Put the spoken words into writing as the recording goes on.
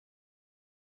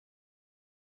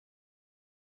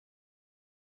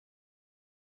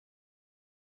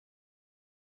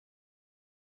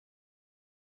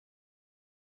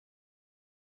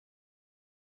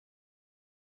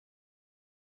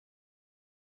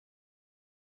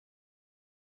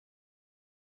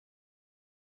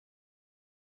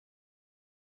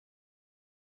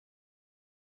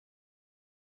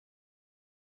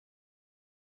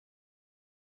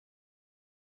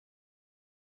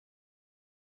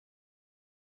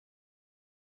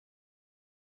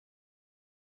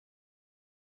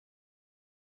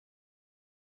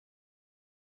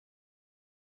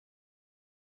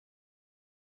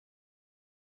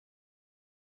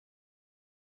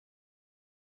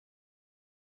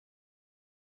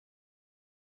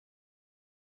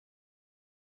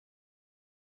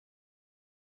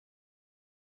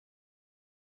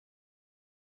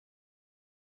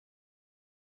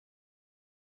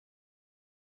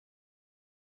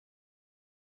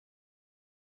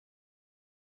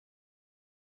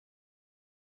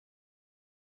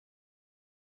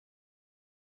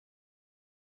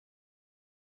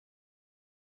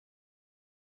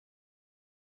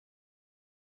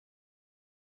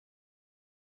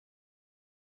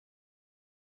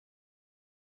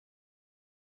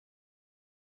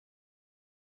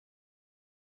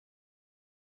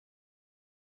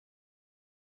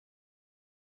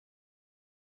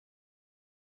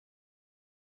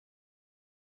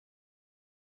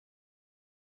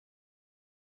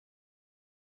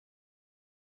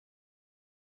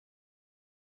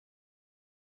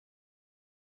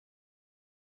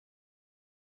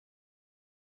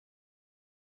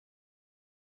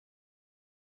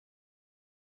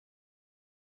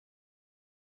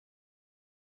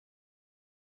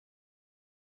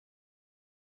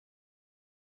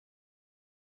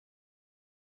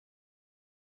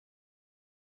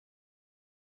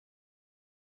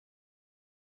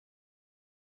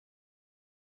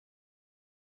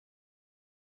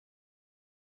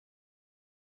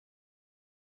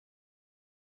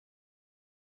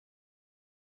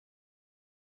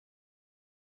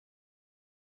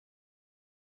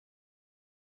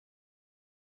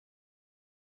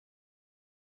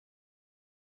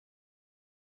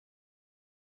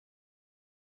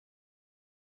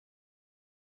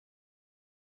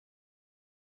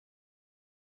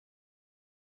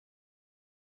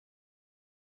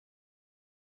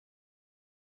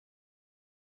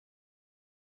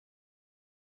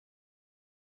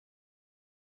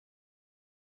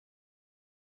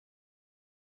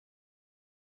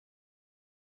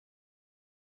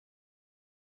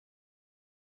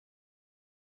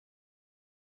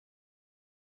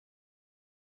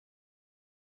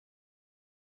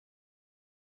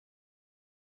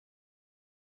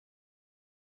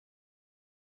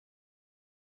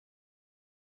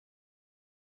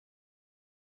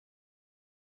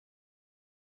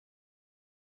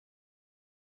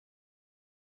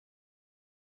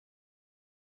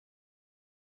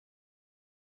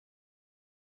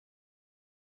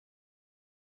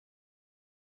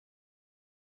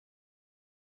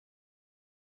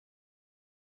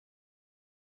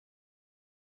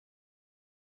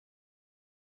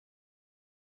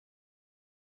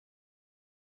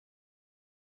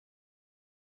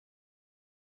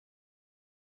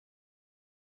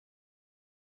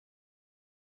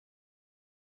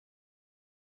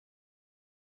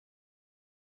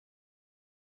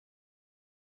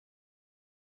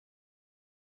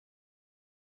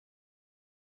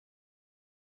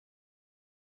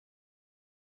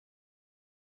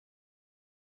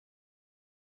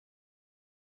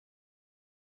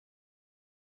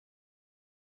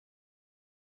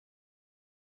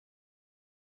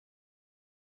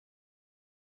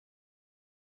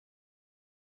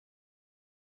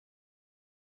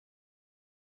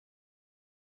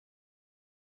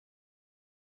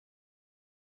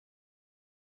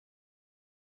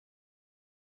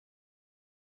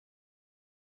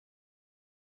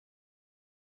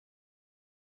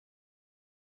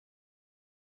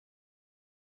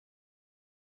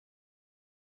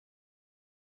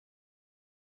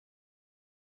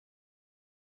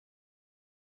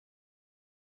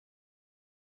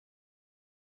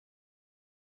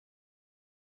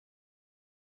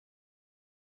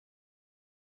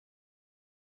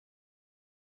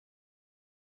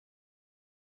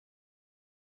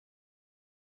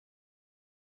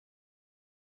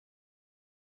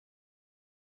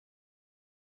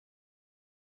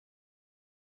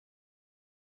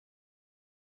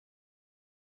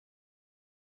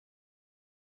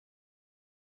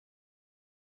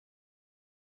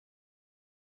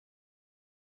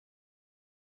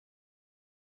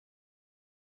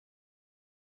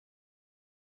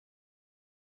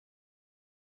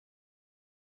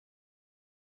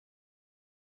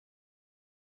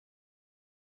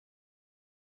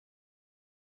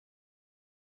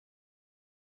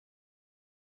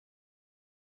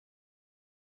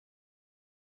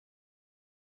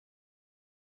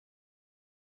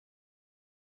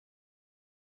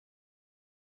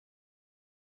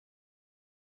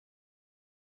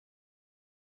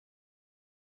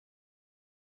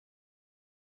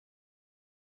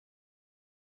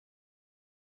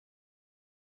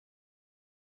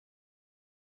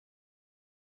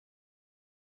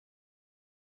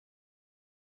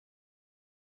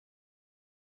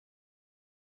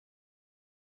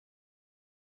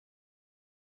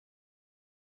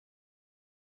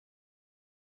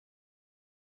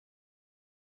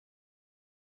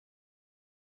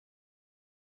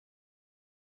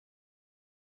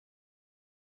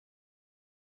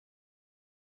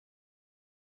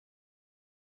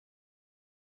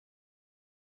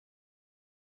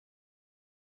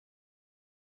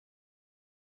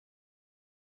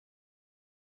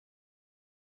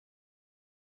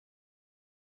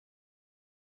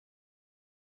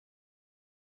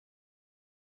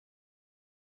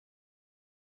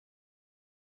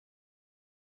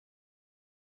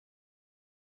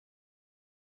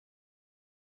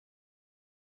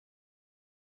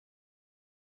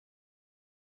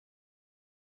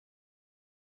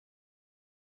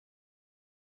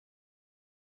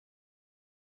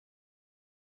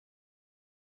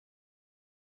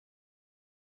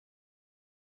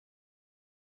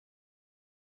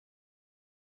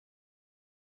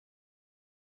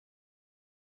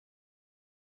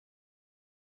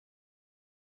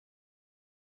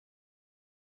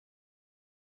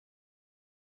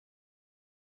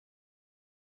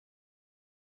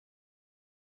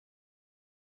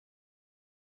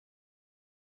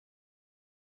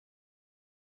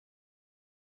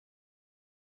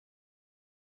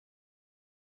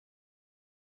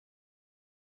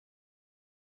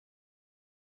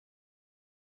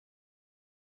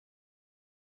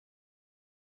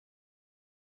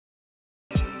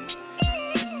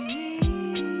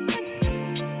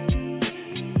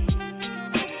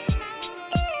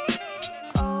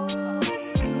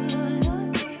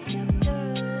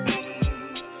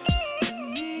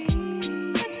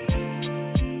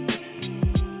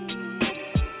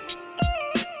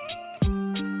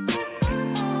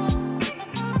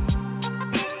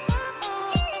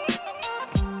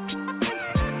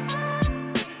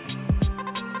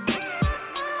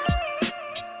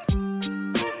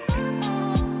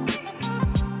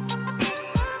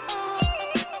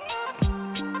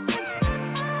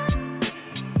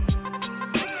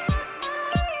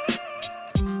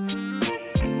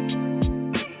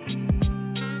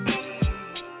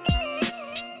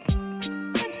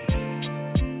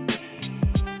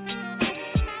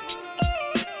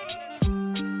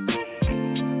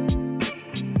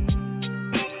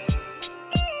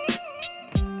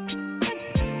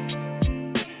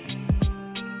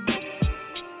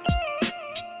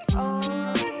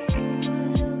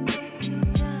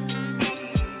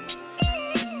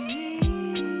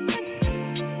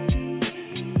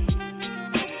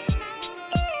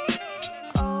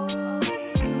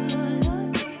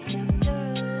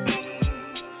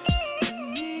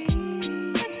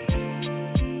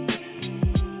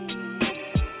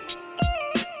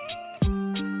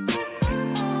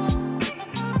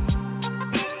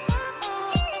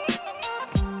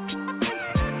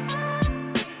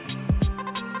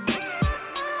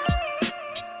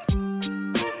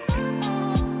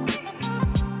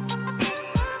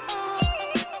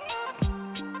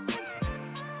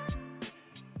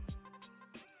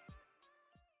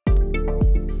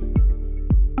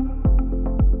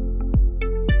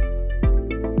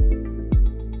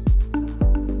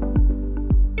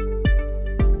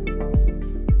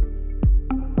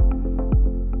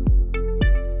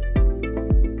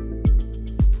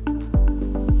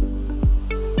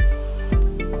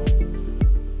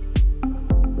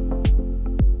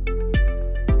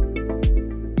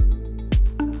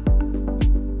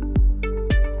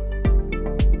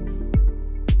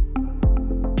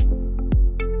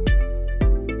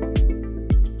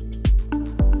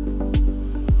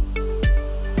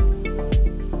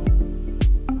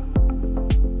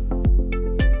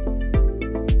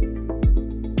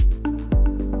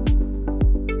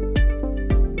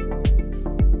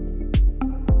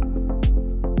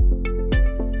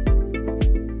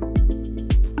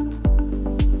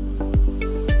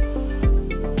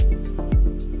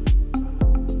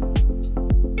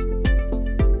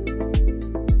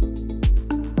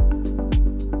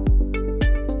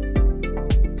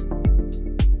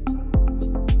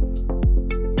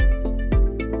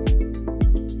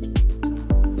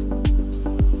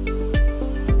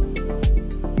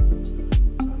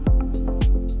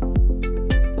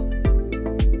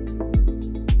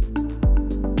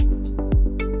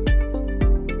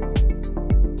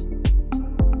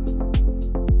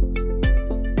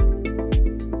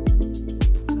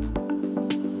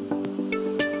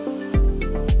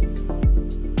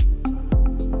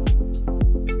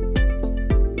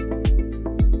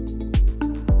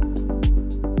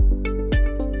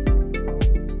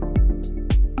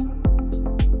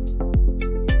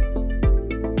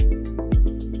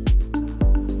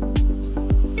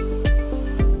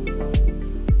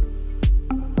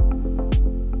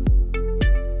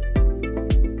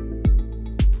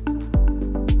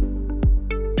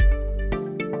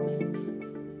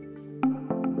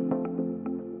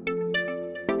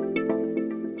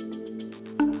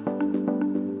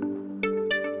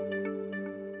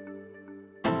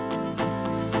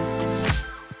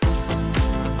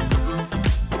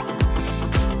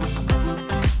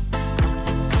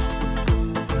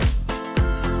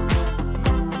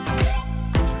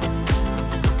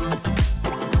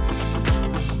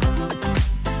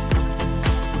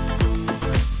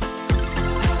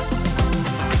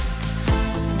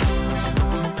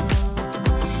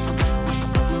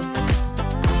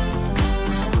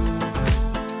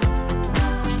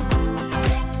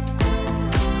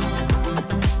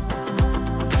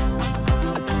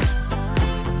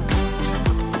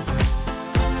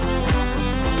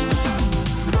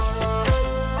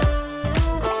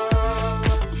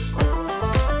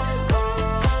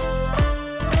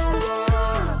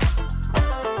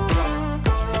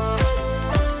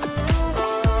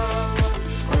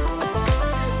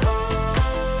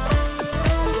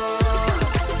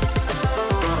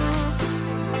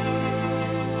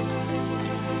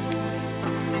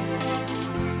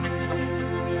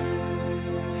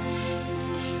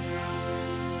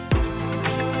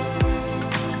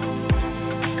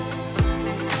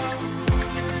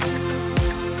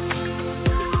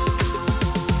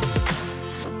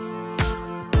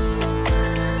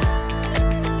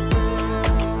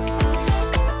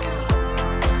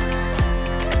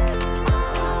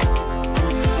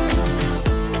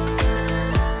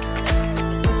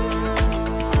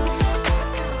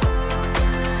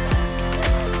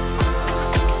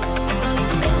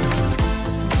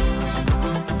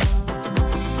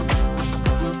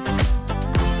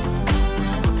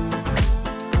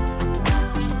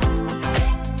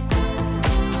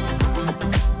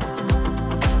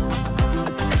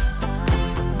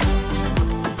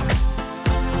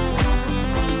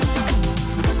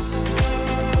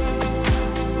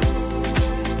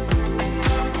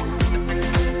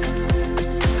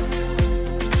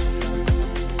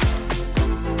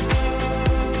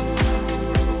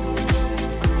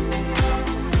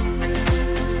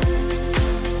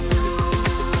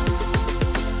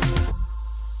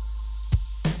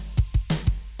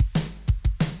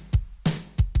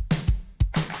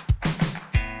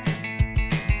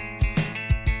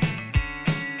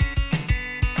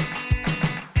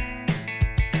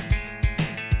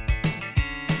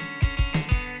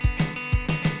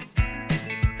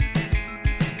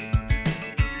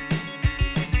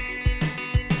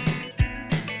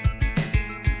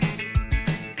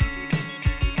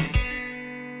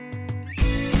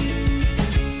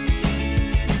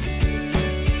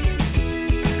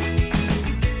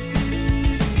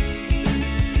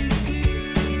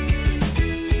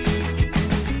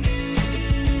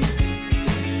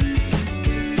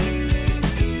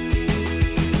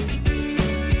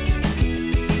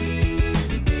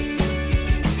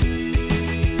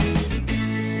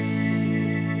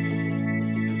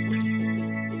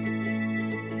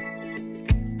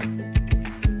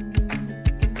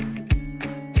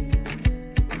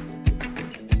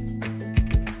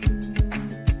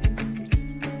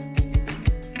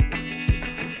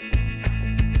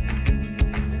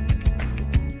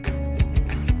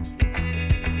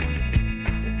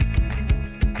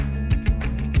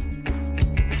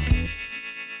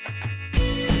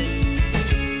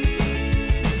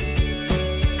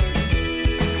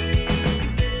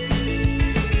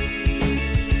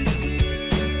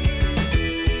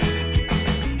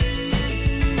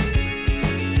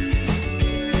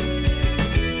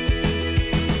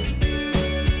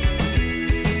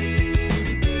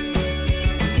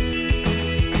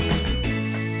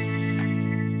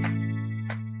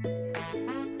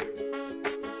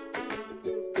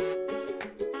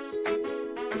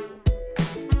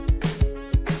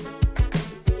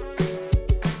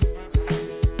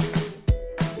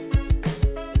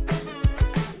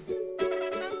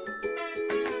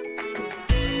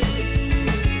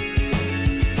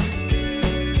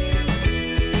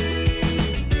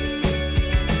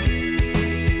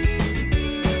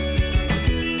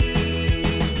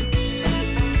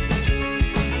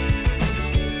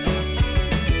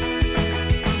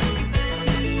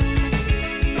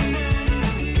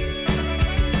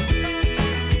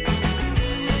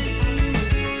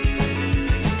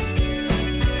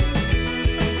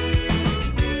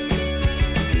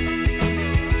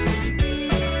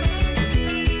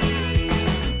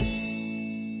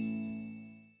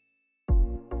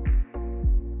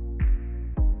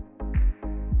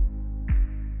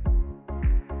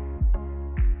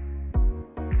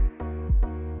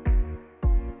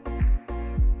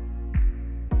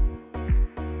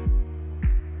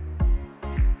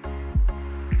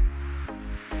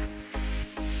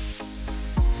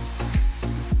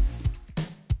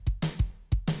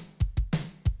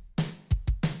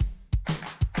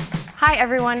Hi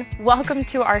everyone, welcome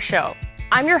to our show.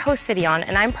 I'm your host Sydeon,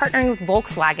 and I'm partnering with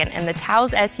Volkswagen and the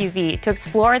Taos SUV to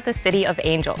explore the city of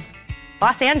angels,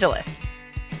 Los Angeles.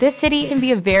 This city can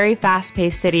be a very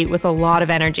fast-paced city with a lot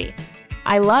of energy.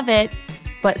 I love it,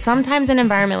 but sometimes an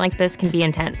environment like this can be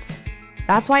intense.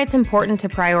 That's why it's important to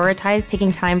prioritize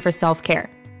taking time for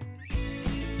self-care.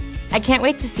 I can't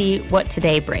wait to see what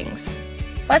today brings.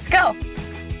 Let's go!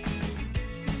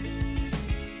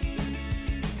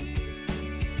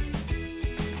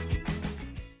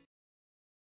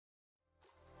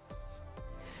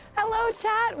 Hello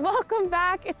chat, welcome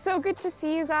back. It's so good to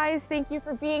see you guys. Thank you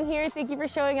for being here. Thank you for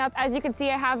showing up. As you can see,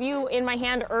 I have you in my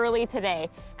hand early today.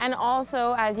 And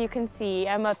also, as you can see,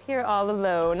 I'm up here all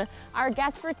alone. Our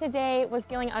guest for today was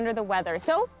feeling under the weather.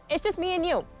 So it's just me and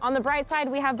you. On the bright side,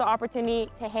 we have the opportunity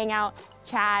to hang out,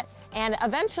 chat, and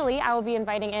eventually I will be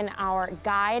inviting in our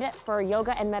guide for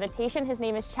yoga and meditation. His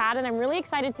name is Chad, and I'm really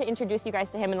excited to introduce you guys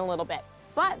to him in a little bit.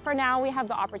 But for now, we have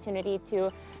the opportunity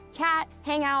to chat,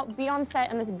 hang out, be on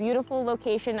set in this beautiful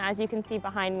location, as you can see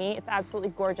behind me. It's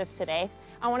absolutely gorgeous today.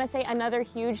 I want to say another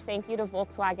huge thank you to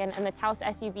Volkswagen and the Taos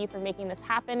SUV for making this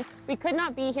happen. We could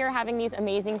not be here having these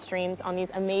amazing streams on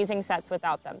these amazing sets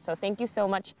without them. So thank you so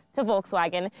much to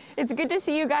Volkswagen. It's good to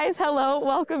see you guys. Hello,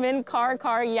 welcome in.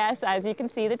 Car. Yes, as you can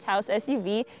see, the Taos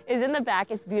SUV is in the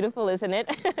back. It's beautiful, isn't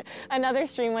it? Another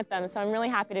stream with them, so I'm really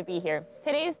happy to be here.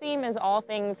 Today's theme is all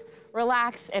things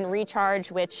relax and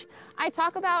recharge, which I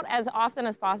talk about as often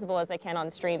as possible as I can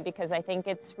on stream because I think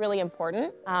it's really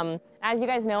important. As you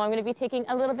guys know, I'm going to be taking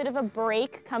a little bit of a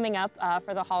break coming up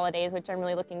for the holidays, which I'm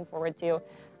really looking forward to.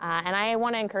 And I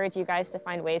want to encourage you guys to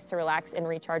find ways to relax and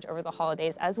recharge over the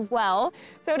holidays as well.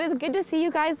 So it is good to see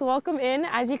you guys. Welcome in.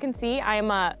 As you can see,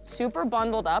 I'm super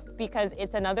bundled up because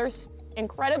it's another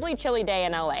incredibly chilly day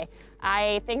in LA.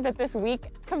 I think that this week,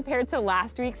 compared to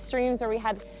last week's streams where we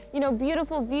had,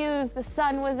 beautiful views, the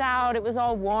sun was out, it was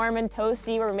all warm and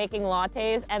toasty, we were making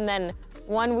lattes, and then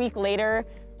 1 week later,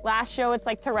 last show it's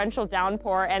like torrential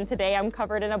downpour, and today I'm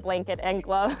covered in a blanket and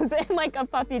gloves and like a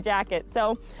puffy jacket.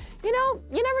 So, you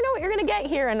never know what you're gonna get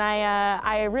here, and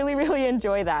I really, really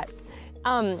enjoy that.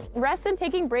 Rest and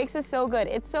taking breaks is so good.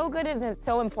 It's so good and it's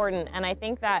so important, and I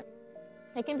think that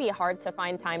it can be hard to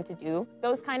find time to do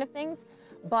those kind of things,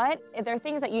 but there are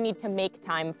things that you need to make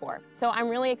time for. So I'm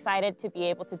really excited to be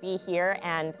able to be here,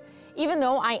 and even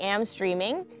though I am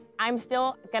streaming, I'm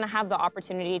still gonna have the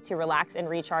opportunity to relax and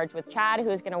recharge with Chad, who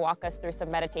is gonna walk us through some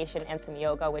meditation and some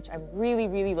yoga, which I'm really,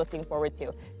 really looking forward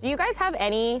to. Do you guys have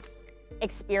any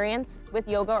experience with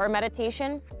yoga or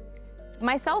meditation?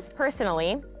 Myself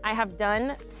personally, I have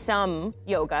done some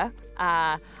yoga.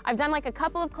 I've done like a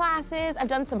couple of classes. I've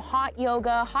done some hot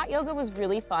yoga. Hot yoga was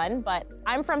really fun, but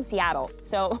I'm from Seattle.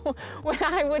 So when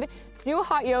I would do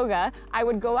hot yoga, I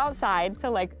would go outside to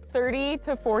like 30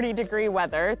 to 40 degree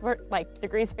weather, like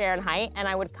degrees Fahrenheit, and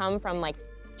I would come from like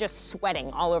just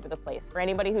sweating all over the place. For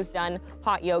anybody who's done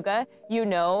hot yoga, you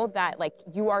know that like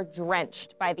you are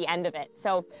drenched by the end of it.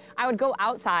 So I would go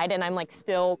outside and I'm like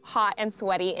still hot and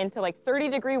sweaty into like 30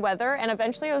 degree weather, and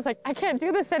eventually I was like, I can't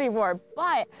do this anymore.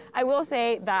 But I will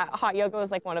say that hot yoga was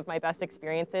like one of my best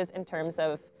experiences in terms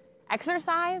of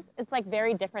exercise. It's like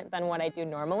very different than what I do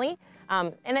normally.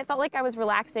 And it felt like I was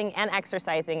relaxing and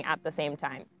exercising at the same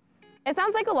time. It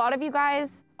sounds like a lot of you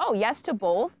guys, oh, yes to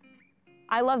both.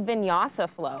 I love vinyasa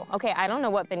flow. Okay, I don't know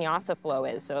what vinyasa flow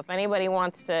is, so if anybody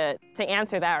wants to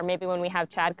answer that, or maybe when we have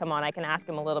Chad come on, I can ask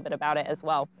him a little bit about it as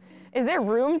well. Is there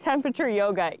room temperature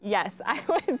yoga? Yes, I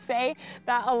would say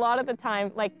that a lot of the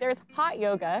time, like there's hot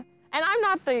yoga, and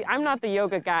I'm not the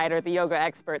yoga guide or the yoga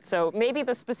expert, so maybe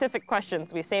the specific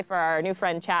questions we say for our new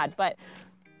friend Chad, but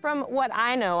from what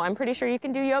I know, I'm pretty sure you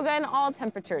can do yoga in all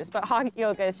temperatures, but hot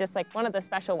yoga is just like one of the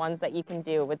special ones that you can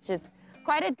do, which is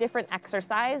quite a different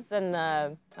exercise than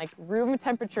the like room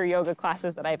temperature yoga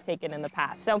classes that I've taken in the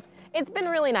past. So it's been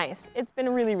really nice. It's been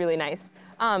really, really nice.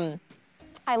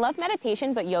 I love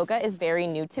meditation, but yoga is very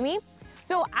new to me.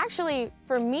 So actually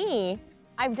for me,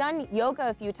 I've done yoga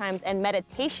a few times and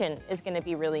meditation is gonna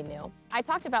be really new. I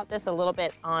talked about this a little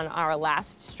bit on our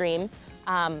last stream,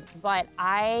 but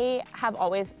I have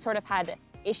always sort of had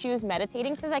issues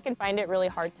meditating because I can find it really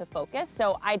hard to focus.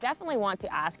 So I definitely want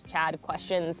to ask Chad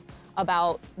questions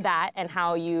about that and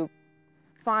how you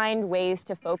find ways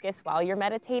to focus while you're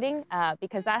meditating,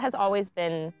 because that has always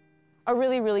been a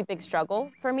really, really big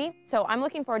struggle for me. So I'm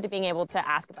looking forward to being able to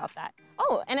ask about that.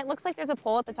 Oh, and it looks like there's a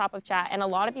poll at the top of chat, and a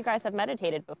lot of you guys have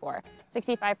meditated before.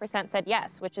 65% said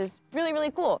yes, which is really,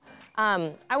 really cool.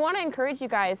 I want to encourage you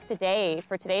guys today,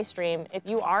 for today's stream, if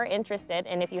you are interested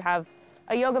and if you have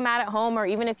a yoga mat at home, or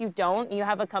even if you don't, you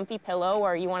have a comfy pillow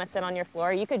or you want to sit on your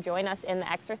floor, you could join us in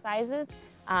the exercises.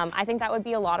 I think that would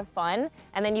be a lot of fun.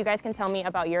 And then you guys can tell me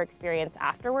about your experience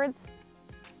afterwards.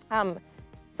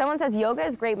 Someone says yoga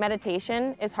is great,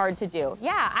 meditation is hard to do.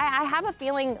 Yeah, I have a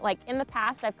feeling like in the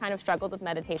past I've kind of struggled with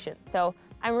meditation. So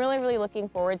I'm really, really looking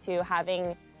forward to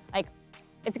having like,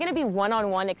 it's gonna be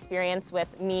one-on-one experience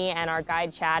with me and our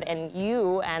guide Chad and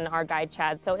you and our guide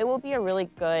Chad. So it will be a really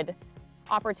good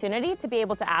opportunity to be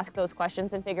able to ask those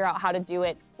questions and figure out how to do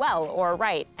it well or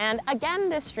right. And again,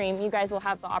 this stream, you guys will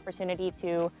have the opportunity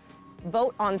to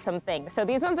vote on some things. So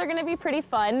these ones are gonna be pretty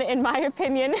fun, in my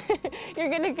opinion. You're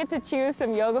gonna get to choose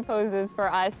some yoga poses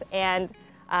for us. And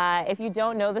if you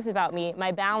don't know this about me,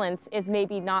 my balance is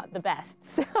maybe not the best.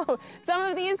 So some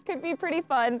of these could be pretty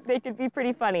fun. They could be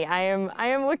pretty funny. I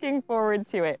am looking forward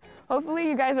to it. Hopefully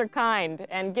you guys are kind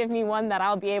and give me one that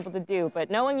I'll be able to do.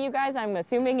 But knowing you guys, I'm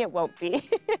assuming it won't be.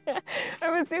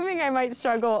 I'm assuming I might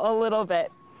struggle a little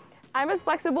bit. I'm as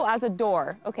flexible as a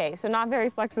door. Okay, so not very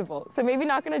flexible. So maybe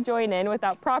not gonna join in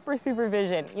without proper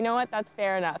supervision. You know what, that's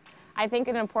fair enough. I think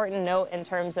an important note in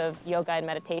terms of yoga and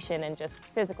meditation and just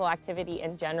physical activity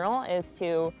in general is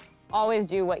to always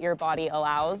do what your body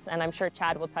allows. And I'm sure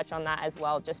Chad will touch on that as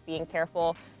well, just being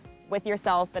careful with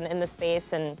yourself and in the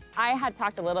space. And I had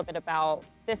talked a little bit about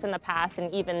this in the past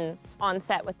and even on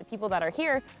set with the people that are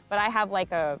here, but I have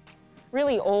like a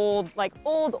really old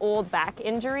back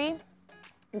injury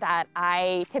that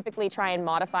I typically try and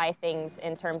modify things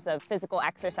in terms of physical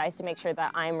exercise to make sure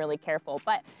that I'm really careful.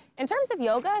 But in terms of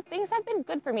yoga, things have been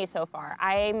good for me so far.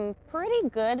 I'm pretty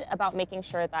good about making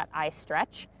sure that I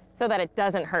stretch so that it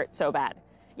doesn't hurt so bad.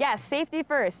 Yes, safety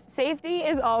first. Safety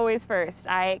is always first.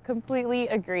 I completely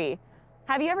agree.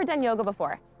 Have you ever done yoga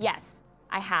before? Yes,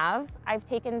 I have. I've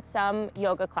taken some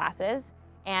yoga classes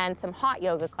and some hot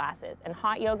yoga classes. And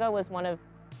hot yoga was one of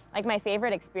like my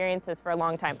favorite experiences for a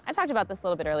long time. I talked about this a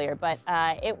little bit earlier, but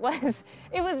it was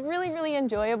really, really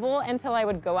enjoyable until I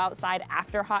would go outside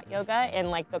after hot yoga in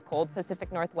like the cold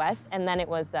Pacific Northwest, and then it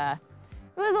was a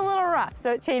little rough,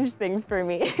 so it changed things for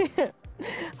me.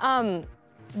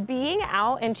 Being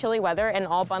out in chilly weather and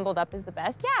all bundled up is the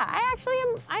best. Yeah, I actually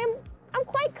I'm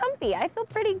quite comfy. I feel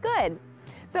pretty good.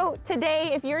 So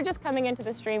today, if you're just coming into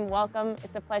the stream, welcome.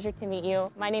 It's a pleasure to meet you.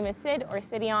 My name is Sid, or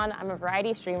Sydeon. I'm a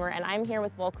variety streamer, and I'm here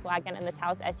with Volkswagen and the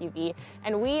Taos SUV.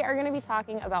 And we are gonna be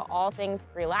talking about all things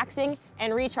relaxing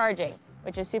and recharging,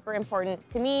 which is super important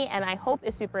to me, and I hope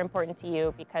is super important to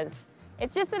you because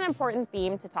it's just an important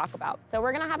theme to talk about. So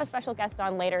we're gonna have a special guest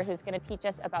on later who's gonna teach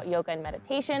us about yoga and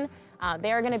meditation.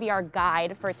 They are gonna be our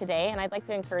guide for today, and I'd like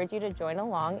to encourage you to join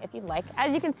along if you'd like.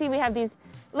 As you can see, we have these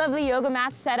lovely yoga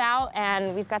mats set out,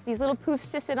 and we've got these little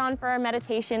poofs to sit on for our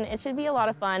meditation. It should be a lot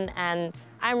of fun, and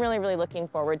I'm really, really looking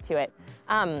forward to it.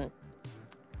 One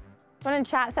in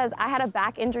chat says, I had a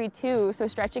back injury too, so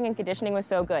stretching and conditioning was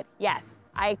so good. Yes,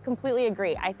 I completely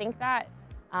agree. I think that,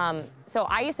 so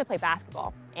I used to play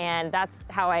basketball, and that's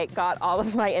how I got all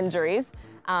of my injuries.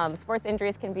 Sports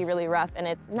injuries can be really rough, and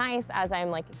it's nice as I'm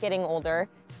like getting older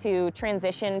to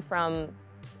transition from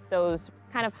those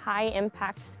kind of high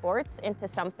impact sports into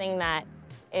something that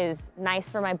is nice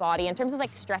for my body in terms of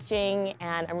like stretching,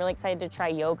 and I'm really excited to try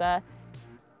yoga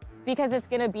because it's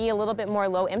gonna be a little bit more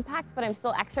low impact, but I'm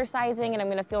still exercising and I'm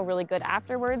gonna feel really good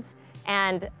afterwards.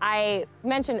 And I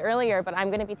mentioned earlier, but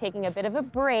I'm gonna be taking a bit of a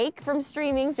break from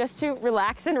streaming just to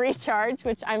relax and recharge,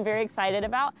 which I'm very excited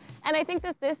about. And I think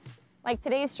that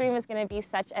today's stream is gonna be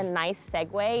such a nice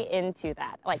segue into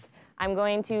that. Like, I'm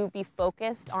going to be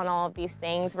focused on all of these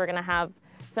things. We're gonna have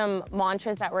some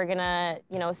mantras that we're gonna,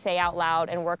 say out loud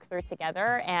and work through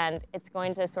together. And it's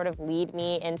going to sort of lead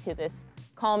me into this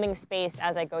calming space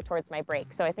as I go towards my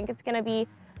break. So I think it's gonna be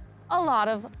a lot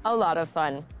of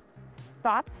fun.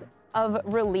 Thoughts of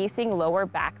releasing lower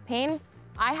back pain?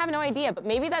 I have no idea, but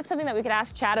maybe that's something that we could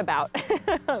ask Chad about.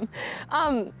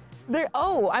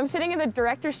 I'm sitting in the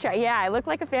director's chair. Yeah, I look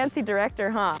like a fancy director,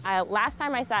 huh? Last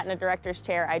time I sat in a director's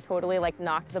chair, I totally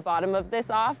knocked the bottom of this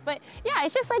off. But yeah,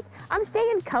 it's just like, I'm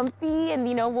staying comfy and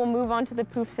we'll move on to the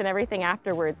poofs and everything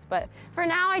afterwards. But for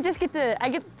now, I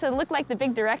get to look like the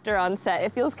big director on set.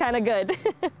 It feels kind of good.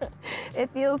 It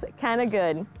feels kind of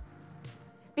good.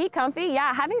 Be comfy.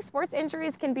 Yeah, having sports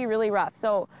injuries can be really rough.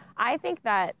 So I think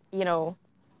that,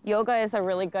 yoga is a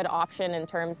really good option in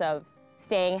terms of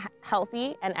staying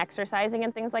healthy and exercising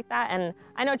and things like that. And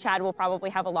I know Chad will probably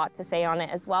have a lot to say on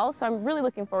it as well. So I'm really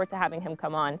looking forward to having him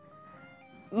come on.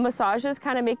 Massages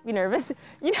kind of make me nervous.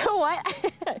 You know what?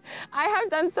 I have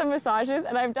done some massages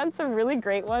and I've done some really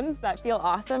great ones that feel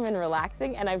awesome and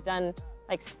relaxing. And I've done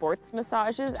sports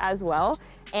massages as well.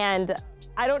 And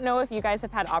I don't know if you guys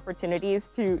have had opportunities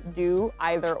to do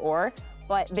either or,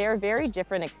 but they're very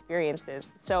different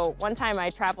experiences. So one time I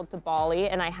traveled to Bali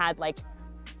and I had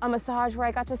a massage where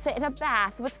I got to sit in a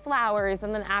bath with flowers,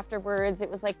 and then afterwards it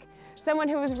was like someone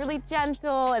who was really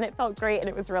gentle, and it felt great and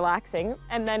it was relaxing.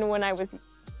 And then when I was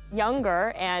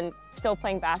younger and still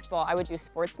playing basketball, I would do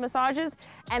sports massages,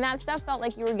 and that stuff felt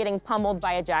like you were getting pummeled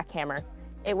by a jackhammer.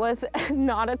 It was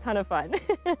not a ton of fun.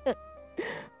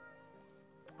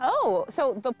 Oh,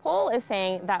 so the poll is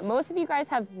saying that most of you guys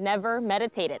have never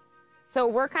meditated. So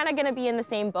we're kind of gonna be in the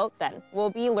same boat then.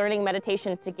 We'll be learning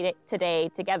meditation today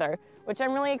together, which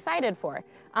I'm really excited for.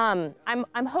 I'm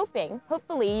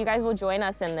hopefully you guys will join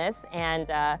us in this,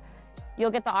 and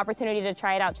you'll get the opportunity to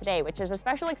try it out today, which is a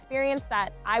special experience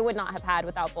that I would not have had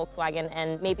without Volkswagen,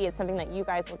 and maybe it's something that you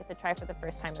guys will get to try for the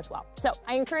first time as well. So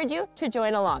I encourage you to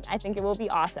join along. I think it will be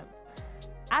awesome.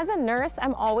 As a nurse,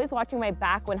 I'm always watching my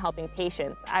back when helping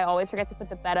patients. I always forget to put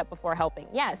the bed up before helping.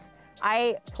 Yes,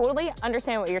 I totally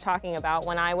understand what you're talking about.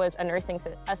 When I was a nursing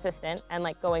assistant and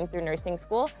like going through nursing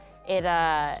school, it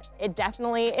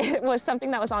definitely was something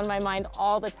that was on my mind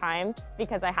all the time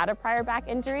because I had a prior back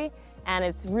injury, and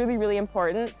it's really, really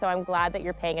important. So I'm glad that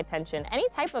you're paying attention. Any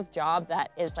type of job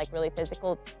that is like really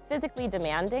physically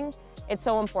demanding, it's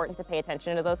so important to pay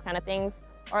attention to those kind of things.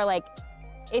 Or like,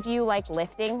 if you like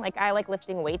lifting, like I like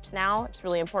lifting weights now, it's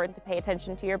really important to pay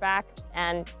attention to your back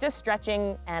and just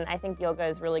stretching. And I think yoga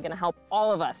is really gonna help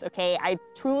all of us, okay? I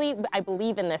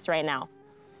believe in this right now.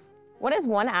 What is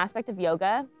one aspect of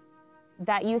yoga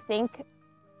that you think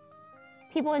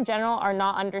people in general are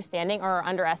not understanding or are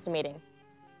underestimating?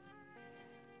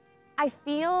 I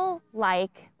feel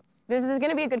like this is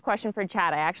gonna be a good question for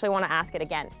Chad. I actually wanna ask it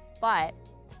again. But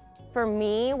for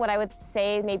me, what I would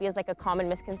say maybe is like a common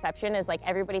misconception is like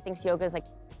everybody thinks yoga is like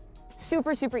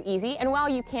super, super easy. And while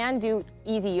you can do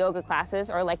easy yoga classes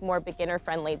or like more beginner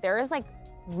friendly, there is like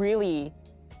really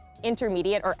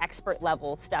intermediate or expert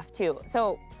level stuff too.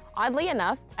 So oddly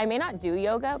enough, I may not do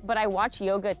yoga, but I watch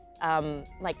yoga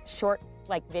like short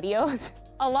like videos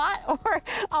a lot, or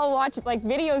I'll watch like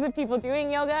videos of people doing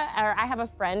yoga, or I have a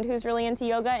friend who's really into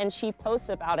yoga and she posts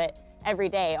about it every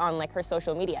day on like her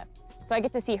social media. So I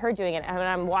get to see her doing it, and when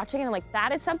I'm watching it, I'm like,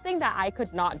 that is something that I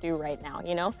could not do right now,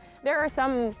 you know? There are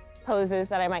some poses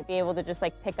that I might be able to just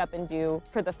like pick up and do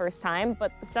for the first time,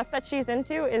 but the stuff that she's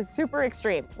into is super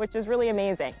extreme, which is really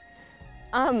amazing.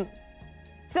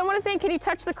 Someone is saying, can you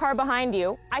touch the car behind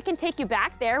you? I can take you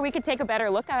back there. We could take a better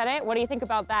look at it. What do you think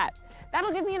about that?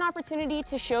 That'll give me an opportunity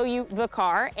to show you the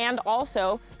car and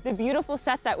also the beautiful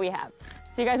set that we have.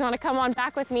 So you guys wanna come on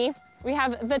back with me? We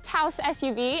have the Taos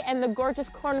SUV and the gorgeous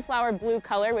cornflower blue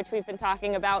color, which we've been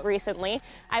talking about recently.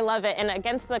 I love it, and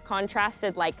against the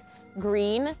contrasted like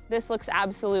green, this looks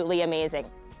absolutely amazing.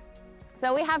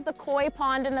 So we have the koi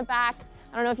pond in the back.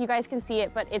 I don't know if you guys can see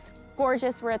it, but it's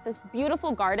gorgeous. We're at this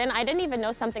beautiful garden. I didn't even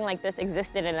know something like this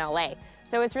existed in LA.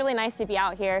 So it's really nice to be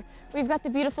out here. We've got the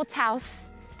beautiful Taos,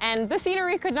 and the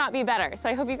scenery could not be better. So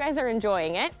I hope you guys are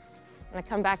enjoying it. I'm gonna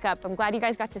come back up. I'm glad you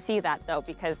guys got to see that though,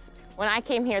 because when I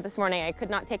came here this morning, I could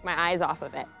not take my eyes off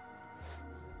of it.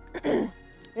 I'm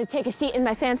gonna take a seat in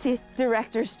my fancy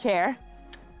director's chair.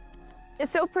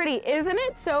 It's so pretty, isn't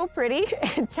it so pretty?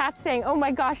 Chat's saying, oh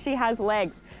my gosh, she has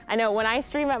legs. I know, when I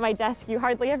stream at my desk, you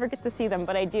hardly ever get to see them,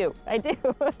 but I do.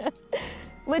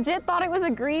 Legit thought it was a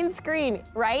green screen,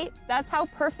 right? That's how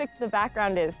perfect the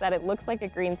background is, that it looks like a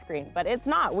green screen, but it's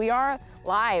not. We are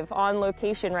live on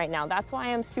location right now. That's why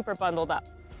I'm super bundled up,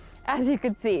 as you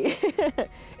can see.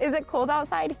 Is it cold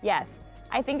outside? Yes.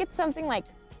 I think it's something like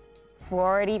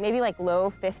 40, maybe like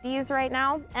low 50s right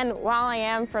now. And while I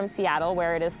am from Seattle,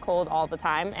 where it is cold all the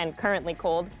time and currently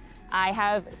cold, I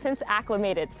have since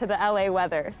acclimated to the LA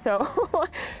weather. So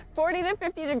 40 to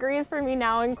 50 degrees for me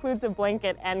now includes a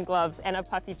blanket and gloves and a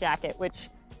puffy jacket, which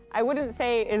I wouldn't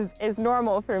say is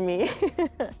normal for me.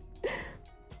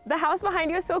 The house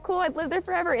behind you is so cool. I'd live there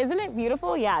forever. Isn't it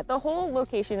beautiful? Yeah, the whole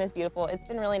location is beautiful. It's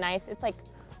been really nice. It's like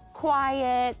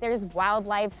quiet. There's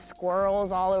wildlife,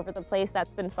 squirrels all over the place.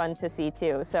 That's been fun to see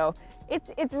too. So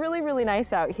it's really, really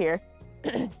nice out here.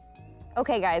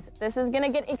 Okay guys, this is gonna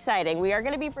get exciting. We are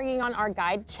gonna be bringing on our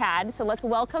guide, Chad. So let's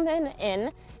welcome him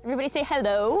in. Everybody say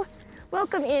hello.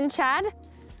 Welcome in, Chad.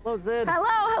 Hello, Zid. Hello,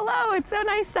 hello. It's so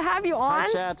nice to have you on.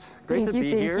 Hi, chat. Great to be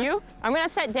here. Thank you. I'm gonna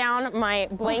set down my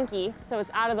blankie so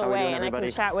it's out of the way and I can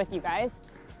chat with you guys.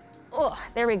 Oh,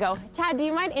 there we go. Chad, do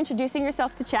you mind introducing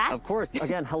yourself to chat? Of course.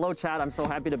 Again, hello, Chad. I'm so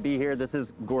happy to be here. This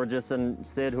is gorgeous, and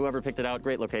Sid, whoever picked it out,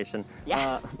 great location.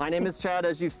 Yes. My name is Chad,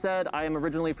 as you've said. I am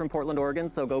originally from Portland, Oregon,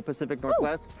 so go Pacific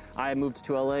Northwest. Ooh. I moved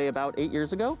to LA about 8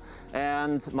 years ago,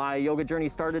 and my yoga journey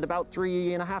started about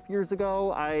 3.5 years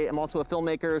ago. I am also a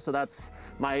filmmaker, so that's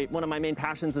one of my main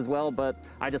passions as well, but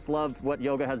I just love what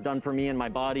yoga has done for me and my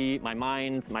body, my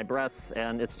mind, my breath,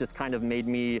 and it's just kind of made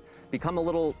me become a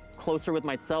little closer with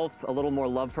myself, a little more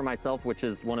love for myself, which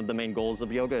is one of the main goals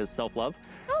of yoga, is self-love.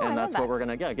 Oh, and that's what we're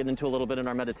gonna get into a little bit in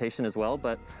our meditation as well.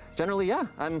 But generally, yeah,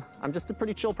 I'm just a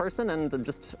pretty chill person, and I'm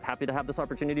just happy to have this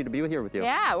opportunity to be here with you.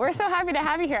 Yeah, we're so happy to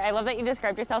have you here. I love that you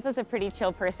described yourself as a pretty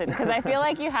chill person, because I feel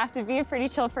like you have to be a pretty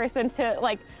chill person to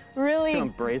like really to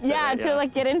embrace it, right? Yeah, to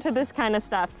like get into this kind of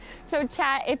stuff. So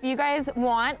chat, if you guys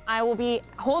want, I will be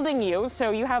holding you,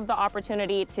 so you have the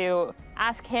opportunity to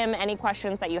ask him any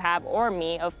questions that you have, or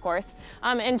me, of course.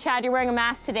 And Chad, you're wearing a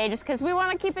mask today just because we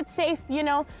want to keep it safe, you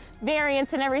know,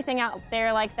 variants and everything out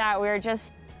there like that. We're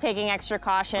just taking extra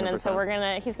caution, 100%. And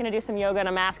so he's gonna do some yoga in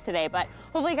a mask today, but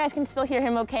hopefully you guys can still hear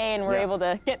him okay, and we're able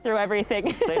to get through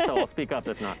everything. Say so, I'll speak up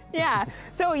if not. Yeah,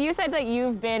 so you said that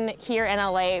you've been here in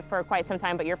LA for quite some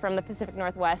time, but you're from the Pacific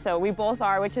Northwest, so we both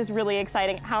are, which is really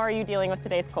exciting. How are you dealing with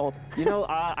today's cold? You know,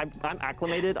 I'm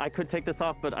acclimated. I could take this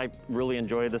off, but I really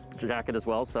enjoy this jacket as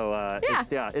well, so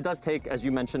it does take, as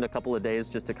you mentioned, a couple of days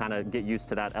just to kind of get used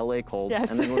to that LA cold. Yes.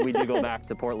 And then when we do go back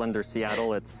to Portland or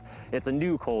Seattle, it's a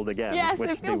new cold again. Yes, which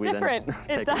it feels different.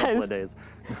 It does. A couple of days.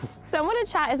 Someone in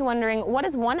chat is wondering, what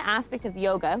is one aspect of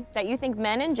yoga that you think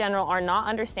men in general are not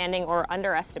understanding or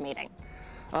underestimating?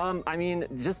 I mean,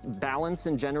 just balance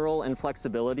in general and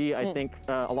flexibility. I think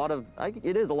a lot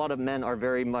of men are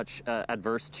very much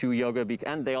adverse to yoga,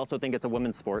 and they also think it's a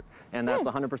women's sport, and that's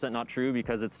 100% not true,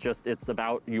 because it's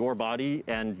about your body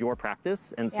and your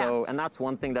practice, and so and that's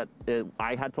one thing that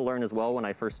I had to learn as well when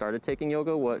I first started taking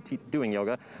yoga, doing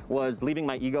yoga, was leaving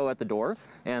my ego at the door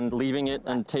and leaving it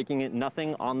and taking it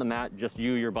nothing on the mat, just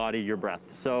you, your body, your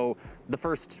breath. So the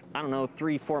first, I don't know,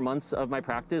 3-4 months of my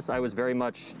practice, I was very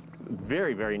much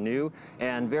very new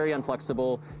and very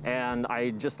unflexible, and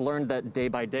I just learned that day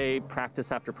by day,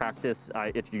 practice after practice,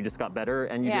 you just got better,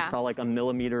 and you just saw like a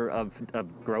millimeter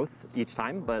of growth each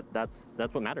time, but that's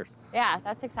what matters. Yeah,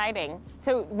 that's exciting.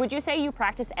 So would you say you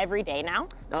practice every day now?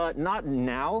 Not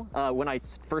now. When I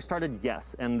first started,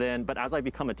 yes, but as I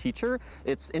become a teacher,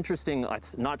 it's interesting.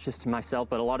 It's not just myself,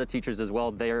 but a lot of teachers as well,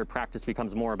 their practice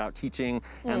becomes more about teaching,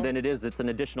 and then it's an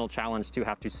additional challenge to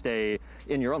have to stay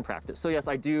in your own practice. So yes,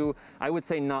 I would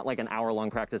say not like an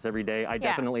hour-long practice every day. I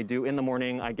definitely do. In the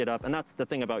morning, I get up, and that's the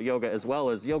thing about yoga as well,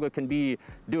 is yoga can be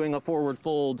doing a forward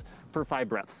fold for 5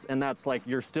 breaths, and that's like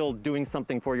you're still doing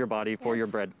something for your body, for your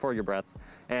breath.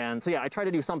 And so yeah, I try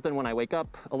to do something when I wake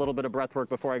up, a little bit of breath work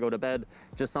before I go to bed,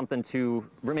 just something to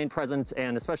remain present,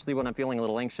 and especially when I'm feeling a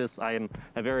little anxious. I am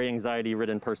a very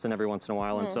anxiety-ridden person every once in a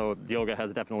while, and so yoga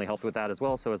has definitely helped with that as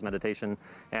well, so has meditation,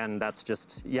 and that's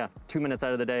just, 2 minutes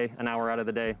out of the day, an hour out of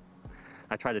the day.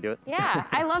 I try to do it. Yeah,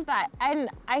 I love that. And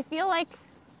I feel like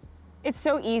it's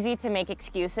so easy to make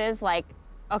excuses, like,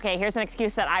 okay, here's an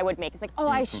excuse that I would make. It's like, oh,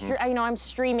 I'm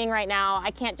streaming right now.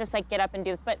 I can't just like get up and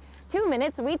do this. But 2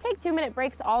 minutes, we take 2-minute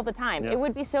breaks all the time. It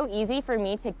would be so easy for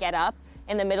me to get up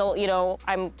in the middle,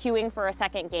 I'm queuing for a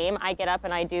second game. I get up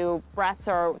and I do breaths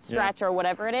or stretch or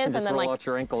whatever it is. And then roll out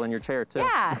your ankle in your chair too.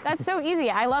 Yeah, that's so easy.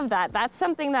 I love that. That's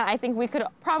something that I think we could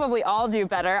probably all do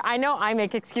better. I know I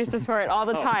make excuses for it all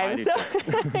the time. So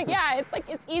yeah, it's like,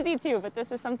 it's easy too, but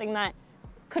this is something that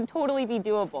could totally be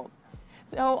doable.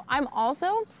 So I'm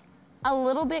also a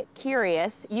little bit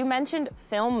curious. You mentioned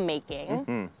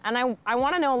filmmaking, and I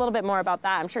want to know a little bit more about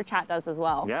that. I'm sure chat does as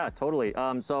well. Yeah, totally.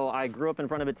 So I grew up in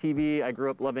front of a TV. I grew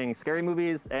up loving scary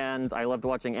movies, and I loved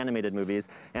watching animated movies.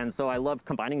 And so I love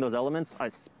combining those elements.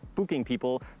 Spooking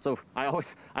people. So I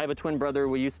have a twin brother.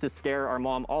 We used to scare our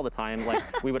mom all the time.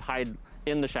 Like we would hide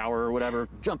in the shower or whatever,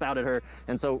 jump out at her.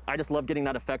 And so I just love getting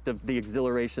that effect of the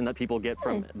exhilaration that people get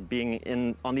from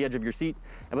being on the edge of your seat.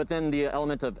 But then the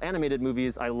element of animated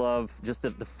movies, I love just the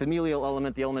familial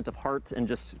element, the element of heart, and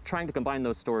just trying to combine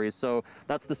those stories. So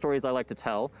that's the stories I like to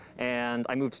tell. And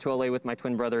I moved to LA with my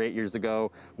twin brother 8 years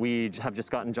ago. We have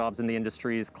just gotten jobs in the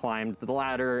industries, climbed the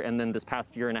ladder, and then this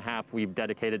past 1.5 years, we've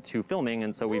dedicated to filming.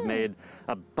 And so we've made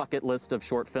a bucket list of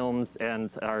short films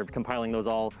and are compiling those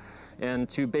all, and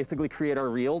to basically create our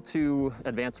reel to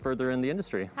advance further in the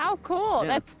industry. How cool. Yeah.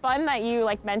 That's fun that you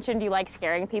mentioned you like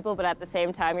scaring people, but at the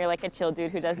same time you're like a chill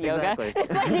dude who does yoga. Exactly.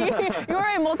 It's like you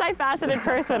are a multifaceted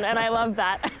person, and I love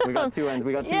that. We got two ends,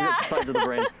 we got two sides of the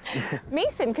brain.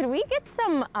 Mason, could we get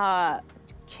some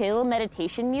chill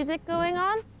meditation music going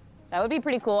on? That would be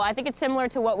pretty cool. I think it's similar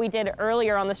to what we did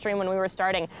earlier on the stream when we were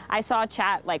starting. I saw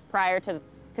chat like prior to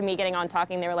me getting on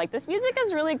talking. They were like, this music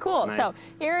is really cool. Nice. So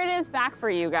here it is back for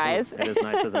you guys. It is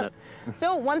nice, isn't it?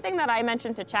 So one thing that I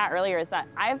mentioned to chat earlier is that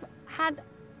I've had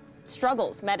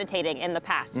struggles meditating in the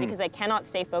past because I cannot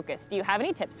stay focused. Do you have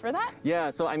any tips for that? Yeah,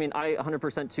 so I mean, I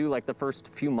 100% too, like the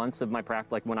first few months of my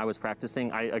practice, like when I was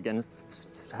practicing, I again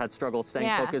had struggle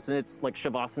staying focused, and it's like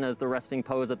Shavasana is the resting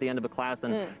pose at the end of a class,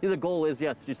 and the goal is,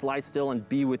 yes, just lie still and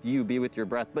be with you, be with your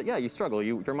breath, but yeah, you struggle,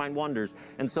 your mind wanders.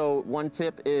 And so one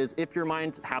tip is if your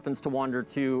mind happens to wander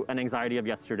to an anxiety of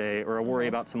yesterday or a worry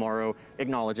about tomorrow,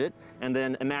 acknowledge it, and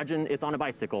then imagine it's on a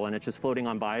bicycle and it's just floating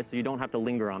on by, so you don't have to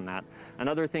linger on that.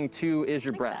 Another thing too is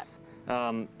your breath.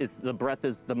 The breath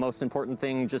is the most important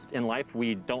thing just in life.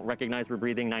 We don't recognize we're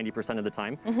breathing 90% of the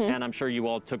time. And I'm sure you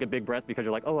all took a big breath because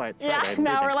you're like, oh, it's right, yeah,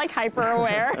 now we're like hyper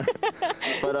aware.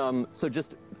 But so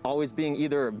just always being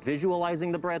either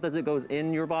visualizing the breath as it goes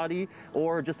in your body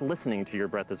or just listening to your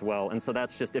breath as well. And so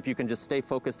that's just, if you can just stay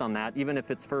focused on that, even if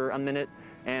it's for a minute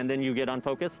and then you get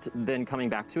unfocused, then coming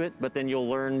back to it, but then you'll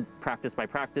learn practice by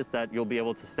practice that you'll be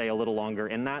able to stay a little longer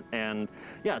in that. And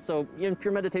yeah, so if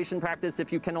your meditation practice,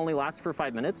 if you can only last for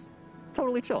 5 minutes,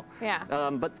 totally chill. Yeah.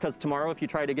 But because tomorrow, if you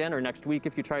try it again, or next week,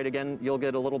 if you try it again, you'll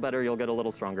get a little better, you'll get a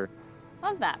little stronger.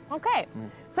 Love that. Okay.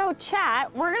 So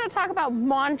chat, we're going to talk about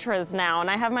mantras now, and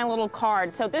I have my little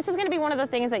card. So this is going to be one of the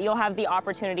things that you'll have the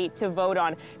opportunity to vote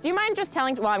on. Do you mind just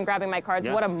telling, while I'm grabbing my cards,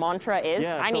 what a mantra is?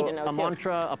 Yeah, I need to know a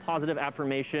mantra, a positive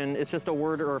affirmation, it's just a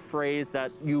word or a phrase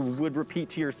that you would repeat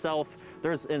to yourself.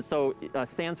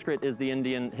 Sanskrit is the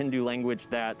Indian Hindu language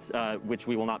that, which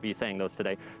we will not be saying those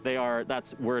today.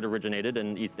 That's where it originated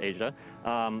in East Asia.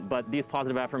 But these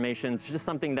positive affirmations, just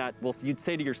something that you'd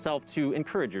say to yourself to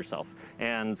encourage yourself.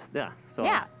 And yeah, so.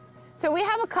 Yeah. So we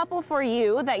have a couple for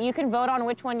you that you can vote on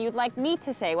which one you'd like me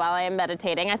to say while I am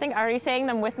meditating. I think, are you saying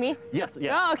them with me? Yes,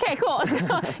 yes. Oh, okay, cool.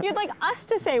 So you'd like us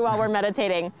to say while we're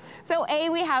meditating. So A,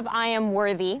 we have I am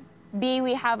worthy. B,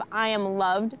 we have I am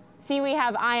loved. C, we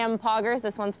have I am poggers.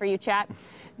 This one's for you, chat.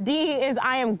 D is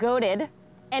I am goated.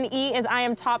 And E is I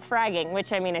am top fragging,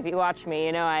 which, I mean, if you watch me,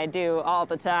 you know I do all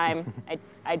the time.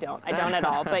 I don't at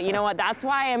all. But you know what? That's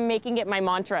why I'm making it my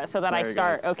mantra, so that I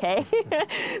start, okay?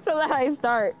 So that I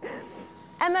start.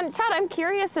 And then, Chad, I'm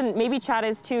curious, and maybe Chad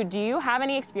is too, do you have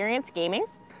any experience gaming?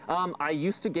 I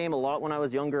used to game a lot when I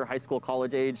was younger, high school,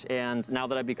 college age, and now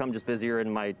that I've become just busier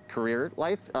in my career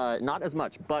life, not as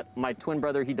much. But my twin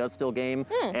brother, he does still game,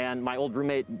 and my old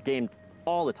roommate gamed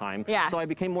all the time. Yeah. So I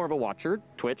became more of a watcher,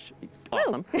 Twitch.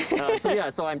 Awesome.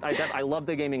 So I love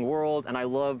the gaming world, and I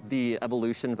love the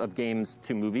evolution of games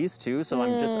to movies too. So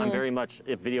I'm very much,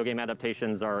 if video game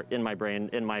adaptations are in my brain,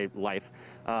 in my life.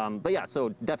 But yeah, so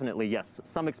definitely yes,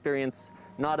 some experience.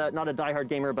 Not a diehard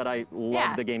gamer, but I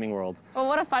love the gaming world. Well,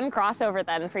 what a fun crossover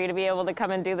then for you to be able to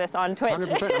come and do this on Twitch.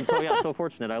 100%. I'm so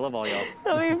fortunate. I love all y'all.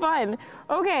 That'll be fun.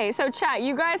 Okay, so chat,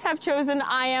 you guys have chosen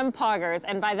I am poggers,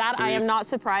 and by that I am not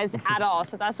surprised at all.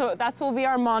 So that will be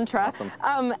our mantra. Awesome.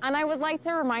 And I would like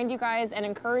to remind you guys and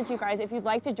encourage you guys, if you'd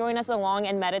like to join us along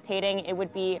in meditating, it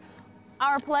would be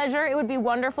our pleasure. It would be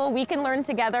wonderful. We can learn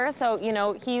together. So, you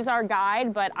know, he's our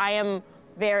guide, but I am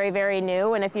very, very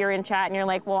new. And if you're in chat and you're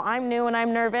like, well, I'm new and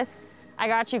I'm nervous, I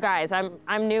got you guys.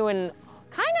 I'm new and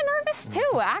kind of nervous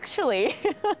too, actually.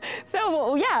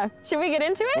 So yeah, should we get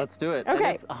into it? Let's do it. Okay.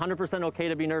 And it's 100% okay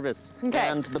to be nervous. Okay.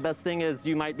 And the best thing is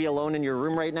you might be alone in your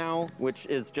room right now, which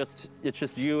is it's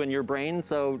just you and your brain.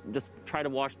 So just try to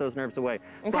wash those nerves away.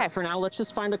 Okay. But for now, let's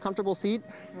just find a comfortable seat.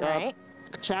 Right.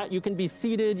 Chat, you can be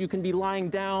seated, you can be lying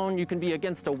down, you can be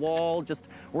against a wall, just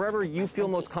wherever you feel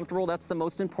most comfortable. That's the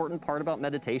most important part about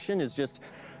meditation, is just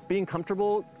being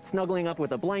comfortable, snuggling up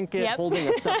with a blanket, holding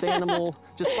a stuffed animal,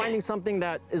 just finding something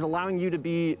that is allowing you to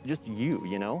be just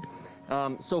you know?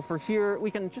 So for here, we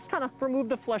can just kind of remove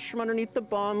the flesh from underneath the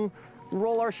bum,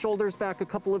 roll our shoulders back a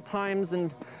couple of times,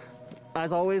 and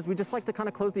as always, we just like to kind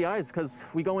of close the eyes because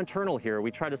we go internal here.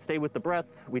 We try to stay with the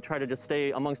breath. We try to just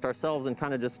stay amongst ourselves and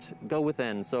kind of just go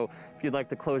within. So if you'd like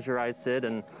to close your eyes, Sid,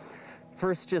 and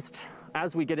first just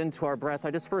as we get into our breath,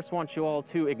 I just first want you all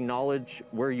to acknowledge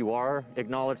where you are,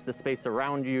 acknowledge the space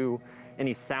around you,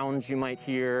 any sounds you might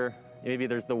hear. Maybe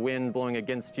there's the wind blowing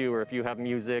against you, or if you have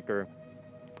music, or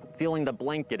feeling the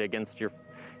blanket against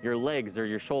your legs or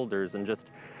your shoulders, and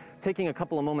just taking a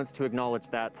couple of moments to acknowledge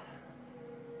that.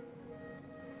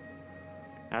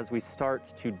 As we start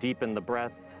to deepen the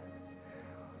breath,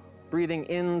 breathing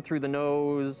in through the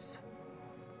nose,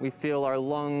 we feel our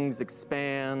lungs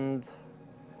expand.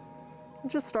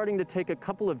 Just starting to take a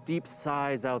couple of deep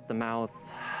sighs out the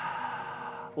mouth.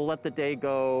 We'll let the day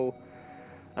go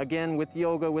Again, with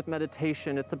yoga, with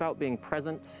meditation, it's about being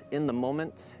present in the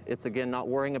moment. It's again, not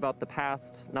worrying about the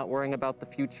past, not worrying about the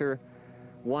future.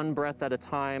 One breath at a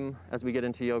time as we get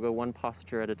into yoga, one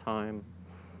posture at a time.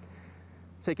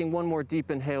 Taking one more deep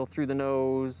inhale through the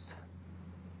nose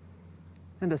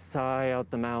and a sigh out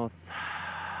the mouth.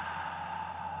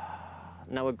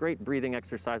 Now, a great breathing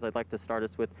exercise I'd like to start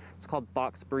us with, it's called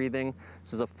box breathing.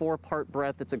 This is a 4-part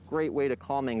breath. It's a great way to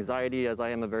calm anxiety, as I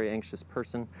am a very anxious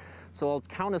person. So I'll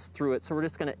count us through it. So we're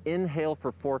just gonna inhale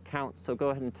for 4 counts. So go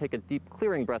ahead and take a deep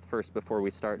clearing breath first before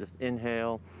we start. Just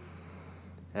inhale,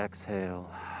 exhale.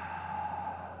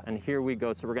 And here we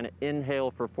go. So we're gonna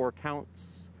inhale for 4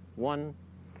 counts. 1,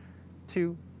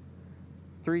 2,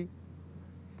 3,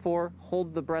 4.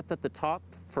 Hold the breath at the top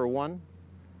for 1,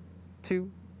 2,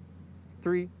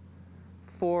 3,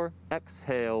 4.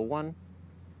 Exhale. 1,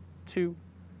 2,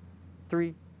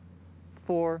 3,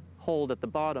 4. Hold at the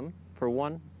bottom for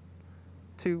 1,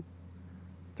 2,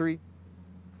 3,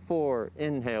 4.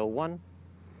 Inhale. 1,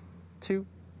 2,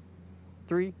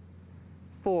 3,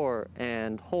 4.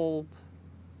 And hold.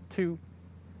 2,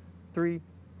 3,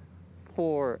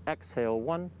 4. Exhale.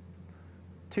 1,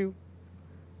 2,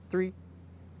 3,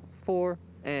 4.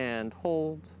 And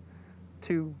hold.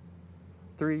 2,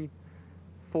 3,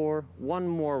 4. One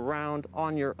more round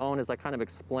on your own as I kind of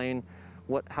explain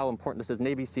how important this is.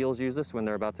 Navy SEALs use this when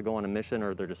they're about to go on a mission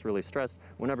or they're just really stressed.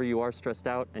 Whenever you are stressed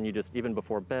out and you just, even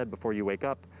before bed, before you wake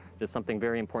up, just something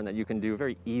very important that you can do,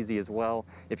 very easy as well.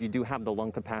 If you do have the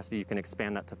lung capacity, you can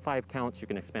expand that to 5 counts, you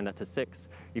can expand that to 6.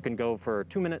 You can go for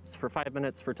 2 minutes, for 5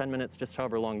 minutes, for 10 minutes, just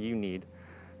however long you need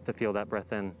to feel that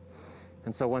breath in.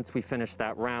 And so once we finish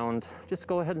that round, just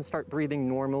go ahead and start breathing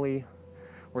normally.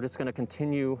 We're just gonna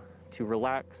continue to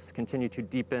relax, continue to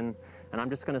deepen, and I'm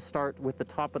just gonna start with the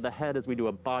top of the head as we do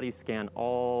a body scan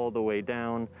all the way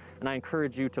down. And I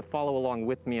encourage you to follow along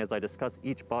with me as I discuss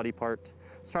each body part,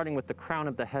 starting with the crown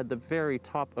of the head, the very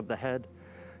top of the head.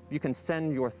 You can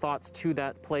send your thoughts to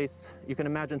that place. You can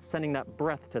imagine sending that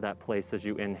breath to that place as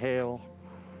you inhale.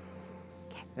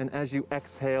 And as you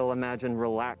exhale, imagine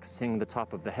relaxing the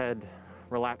top of the head,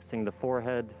 relaxing the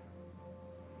forehead,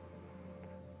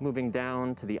 moving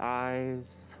down to the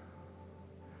eyes,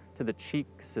 to the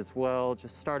cheeks as well,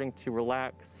 just starting to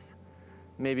relax.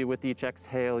 Maybe with each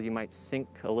exhale, you might sink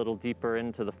a little deeper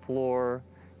into the floor,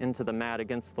 into the mat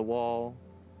against the wall.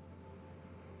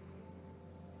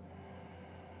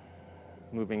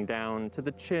 Moving down to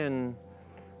the chin,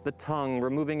 the tongue,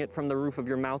 removing it from the roof of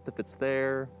your mouth if it's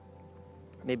there.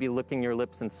 Maybe licking your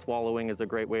lips and swallowing is a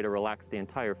great way to relax the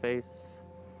entire face.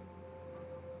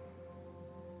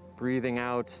 Breathing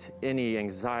out any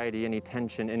anxiety, any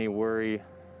tension, any worry,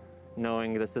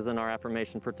 knowing this isn't our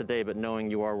affirmation for today, but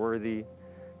knowing you are worthy,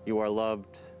 you are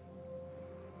loved.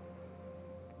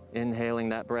 Inhaling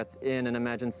that breath in and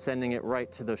imagine sending it right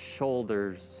to the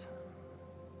shoulders.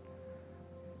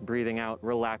 Breathing out,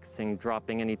 relaxing,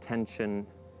 dropping any tension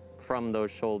from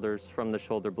those shoulders, from the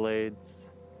shoulder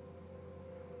blades.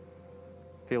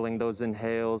 Feeling those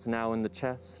inhales now in the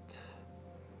chest,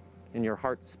 in your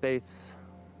heart space,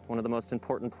 one of the most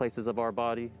important places of our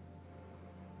body.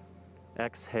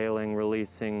 Exhaling,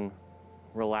 releasing,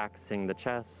 relaxing the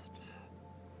chest.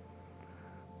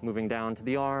 Moving down to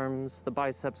the arms, the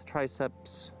biceps,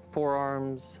 triceps,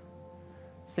 forearms,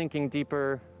 sinking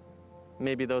deeper.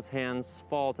 Maybe those hands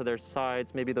fall to their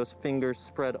sides, maybe those fingers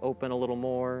spread open a little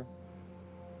more.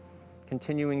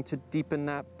 Continuing to deepen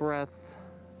that breath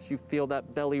as you feel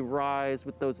that belly rise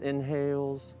with those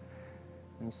inhales,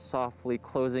 and softly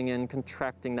closing in,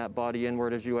 contracting that body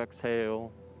inward as you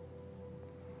exhale.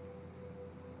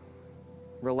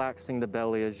 Relaxing the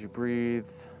belly as you breathe,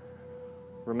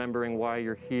 remembering why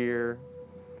you're here,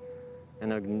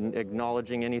 and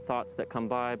acknowledging any thoughts that come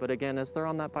by. But again, as they're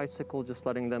on that bicycle, just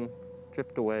letting them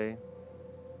drift away.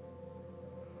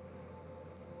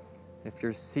 If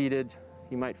you're seated,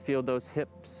 you might feel those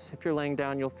hips. If you're laying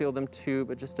down, you'll feel them too,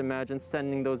 but just imagine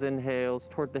sending those inhales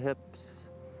toward the hips.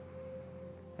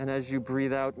 And as you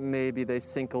breathe out, maybe they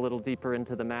sink a little deeper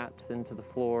into the mat, into the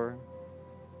floor.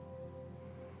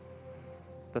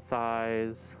 The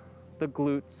thighs, the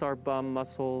glutes, our bum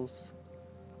muscles,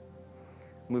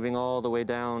 moving all the way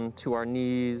down to our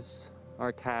knees,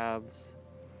 our calves.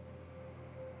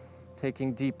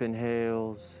 Taking deep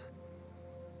inhales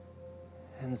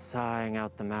and sighing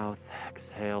out the mouth.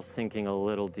 Exhale, sinking a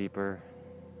little deeper.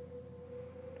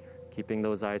 Keeping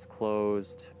those eyes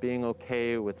closed, being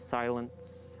okay with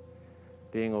silence,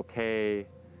 being okay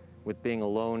with being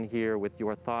alone here with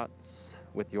your thoughts,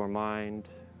 with your mind,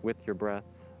 with your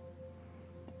breath.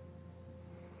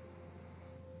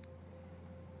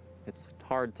 It's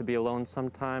hard to be alone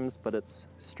sometimes, but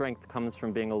strength comes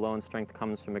from being alone. Strength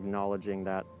comes from acknowledging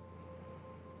that.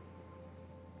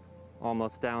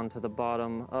 Almost down to the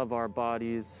bottom of our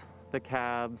bodies, the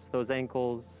calves, those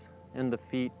ankles, and the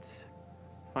feet.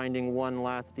 Finding one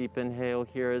last deep inhale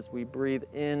here as we breathe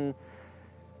in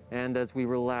and as we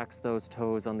relax those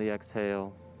toes on the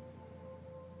exhale.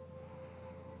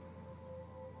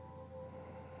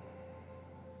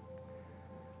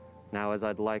 Now, as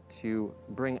I'd like to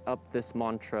bring up this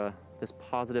mantra, this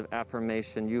positive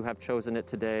affirmation, you have chosen it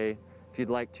today. If you'd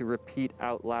like to repeat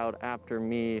out loud after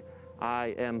me,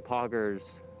 I am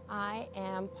Poggers. I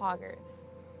am Poggers.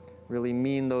 Really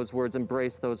mean those words,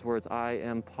 embrace those words. I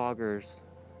am Poggers.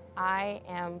 I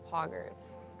am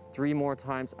Poggers. 3 more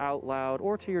times out loud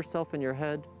or to yourself in your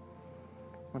head.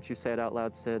 Once you say it out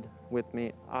loud, Sid, with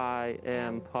me. I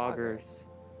am Poggers.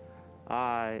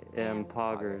 I am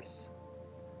Poggers.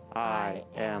 I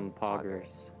am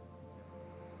Poggers.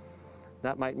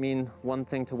 That might mean one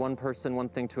thing to one person, one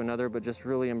thing to another, but just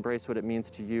really embrace what it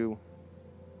means to you.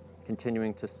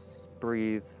 Continuing to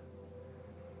breathe.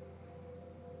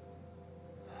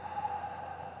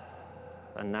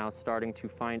 And now starting to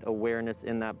find awareness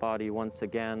in that body once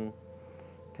again.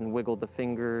 You can wiggle the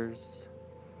fingers,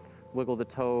 wiggle the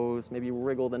toes, maybe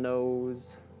wriggle the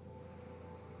nose.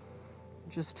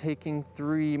 Just taking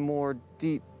 3 more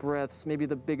deep breaths, maybe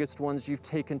the biggest ones you've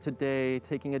taken today.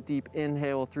 Taking a deep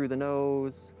inhale through the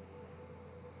nose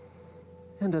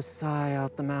and a sigh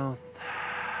out the mouth.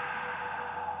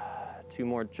 2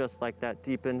 more just like that,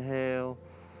 deep inhale.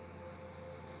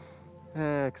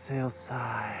 Exhale,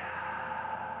 sigh.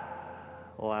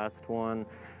 Last one.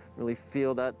 Really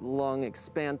feel that lung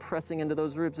expand, pressing into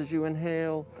those ribs as you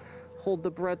inhale. Hold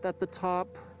the breath at the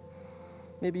top.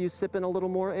 Maybe you sip in a little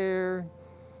more air.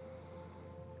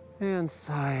 And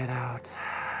sigh it out.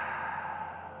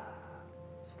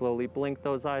 Slowly blink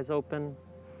those eyes open.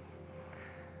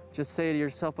 Just say to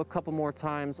yourself a couple more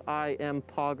times, I am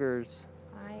Poggers.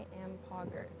 I am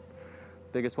Poggers.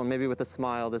 Biggest one, maybe with a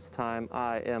smile this time.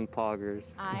 I am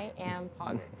Poggers. I am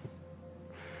Poggers.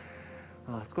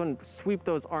 Let's go and sweep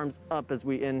those arms up as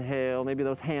we inhale. Maybe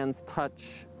those hands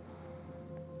touch.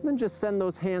 And then just send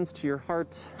those hands to your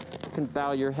heart. You can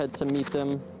bow your head to meet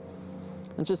them.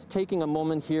 And just taking a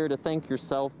moment here to thank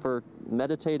yourself for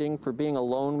meditating, for being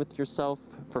alone with yourself,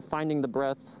 for finding the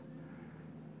breath,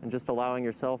 and just allowing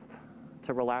yourself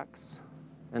to relax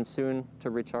and soon to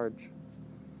recharge.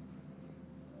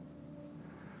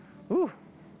 Ooh.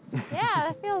 Yeah,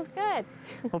 that feels good.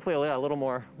 Hopefully, yeah,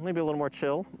 maybe a little more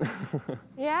chill.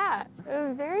 Yeah, it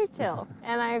was very chill.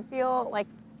 And I feel like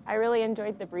I really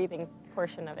enjoyed the breathing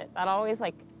portion of it. That always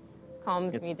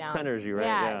calms me down. It centers you, right?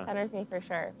 Yeah, it centers me for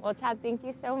sure. Well, Chad, thank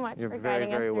you so much for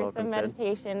guiding us through welcome, some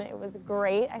meditation. It was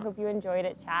great. I hope you enjoyed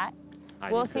it, chat.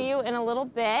 We'll see you in a little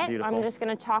bit. Beautiful. I'm just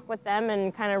going to talk with them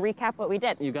and kind of recap what we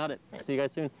did. You got it. See you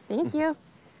guys soon. Thank you.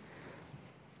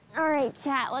 All right,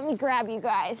 chat, let me grab you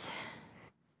guys.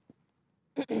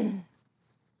 Thank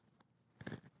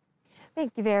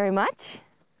you very much.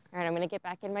 All right, I'm going to get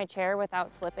back in my chair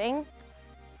without slipping.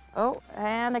 Oh,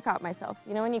 and I caught myself.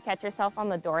 You know when you catch yourself on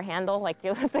the door handle, like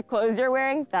the clothes you're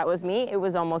wearing? That was me. It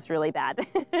was almost really bad.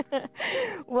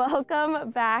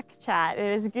 Welcome back, chat.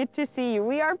 It is good to see you.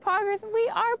 We are Poggers. We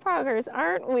are Poggers,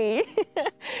 aren't we?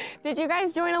 Did you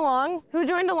guys join along? Who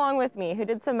joined along with me? Who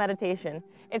did some meditation?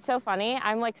 It's so funny.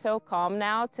 I'm so calm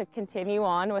now to continue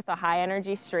on with a high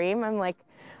energy stream. I'm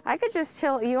I could just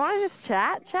chill. You want to just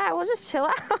chat? Chat, we'll just chill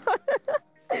out.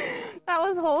 That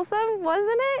was wholesome,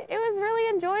 wasn't it? It was really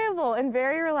enjoyable and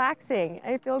very relaxing.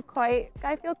 I feel quite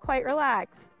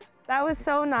relaxed. That was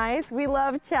so nice. We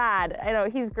love Chad. I know,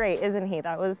 he's great, isn't he?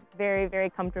 That was very, very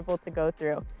comfortable to go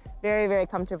through. Very, very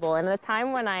comfortable. And at the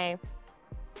time when I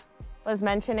was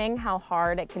mentioning how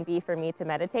hard it can be for me to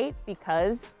meditate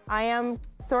because I am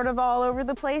sort of all over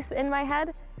the place in my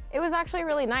head, it was actually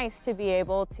really nice to be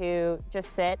able to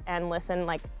just sit and listen.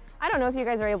 I don't know if you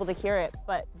guys are able to hear it,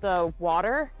 but the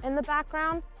water in the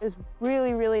background is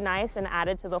really, really nice and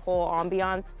added to the whole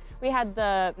ambiance. We had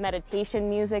the meditation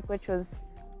music, which was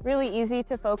really easy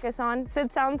to focus on.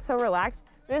 Sid sounds so relaxed.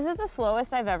 This is the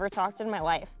slowest I've ever talked in my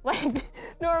life.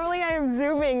 Normally I am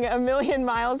zooming a million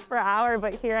miles per hour,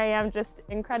 but here I am just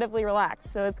incredibly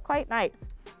relaxed. So it's quite nice.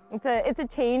 It's a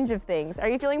change of things. Are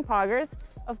you feeling Poggers?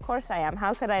 Of course I am.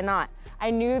 How could I not? I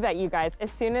knew that you guys,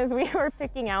 as soon as we were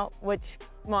picking out which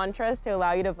mantras to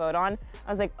allow you to vote on, I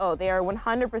was like, oh, they are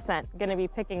 100% gonna be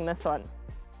picking this one.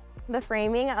 The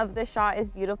framing of the shot is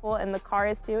beautiful and the car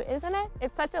is too, isn't it?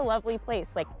 It's such a lovely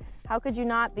place. How could you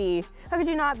not be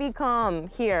calm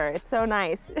here? It's so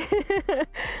nice.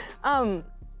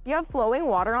 You have flowing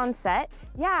water on set?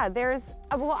 Yeah, there's,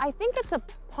 well, I think it's a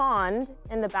pond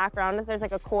in the background. There's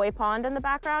like a koi pond in the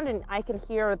background, and I can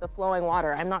hear the flowing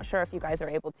water. I'm not sure if you guys are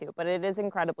able to, but it is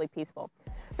incredibly peaceful.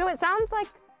 So it sounds like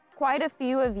quite a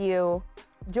few of you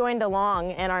joined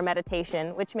along in our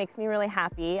meditation, which makes me really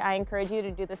happy. I encourage you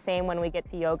to do the same when we get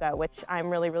to yoga, which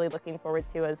I'm really, really looking forward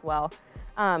to as well.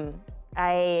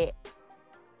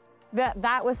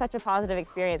 That was such a positive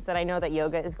experience that I know that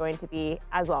yoga is going to be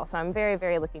as well. So I'm very,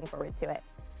 very looking forward to it.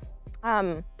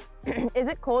 Is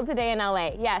it cold today in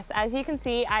LA? Yes, as you can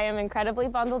see, I am incredibly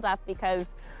bundled up because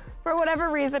for whatever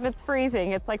reason, it's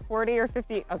freezing. It's like 40 or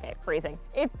 50, okay, freezing.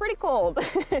 It's pretty cold.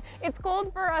 It's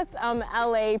cold for us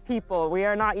LA people. We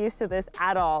are not used to this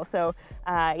at all. So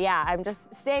yeah, I'm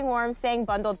just staying warm, staying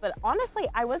bundled, but honestly,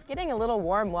 I was getting a little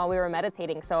warm while we were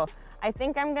meditating. So I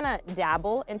think I'm gonna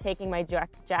dabble in taking my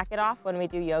jacket off when we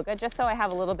do yoga, just so I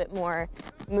have a little bit more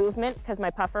movement, because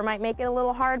my puffer might make it a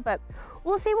little hard, but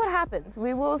we'll see what happens.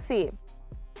 We will see.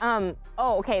 Oh,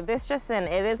 okay, this just in.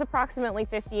 It is approximately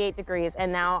 58 degrees,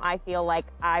 and now I feel like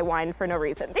I whined for no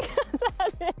reason because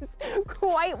that is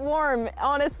quite warm,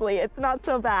 honestly. It's not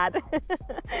so bad.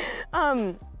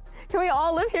 Can we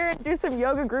all live here and do some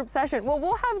yoga group session? Well,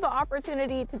 we'll have the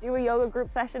opportunity to do a yoga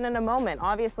group session in a moment.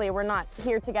 Obviously, we're not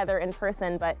here together in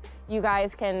person, but you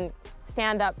guys can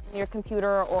stand up from your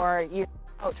computer or your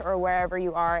couch or wherever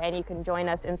you are, and you can join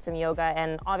us in some yoga.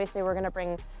 And obviously, we're gonna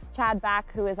bring Chad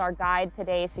back, who is our guide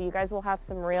today. So you guys will have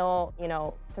some real, you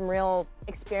know, some real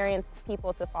experienced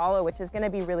people to follow, which is gonna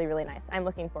be really, really nice. I'm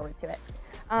looking forward to it.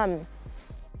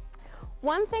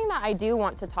 One thing that I do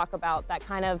want to talk about that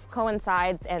kind of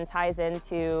coincides and ties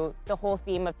into the whole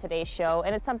theme of today's show,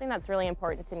 and it's something that's really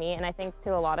important to me and I think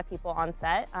to a lot of people on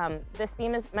set, this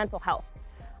theme is mental health.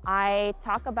 I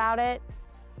talk about it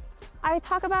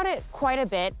quite a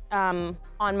bit on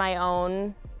my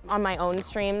own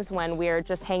streams when we're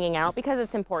just hanging out, because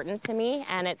it's important to me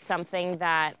and it's something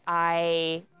that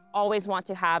I always want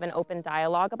to have an open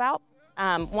dialogue about.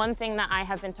 One thing that I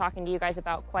have been talking to you guys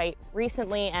about quite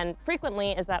recently and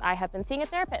frequently is that I have been seeing a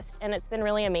therapist, and it's been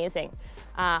really amazing.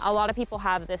 A lot of people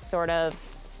have this sort of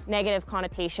negative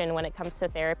connotation when it comes to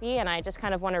therapy, and I just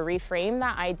kind of want to reframe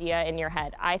that idea in your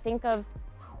head. I think of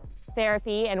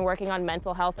therapy and working on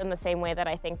mental health in the same way that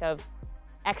I think of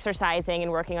exercising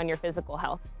and working on your physical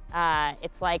health.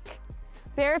 It's like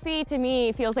therapy to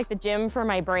me feels like the gym for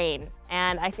my brain.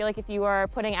 And I feel like if you are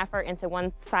putting effort into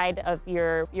one side of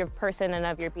your person and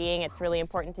of your being, it's really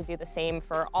important to do the same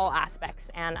for all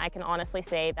aspects. And I can honestly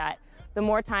say that the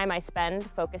more time I spend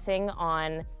focusing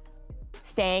on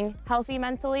staying healthy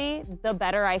mentally, the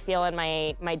better I feel in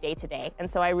my day-to-day. And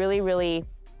so I really, really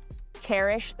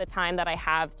cherish the time that I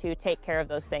have to take care of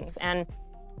those things. And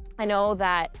I know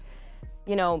that,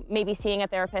 you know, maybe seeing a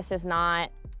therapist is not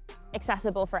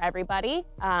accessible for everybody,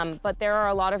 but there are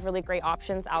a lot of really great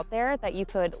options out there that you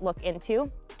could look into.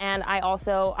 And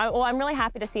I'm really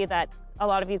happy to see that a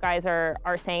lot of you guys are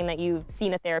saying that you've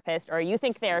seen a therapist or you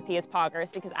think therapy is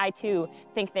poggers, because I too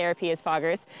think therapy is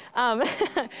poggers.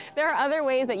 There are other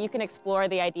ways that you can explore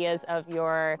the ideas of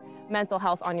your mental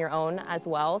health on your own as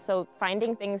well. So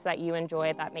finding things that you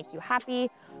enjoy that make you happy,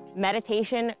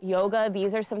 meditation, yoga,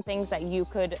 these are some things that you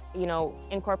could, you know,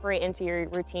 incorporate into your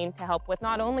routine to help with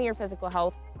not only your physical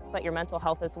health, but your mental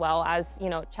health as well. As, you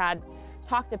know, Chad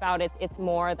talked about, it's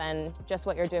more than just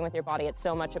what you're doing with your body. It's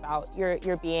so much about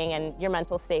your being and your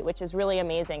mental state, which is really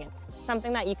amazing. It's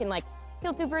something that you can like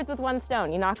kill two birds with one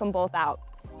stone. You knock them both out.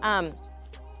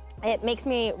 It makes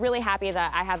me really happy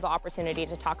that I have the opportunity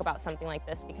to talk about something like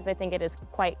this, because I think it is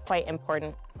quite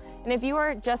important. And if you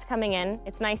are just coming in,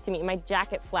 it's nice to meet you. My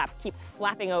jacket flap keeps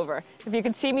flapping over. If you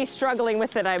can see me struggling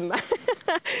with it,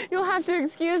 you'll have to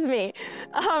excuse me.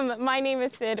 My name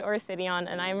is Sid, or Sydeon,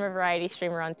 and I'm a variety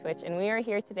streamer on Twitch, and we are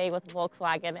here today with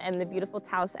Volkswagen and the beautiful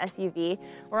Taos SUV.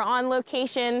 We're on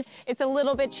location. It's a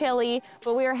little bit chilly,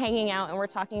 but we are hanging out and we're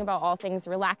talking about all things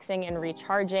relaxing and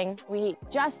recharging. We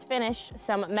just finished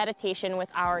some meditation with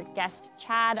our guest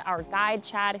Chad, our guide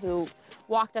Chad, who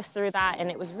walked us through that, and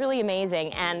it was really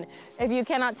amazing. And if you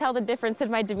cannot tell the difference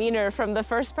in my demeanor from the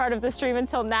first part of the stream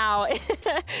until now,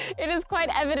 it is quite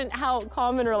evident how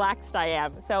calm and relaxed I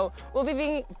am. So we'll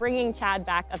be bringing Chad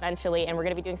back eventually, and we're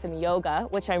gonna be doing some yoga,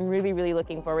 which I'm really, really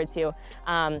looking forward to.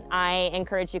 I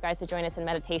encourage you guys to join us in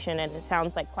meditation, and it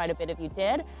sounds like quite a bit of you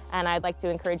did, and I'd like to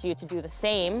encourage you to do the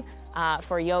same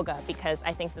for yoga, because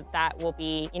I think that will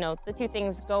be, you know, the two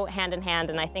things go hand in hand,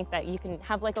 and I think that you can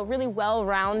have like a really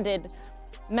well-rounded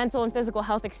mental and physical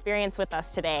health experience with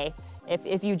us today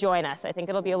if you join us. I think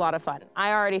it'll be a lot of fun.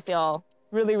 I already feel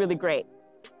really, really great.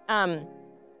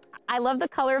 I love the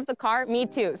color of the car. Me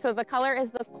too. So the color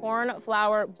is the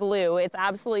cornflower blue. It's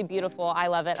absolutely beautiful. I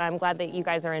love it. I'm glad that you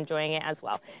guys are enjoying it as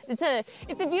well. It's a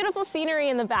beautiful scenery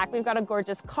in the back. We've got a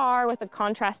gorgeous car with a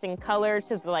contrasting color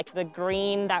to the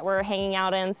green that we're hanging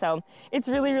out in. So it's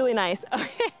really, really nice.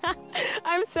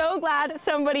 I'm so glad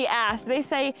somebody asked. They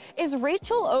say, is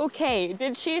Rachel okay?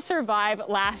 Did she survive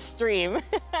last stream?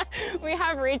 We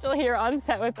have Rachel here on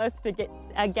set with us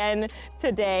again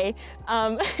today.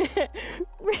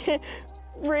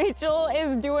 Rachel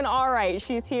is doing all right.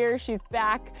 She's here, she's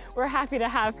back. We're happy to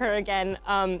have her again.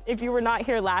 If you were not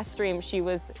here last stream, she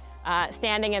was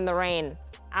standing in the rain,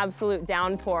 absolute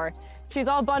downpour. She's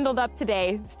all bundled up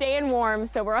today, staying warm,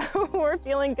 so we're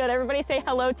feeling good. Everybody say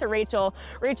hello to Rachel.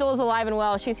 Rachel is alive and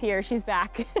well. She's here, she's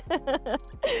back.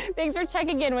 Thanks for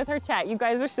checking in with her chat. You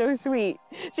guys are so sweet.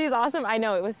 She's awesome. I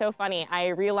know, it was so funny. I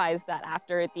realized that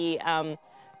after the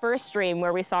first stream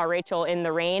where we saw Rachel in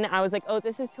the rain, I was like, oh,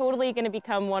 this is totally gonna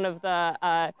become one of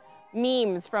the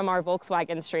memes from our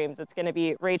Volkswagen streams. It's gonna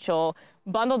be Rachel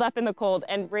bundled up in the cold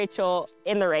and Rachel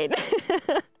in the rain.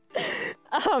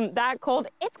 That cold,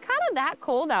 it's kind of that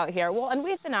cold out here. Well, and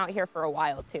we've been out here for a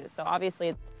while too, so obviously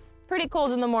it's pretty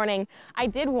cold in the morning. I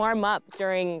did warm up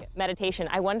during meditation.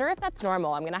 I wonder if that's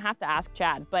normal. I'm gonna have to ask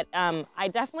Chad, but I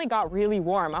definitely got really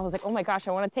warm. I was like, oh my gosh,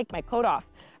 I wanna take my coat off.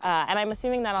 And I'm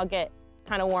assuming that I'll get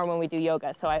kind of warm when we do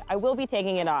yoga, so I will be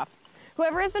taking it off.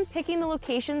 Whoever has been picking the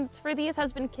locations for these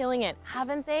has been killing it,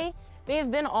 haven't they? They have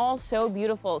been all so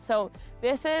beautiful. So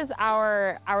this is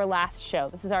our last show.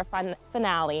 This is our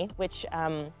finale, which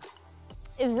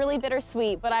is really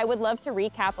bittersweet, but I would love to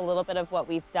recap a little bit of what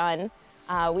we've done.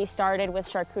 We started with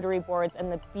charcuterie boards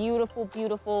and the beautiful,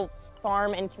 beautiful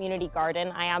farm and community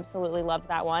garden. I absolutely loved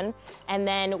that one. And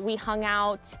then we hung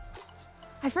out,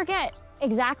 I forget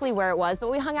exactly where it was,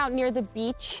 but we hung out near the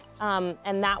beach,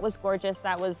 and that was gorgeous.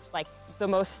 That was like the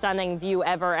most stunning view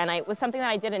ever, and it was something that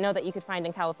I didn't know that you could find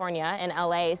in California, in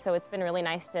LA, so it's been really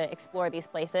nice to explore these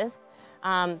places.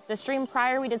 The stream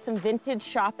prior, we did some vintage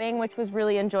shopping, which was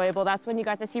really enjoyable. That's when you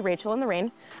got to see Rachel in the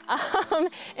rain.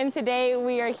 And today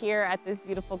we are here at this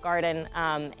beautiful garden,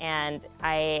 and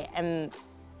I am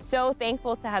so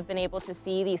thankful to have been able to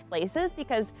see these places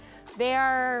because they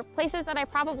are places that I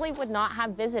probably would not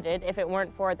have visited if it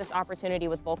weren't for this opportunity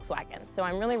with Volkswagen. So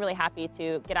I'm really, really happy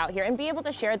to get out here and be able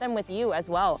to share them with you as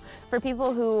well. For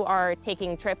people who are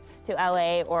taking trips to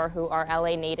LA or who are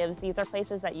LA natives, these are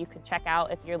places that you could check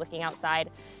out if you're looking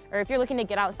outside, or if you're looking to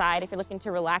get outside, if you're looking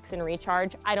to relax and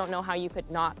recharge. I don't know how you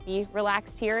could not be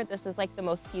relaxed here. This is like the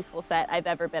most peaceful set I've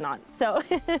ever been on. So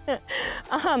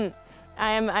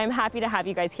I'm happy to have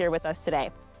you guys here with us today.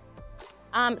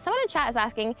 Someone in chat is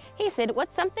asking, hey Sid,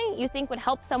 what's something you think would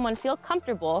help someone feel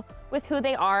comfortable with who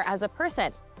they are as a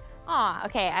person?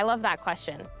 Okay, I love that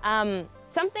question.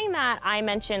 Something that I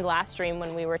mentioned last stream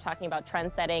when we were talking about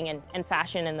trend setting and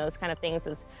fashion and those kind of things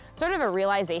was sort of a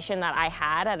realization that I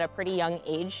had at a pretty young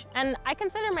age. And I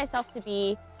consider myself to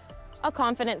be a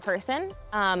confident person,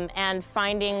 and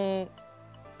finding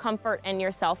comfort in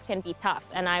yourself can be tough.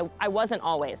 And I wasn't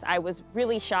always. I was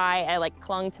really shy. I like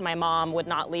clung to my mom, would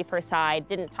not leave her side,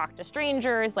 didn't talk to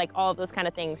strangers, like all of those kind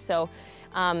of things. So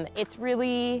it's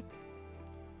really,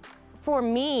 for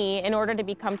me, in order to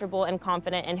be comfortable and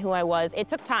confident in who I was, it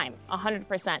took time,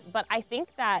 100%. But I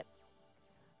think that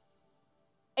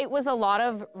it was a lot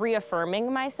of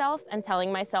reaffirming myself and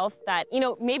telling myself that, you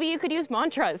know, maybe you could use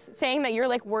mantras, saying that you're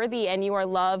like worthy and you are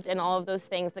loved and all of those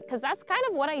things, because that's kind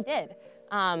of what I did.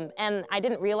 And I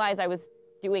didn't realize I was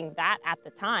doing that at the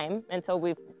time until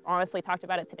we've honestly talked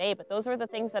about it today, but those were the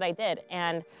things that I did.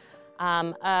 And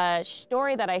a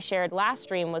story that I shared last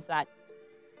stream was that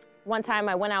one time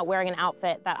I went out wearing an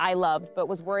outfit that I loved, but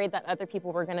was worried that other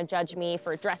people were gonna judge me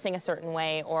for dressing a certain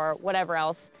way or whatever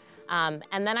else. And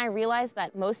then I realized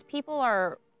that most people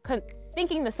are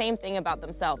thinking the same thing about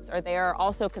themselves, or they are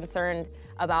also concerned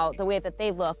about the way that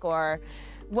they look or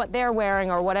what they're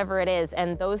wearing or whatever it is.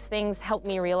 And those things helped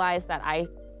me realize that I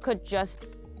could just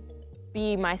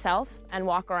be myself and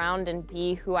walk around and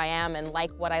be who I am and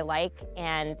like what I like.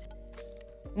 And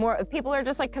more people are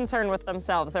just like concerned with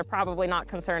themselves. They're probably not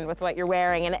concerned with what you're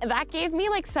wearing. And that gave me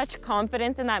like such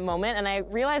confidence in that moment. And I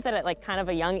realized that at like kind of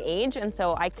a young age. And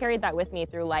so I carried that with me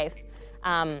through life.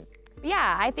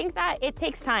 Yeah, I think that it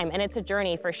takes time and it's a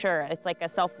journey for sure. It's like a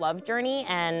self-love journey,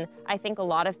 and I think a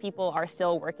lot of people are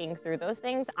still working through those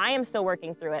things. I am still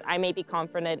working through it. I may be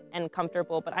confident and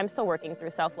comfortable, but I'm still working through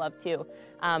self-love too.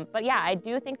 But yeah, I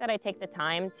do think that I take the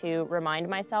time to remind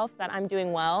myself that I'm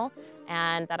doing well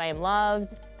and that I am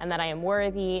loved and that I am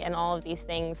worthy and all of these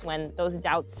things when those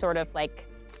doubts sort of like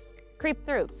creep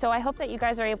through. So I hope that you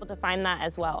guys are able to find that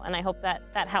as well, and I hope that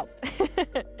that helped.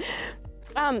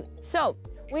 So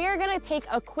we are gonna take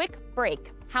a quick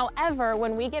break. However,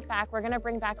 when we get back, we're gonna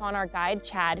bring back on our guide,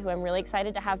 Chad, who I'm really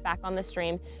excited to have back on the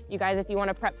stream. You guys, if you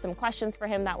wanna prep some questions for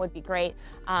him, that would be great.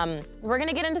 We're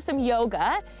gonna get into some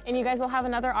yoga, and you guys will have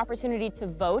another opportunity to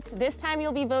vote. This time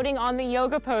you'll be voting on the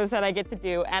yoga pose that I get to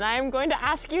do, and I'm going to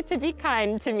ask you to be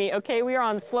kind to me, okay? We are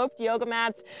on sloped yoga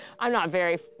mats. I'm not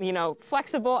very,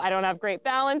 flexible. I don't have great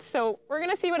balance, so we're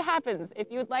gonna see what happens. If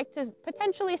you would like to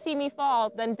potentially see me fall,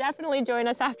 then definitely join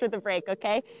us after the break,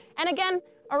 okay? And again,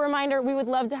 a reminder, we would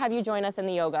love to have you join us in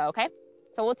the yoga, okay?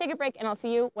 So we'll take a break and I'll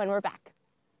see you when we're back.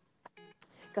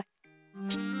 Go ahead.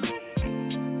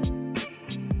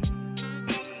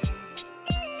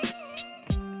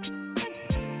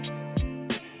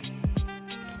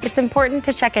 It's important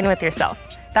to check in with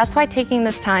yourself. That's why taking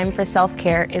this time for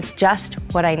self-care is just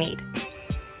what I need.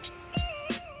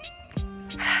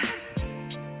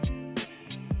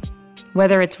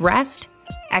 Whether it's rest,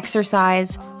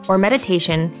 exercise, or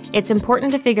meditation, it's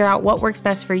important to figure out what works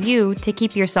best for you to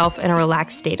keep yourself in a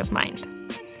relaxed state of mind.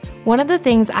 One of the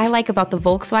things I like about the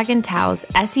Volkswagen Taos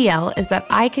SEL is that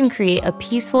I can create a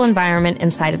peaceful environment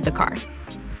inside of the car.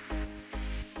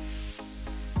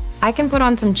 I can put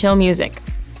on some chill music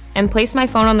and place my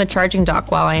phone on the charging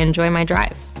dock while I enjoy my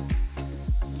drive.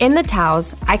 In the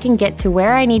Taos, I can get to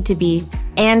where I need to be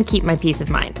and keep my peace of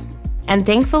mind. And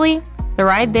thankfully, the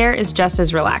ride there is just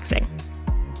as relaxing.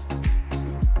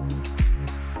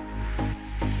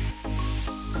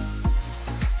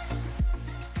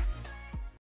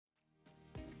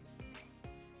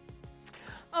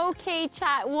 Okay,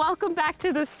 chat, welcome back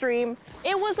to the stream.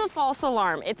 It was a false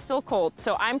alarm. It's still cold,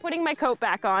 so I'm putting my coat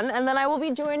back on, and then I will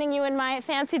be joining you in my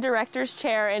fancy director's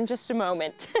chair in just a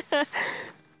moment. All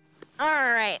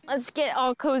right, let's get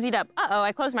all cozied up. Uh-oh,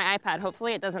 I closed my iPad.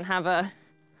 Hopefully it doesn't have a,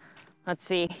 let's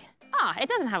see. It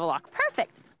doesn't have a lock.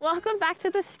 Perfect. Welcome back to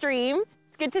the stream.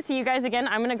 It's good to see you guys again.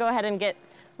 I'm gonna go ahead and get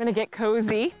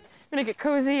cozy. I'm gonna get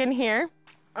cozy in here.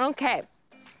 Okay,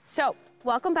 so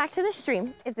welcome back to the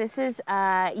stream. If this is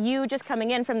you just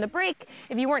coming in from the break,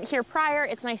 if you weren't here prior,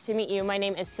 it's nice to meet you. My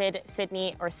name is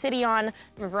Sydeon.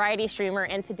 I'm a variety streamer,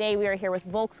 and today we are here with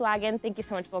Volkswagen. Thank you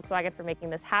so much, Volkswagen, for making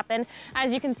this happen.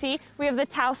 As you can see, we have the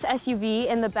Taos SUV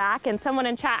in the back, and someone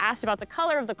in chat asked about the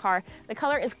color of the car. The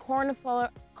color is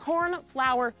cornflower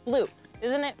blue.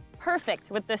 Isn't it perfect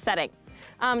with this setting?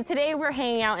 Today we're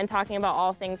hanging out and talking about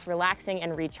all things relaxing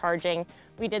and recharging.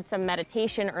 We did some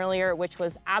meditation earlier, which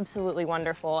was absolutely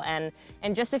wonderful. And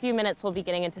in just a few minutes, we'll be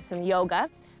getting into some yoga.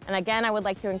 And again, I would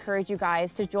like to encourage you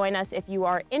guys to join us if you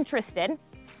are interested.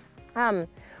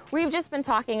 We've just been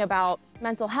talking about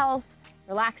mental health,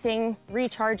 relaxing,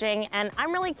 recharging, and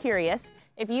I'm really curious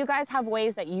if you guys have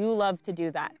ways that you love to do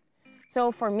that.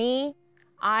 So for me,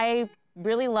 I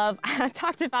really love, I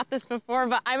talked about this before,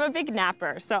 but I'm a big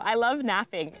napper, so I love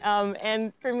napping.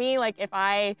 And for me, like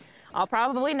I'll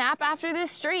probably nap after this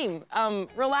stream.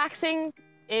 Relaxing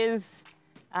is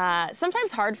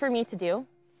sometimes hard for me to do.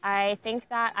 I think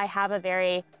that I have a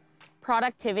very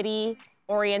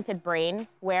productivity-oriented brain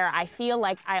where I feel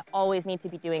like I always need to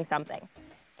be doing something.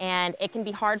 And it can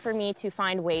be hard for me to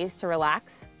find ways to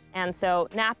relax. And so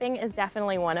napping is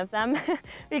definitely one of them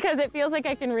because it feels like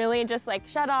I can really just like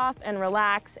shut off and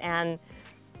relax and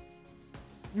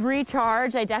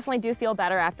recharge. I definitely do feel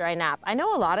better after I nap. I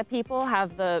know a lot of people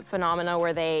have the phenomena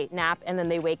where they nap and then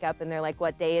they wake up and they're like,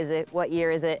 what day is it? What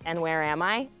year is it? And where am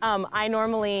I? I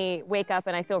normally wake up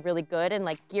and I feel really good and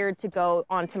like geared to go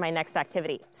on to my next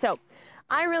activity. So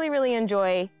I really, really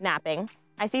enjoy napping.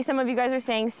 I see some of you guys are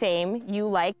saying same. You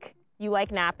like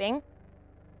napping.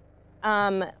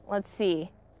 Let's see.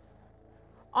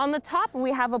 On the top,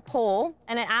 we have a poll,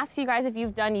 and it asks you guys if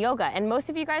you've done yoga, and most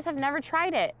of you guys have never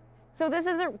tried it. So this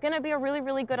is gonna be a really,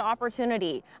 really good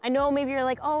opportunity. I know maybe you're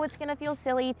like, oh, it's gonna feel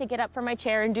silly to get up from my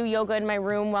chair and do yoga in my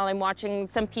room while I'm watching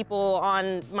some people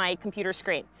on my computer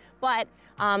screen. But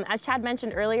as Chad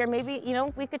mentioned earlier, maybe,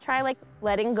 we could try like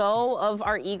letting go of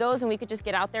our egos and we could just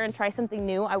get out there and try something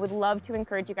new. I would love to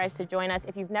encourage you guys to join us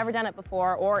if you've never done it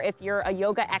before, or if you're a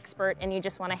yoga expert and you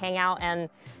just wanna hang out and,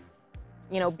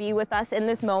 be with us in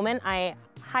this moment. I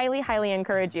highly, highly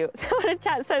encourage you. So the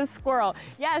chat says squirrel.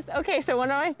 Yes, okay, so one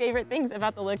of my favorite things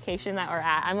about the location that we're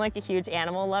at, I'm like a huge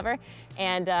animal lover,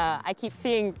 and I keep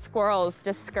seeing squirrels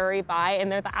just scurry by,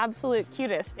 and they're the absolute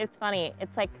cutest. It's funny,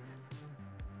 it's like,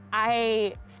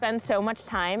 I spend so much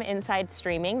time inside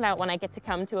streaming that when I get to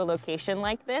come to a location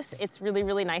like this, it's really,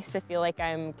 really nice to feel like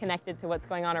I'm connected to what's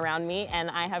going on around me, and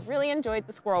I have really enjoyed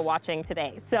the squirrel watching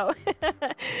today, so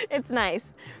it's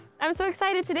nice. I'm so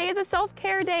excited. Today is a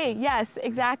self-care day. Yes,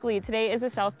 exactly. Today is a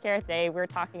self-care day. We're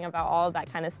talking about all of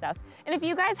that kind of stuff. And if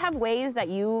you guys have ways that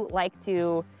you like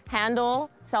to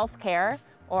handle self-care,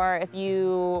 or if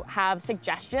you have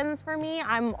suggestions for me,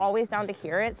 I'm always down to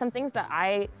hear it. Some things that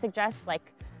I suggest,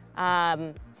 like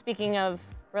speaking of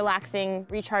relaxing,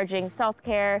 recharging,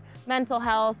 self-care, mental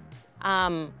health,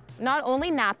 not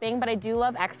only napping, but I do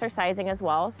love exercising as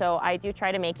well. So I do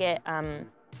try to make it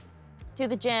to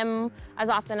the gym as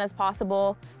often as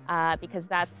possible because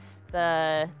that's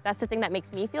the thing that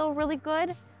makes me feel really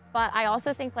good. But I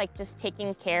also think like just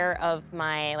taking care of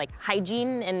my like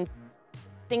hygiene and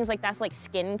things like that's like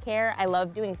skincare. I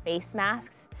love doing face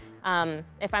masks.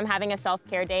 If I'm having a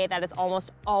self-care day, that is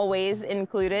almost always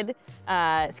included.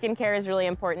 Skincare is really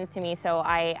important to me, so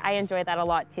I enjoy that a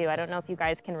lot too. I don't know if you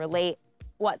guys can relate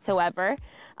whatsoever.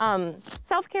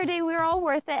 Self-care day, we're all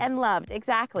worth it and loved,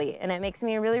 exactly. And it makes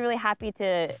me really, really happy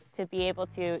to be able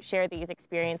to share these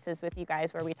experiences with you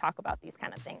guys where we talk about these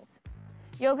kind of things.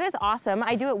 Yoga is awesome.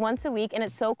 I do it once a week and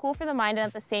it's so cool for the mind and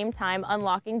at the same time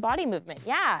unlocking body movement.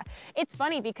 Yeah, it's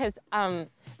funny because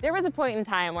there was a point in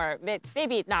time where,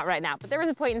 maybe not right now, but there was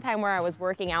a point in time where I was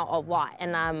working out a lot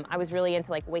and I was really into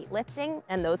like weightlifting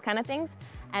and those kind of things.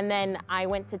 And then I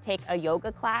went to take a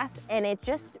yoga class and it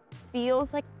just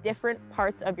feels like different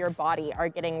parts of your body are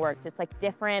getting worked. It's like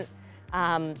different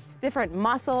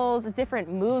muscles, different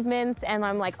movements, and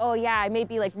I'm like, oh yeah, I may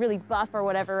be like really buff or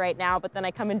whatever right now, but then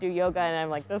I come and do yoga and I'm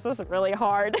like, this is really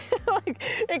hard. Like,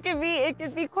 it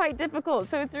can be quite difficult.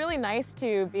 So it's really nice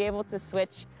to be able to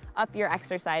switch up your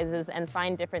exercises and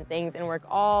find different things and work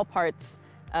all parts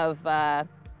of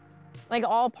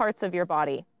your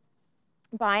body.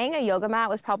 Buying a yoga mat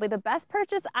was probably the best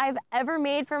purchase I've ever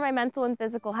made for my mental and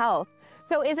physical health.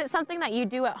 So is it something that you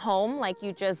do at home, like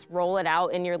you just roll it out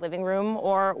in your living room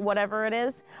or whatever it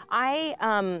is? I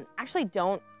actually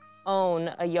don't own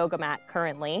a yoga mat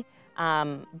currently,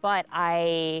 but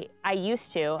I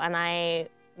used to, and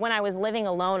when I was living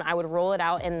alone, I would roll it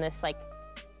out in this like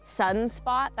sun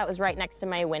spot that was right next to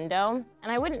my window.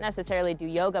 And I wouldn't necessarily do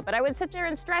yoga, but I would sit there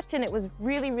and stretch and it was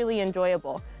really, really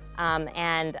enjoyable.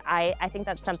 And I think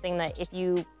that's something that if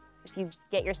you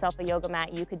get yourself a yoga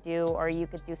mat, you could do, or you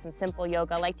could do some simple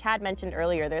yoga. Like Chad mentioned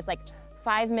earlier, there's like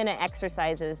 5-minute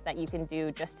exercises that you can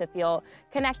do just to feel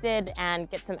connected and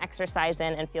get some exercise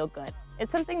in and feel good.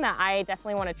 It's something that I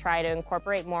definitely want to try to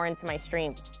incorporate more into my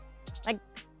streams. Like,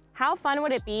 how fun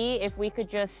would it be if we could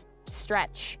just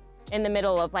stretch in the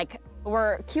middle of like,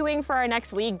 we're queuing for our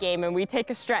next league game and we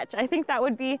take a stretch? I think that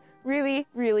would be really,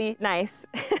 really nice.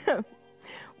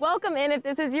 Welcome in if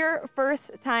this is your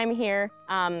first time here.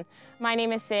 My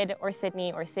name is Sid or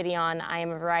Sydney or Sydeon. I am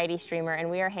a variety streamer and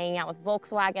we are hanging out with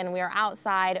Volkswagen. We are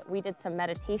outside. We did some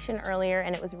meditation earlier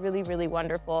and it was really, really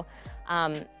wonderful.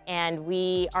 And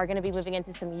we are gonna be moving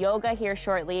into some yoga here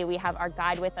shortly. We have our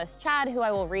guide with us, Chad, who I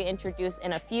will reintroduce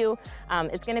in a few.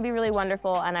 It's gonna be really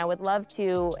wonderful and I would love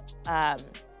to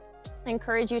I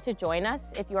encourage you to join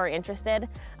us if you are interested.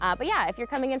 But yeah, if you're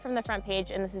coming in from the front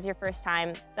page and this is your first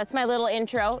time, that's my little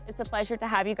intro. It's a pleasure to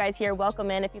have you guys here.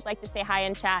 Welcome in. If you'd like to say hi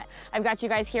and chat, I've got you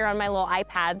guys here on my little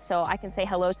iPad so I can say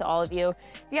hello to all of you.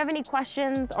 If you have any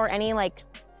questions or any like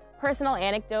personal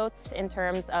anecdotes in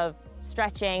terms of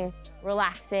stretching,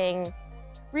 relaxing,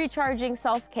 recharging,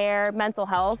 self-care, mental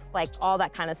health, like all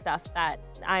that kind of stuff, that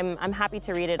I'm happy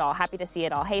to read it all, happy to see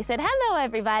it all. Hey, Sid, hello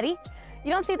everybody.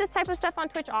 You don't see this type of stuff on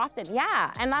Twitch often.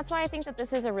 Yeah, and that's why I think that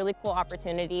this is a really cool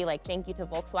opportunity. Like, thank you to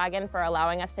Volkswagen for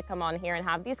allowing us to come on here and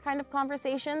have these kind of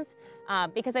conversations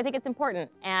because I think it's important.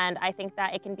 And I think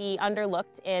that it can be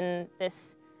underlooked in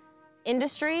this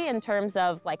industry in terms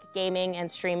of like gaming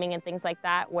and streaming and things like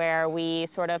that, where we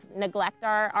sort of neglect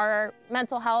our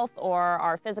mental health or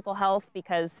our physical health,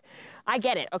 because I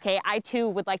get it, okay? I too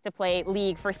would like to play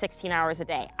League for 16 hours a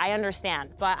day. I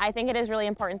understand, but I think it is really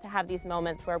important to have these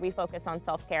moments where we focus on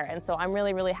self-care. And so I'm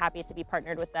really, really happy to be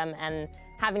partnered with them and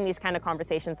having these kind of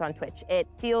conversations on Twitch. It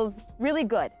feels really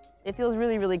good. It feels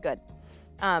really, really good.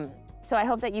 So I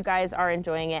hope that you guys are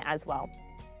enjoying it as well.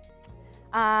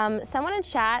 Someone in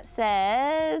chat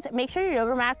says, make sure your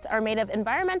yoga mats are made of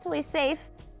environmentally safe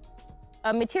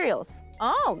materials.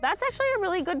 Oh, that's actually a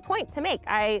really good point to make.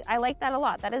 I like that a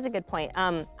lot. That is a good point.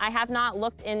 I have not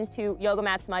looked into yoga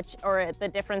mats much or the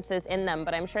differences in them,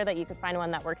 but I'm sure that you could find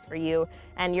one that works for you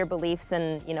and your beliefs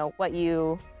and what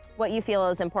you feel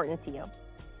is important to you.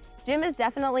 Gym is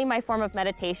definitely my form of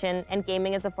meditation and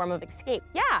gaming is a form of escape.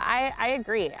 Yeah, I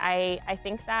agree. I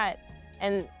think that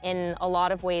and in a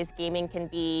lot of ways, gaming can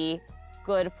be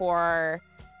good for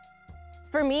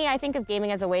For me, I think of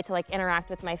gaming as a way to like interact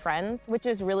with my friends, which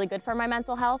is really good for my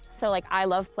mental health. So like I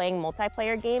love playing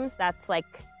multiplayer games. That's like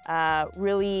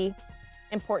really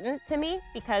important to me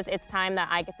because it's time that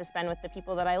I get to spend with the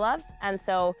people that I love. And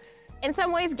so in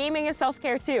some ways, gaming is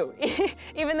self-care too.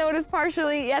 Even though it is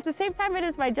partially, at the same time it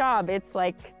is my job. It's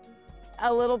like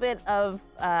a little bit of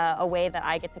a way that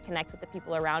I get to connect with the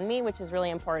people around me, which is really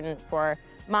important for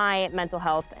my mental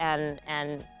health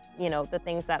and you know, the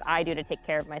things that I do to take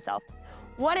care of myself.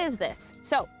 What is this?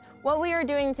 So what we are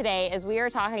doing today is we are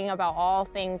talking about all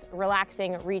things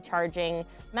relaxing, recharging,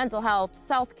 mental health,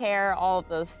 self-care, all of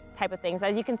those type of things.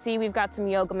 As you can see, we've got some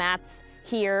yoga mats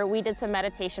here. We did some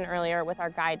meditation earlier with our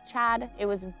guide, Chad. It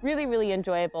was really, really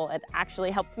enjoyable. It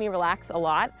actually helped me relax a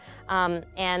lot.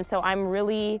 And so I'm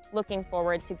really looking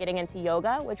forward to getting into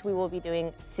yoga, which we will be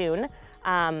doing soon.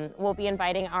 We'll be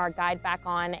inviting our guide back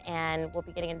on and we'll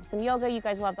be getting into some yoga. You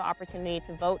guys will have the opportunity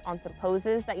to vote on some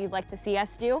poses that you'd like to see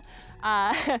us do.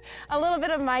 A little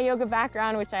bit of my yoga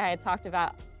background, which I had talked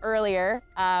about earlier.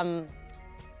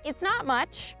 It's not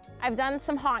much. I've done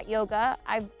some hot yoga.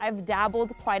 I've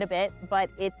dabbled quite a bit, but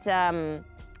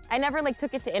I never like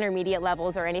took it to intermediate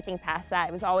levels or anything past that.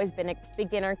 It was always been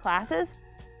beginner classes.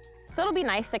 So it'll be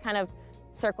nice to kind of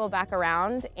circle back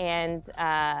around and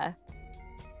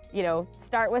you know,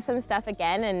 start with some stuff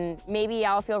again, and maybe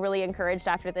I'll feel really encouraged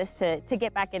after this to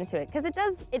get back into it, because it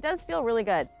does feel really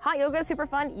good. Hot yoga is super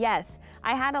fun, yes.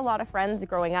 I had a lot of friends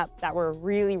growing up that were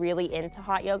really, really into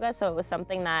hot yoga, so it was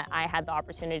something that I had the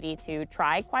opportunity to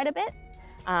try quite a bit.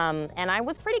 And I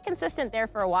was pretty consistent there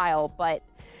for a while, but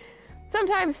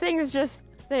sometimes things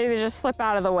they just slip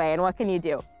out of the way, and what can you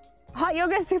do? Hot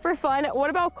yoga is super fun. What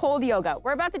about cold yoga?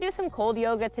 We're about to do some cold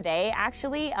yoga today,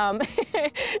 actually.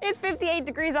 It's 58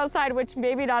 degrees outside, which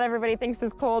maybe not everybody thinks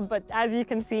is cold, but as you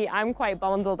can see, I'm quite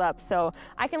bundled up. So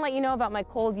I can let you know about my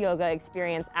cold yoga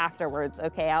experience afterwards,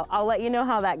 okay? I'll let you know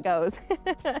how that goes.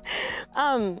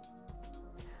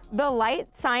 The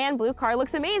light cyan blue car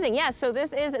looks amazing. Yes, so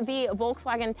this is the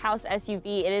Volkswagen Taos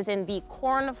SUV. It is in the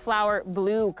cornflower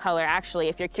blue color, actually,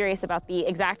 if you're curious about the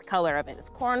exact color of it. It's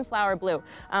cornflower blue.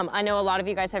 I know a lot of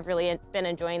you guys have really been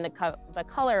enjoying the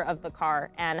color of the car,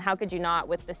 and how could you not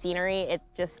with the scenery? It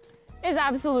just is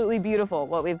absolutely beautiful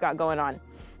what we've got going on.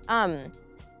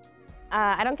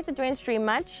 I don't get to join stream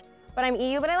much, but I'm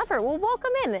EU, but I love her. Well,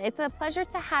 welcome in. It's a pleasure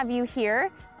to have you here.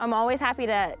 I'm always happy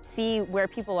to see where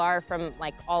people are from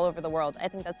like all over the world. I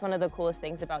think that's one of the coolest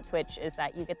things about Twitch is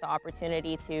that you get the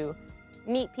opportunity to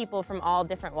meet people from all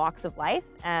different walks of life.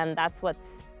 And that's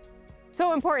what's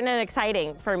so important and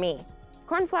exciting for me.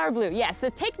 Cornflower blue, yes, so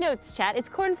take notes, chat. It's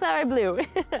cornflower blue.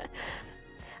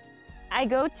 I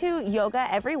go to yoga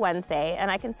every Wednesday,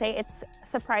 and I can say it's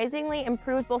surprisingly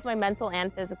improved both my mental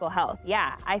and physical health.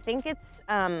 Yeah, I think it's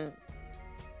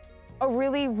a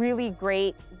really, really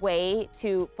great way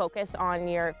to focus on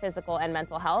your physical and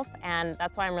mental health, and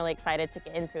that's why I'm really excited to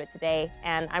get into it today.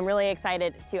 And I'm really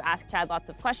excited to ask Chad lots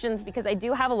of questions because I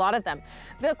do have a lot of them.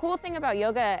 The cool thing about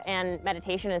yoga and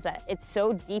meditation is that it's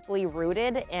so deeply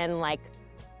rooted in like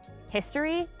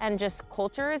history and just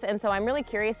cultures, and so I'm really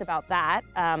curious about that.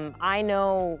 I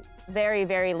know very,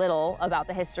 very little about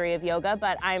the history of yoga,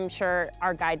 but I'm sure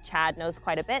our guide Chad knows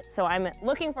quite a bit, so I'm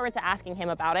looking forward to asking him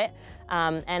about it.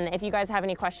 And if you guys have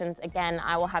any questions, again,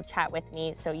 I will have chat with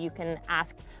me so you can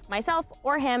ask myself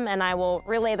or him, and I will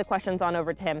relay the questions on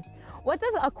over to him. What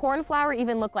does a cornflower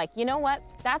even look like? You know what?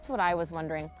 That's what I was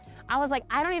wondering. I was like,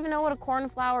 I don't even know what a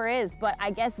cornflower is, but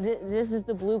I guess this is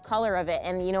the blue color of it,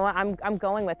 and you know what? I'm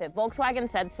going with it. Volkswagen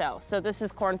said so, so this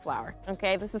is cornflower,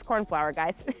 okay? This is cornflower,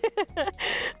 guys.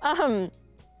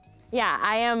 Yeah,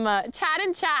 I am Chad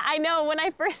and Chat. I know when I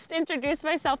first introduced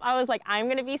myself, I was like, I'm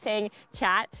gonna be saying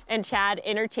Chat and Chad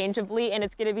interchangeably, and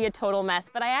it's gonna be a total mess,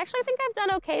 but I actually think I've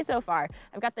done okay so far.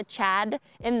 I've got the Chad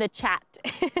in the chat.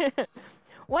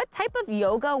 What type of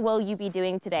yoga will you be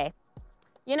doing today?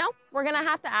 You know, we're gonna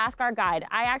have to ask our guide.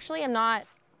 I actually am not,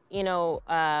 you know,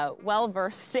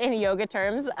 well-versed in yoga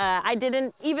terms. I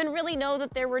didn't even really know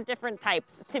that there were different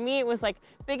types. To me, it was like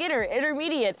beginner,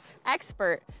 intermediate,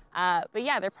 expert. But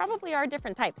yeah, there probably are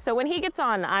different types. So when he gets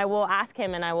on, I will ask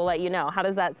him and I will let you know. How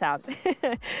does that sound?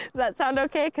 Does that sound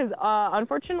okay? Because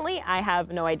unfortunately, I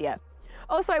have no idea.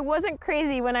 Oh, so I wasn't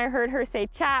crazy when I heard her say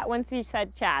chat when she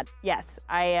said Chad. Yes,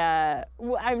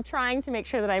 I'm trying to make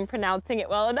sure that I'm pronouncing it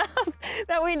well enough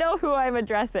that we know who I'm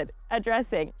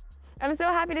addressing. I'm so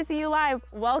happy to see you live.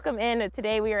 Welcome in.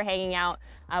 Today we are hanging out.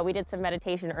 We did some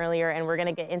meditation earlier and we're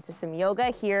gonna get into some yoga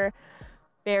here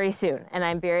very soon, and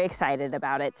I'm very excited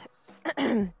about it.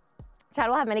 Chad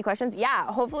will have many questions. Yeah,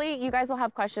 hopefully you guys will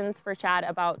have questions for Chad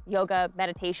about yoga,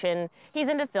 meditation. He's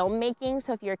into filmmaking,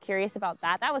 so if you're curious about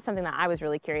that, that was something that I was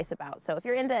really curious about. So if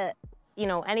you're into, you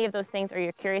know, any of those things, or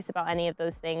you're curious about any of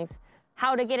those things,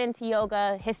 how to get into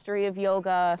yoga, history of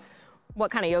yoga, what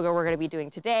kind of yoga we're gonna be doing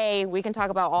today, we can talk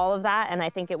about all of that, and I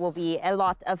think it will be a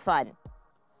lot of fun.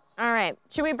 All right,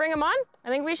 should we bring him on? I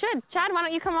think we should. Chad, why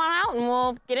don't you come on out and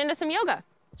we'll get into some yoga.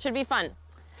 Should be fun.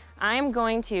 I'm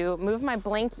going to move my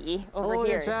blankie over Hello,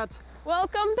 here. chat.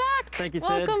 Welcome back. Thank you, Sid.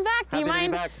 Welcome back. Do you Happy to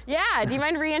be mind? back. Yeah. Do you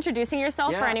mind reintroducing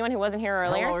yourself for anyone who wasn't here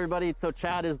earlier? Hello, everybody. So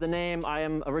Chad is the name. I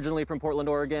am originally from Portland,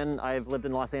 Oregon. I've lived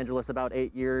in Los Angeles about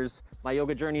 8 years. My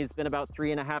yoga journey's been about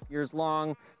 3.5 years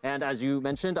long. And as you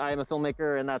mentioned, I am a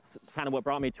filmmaker, and that's kind of what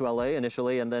brought me to LA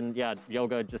initially. And then, yeah,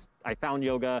 yoga. I found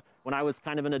yoga when I was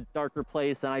kind of in a darker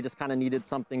place, and I just kind of needed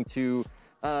something to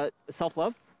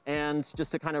self-love, and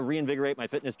just to kind of reinvigorate my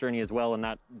fitness journey as well, and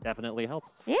that definitely helped.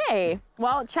 Yay.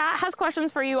 Well, chat has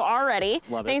questions for you already.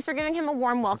 Love it. Thanks for giving him a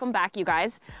warm welcome back, you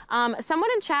guys. Someone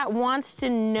in chat wants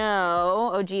to know,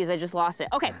 oh geez, I just lost it.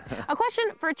 Okay, a question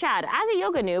for Chad. As a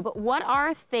yoga noob, what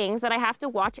are things that I have to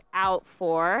watch out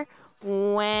for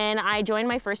when I join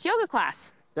my first yoga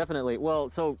class? Definitely. Well,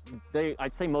 so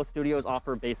I'd say most studios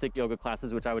offer basic yoga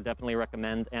classes, which I would definitely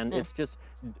recommend. And it's just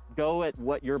go at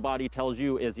what your body tells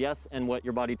you is yes and what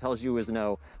your body tells you is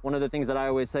no. One of the things that I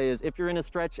always say is if you're in a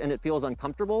stretch and it feels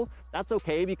uncomfortable, that's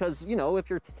okay, because, you know, if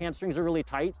your hamstrings are really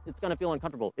tight, it's going to feel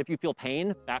uncomfortable. If you feel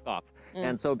pain, back off.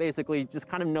 And so basically just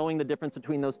kind of knowing the difference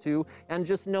between those two, and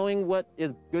just knowing what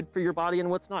is good for your body and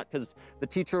what's not, because the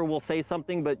teacher will say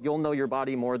something, but you'll know your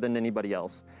body more than anybody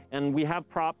else. And we have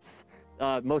props.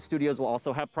 Most studios will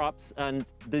also have props, and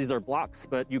these are blocks,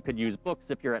 but you could use books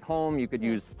if you're at home. You could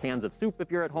use cans of soup if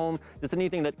you're at home. Just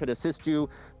anything that could assist you.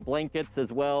 Blankets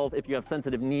as well, if you have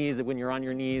sensitive knees, when you're on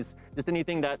your knees. Just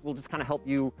anything that will just kind of help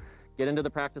you get into the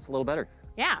practice a little better.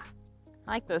 Yeah.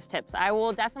 I like those tips. I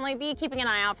will definitely be keeping an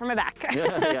eye out for my back.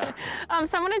 Yeah.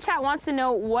 Someone in chat wants to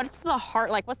know what's the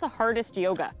hardest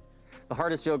yoga? The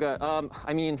hardest yoga,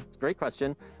 I mean, great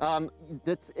question.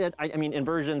 That's it. I mean,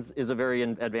 inversions is a very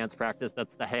advanced practice.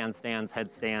 That's the handstands,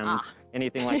 headstands,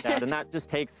 anything like that. And that just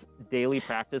takes daily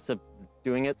practice of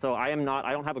doing it. So I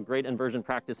don't have a great inversion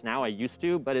practice now. I used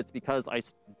to, but it's because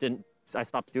I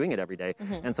stopped doing it every day.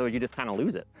 And so you just kind of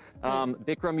lose it.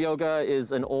 Bikram yoga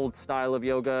is an old style of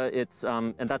yoga. It's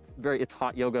and it's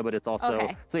hot yoga, but it's also,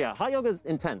 so yeah, hot yoga is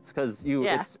intense because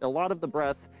it's a lot of the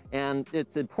breath, and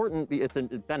it's important, it's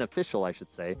beneficial, I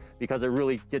should say, because it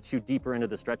really gets you deeper into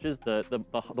the stretches. The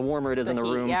warmer it is in the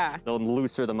room, the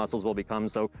looser the muscles will become.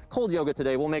 So cold yoga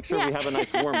today, we'll make sure we have a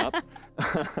nice warm up.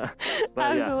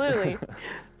 Absolutely.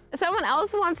 Someone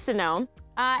else wants to know,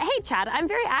 hey Chad, I'm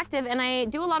very active and I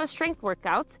do a lot of strength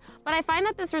workouts, but I find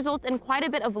that this results in quite a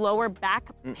bit of lower back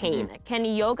pain. Can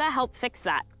yoga help fix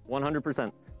that?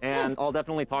 100%. And I'll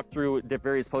definitely talk through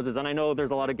various poses. And I know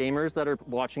there's a lot of gamers that are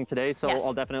watching today, so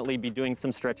I'll definitely be doing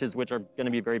some stretches which are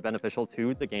gonna be very beneficial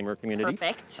to the gamer community.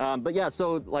 Perfect. But yeah,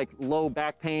 so like low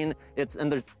back pain,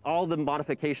 and there's all the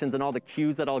modifications and all the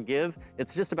cues that I'll give.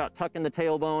 It's just about tucking the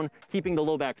tailbone, keeping the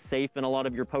low back safe in a lot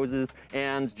of your poses,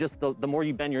 and just the more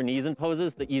you bend your knees in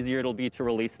poses, the easier it'll be to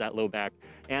release that low back.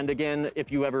 And again,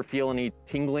 if you ever feel any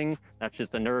tingling, that's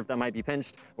just a nerve that might be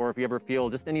pinched, or if you ever feel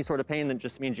just any sort of pain, that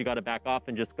just means you gotta back off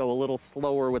and just go a little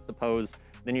slower with the pose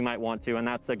than you might want to. And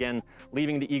that's, again,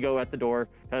 leaving the ego at the door,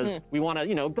 because we want to,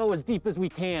 you know, go as deep as we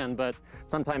can, but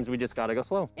sometimes we just got to go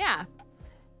slow. Yeah.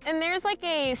 And there's like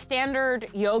a standard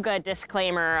yoga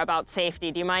disclaimer about safety.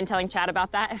 Do you mind telling Chad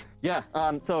about that? Yeah,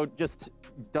 so just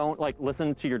don't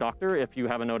listen to your doctor if you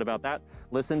have a note about that.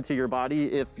 Listen to your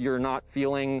body. If you're not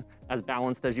feeling as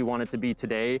balanced as you want it to be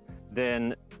today,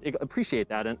 then appreciate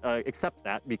that and accept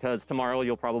that, because tomorrow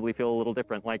you'll probably feel a little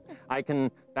different. Like, I can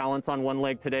balance on one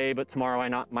leg today, but tomorrow I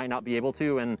might not be able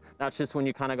to, and that's just when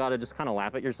you kind of got to just kind of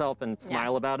laugh at yourself and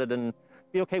smile about it and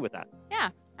be okay with that. Yeah.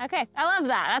 Okay, I love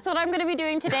that. That's what I'm gonna be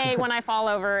doing today when I fall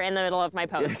over in the middle of my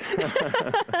pose.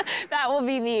 That will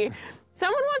be me.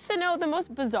 Someone wants to know the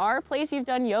most bizarre place you've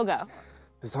done yoga.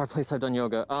 Bizarre place I've done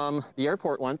yoga. The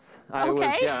airport once. I had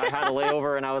a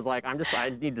layover and I was like, I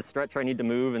need to stretch, or I need to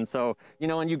move. And so, you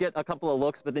know, and you get a couple of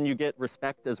looks, but then you get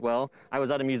respect as well. I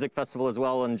was at a music festival as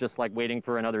well, and just like waiting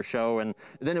for another show. And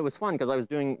then it was fun because I was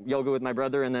doing yoga with my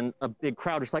brother, and then a big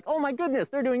crowd was like, oh my goodness,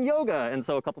 they're doing yoga. And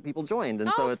so a couple people joined.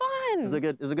 And so it was a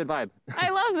good vibe. I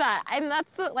love that. And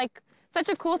that's such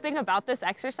a cool thing about this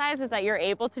exercise is that you're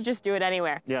able to just do it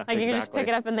anywhere. Yeah, like you can just pick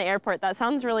it up in the airport. That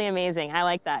sounds really amazing. I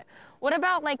like that. What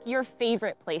about like your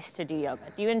favorite place to do yoga?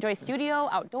 Do you enjoy studio,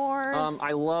 outdoors?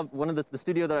 I love one of the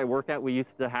studio that I work at. We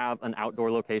used to have an outdoor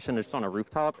location just on a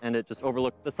rooftop, and it just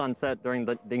overlooked the sunset during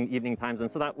the evening times, and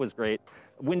so that was great.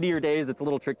 Windier days, it's a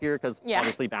little trickier because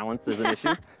obviously balance is an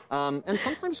issue. And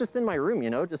sometimes just in my room, you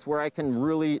know, just where I can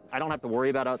really, I don't have to worry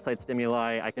about outside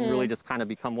stimuli. I can really just kind of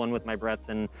become one with my breath,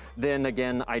 and then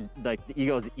again, the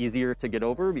ego is easier to get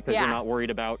over because you're not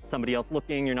worried about somebody else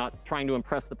looking. You're not trying to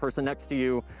impress the person next to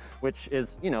you, which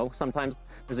is, you know, sometimes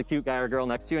there's a cute guy or girl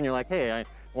next to you, and you're like, hey, I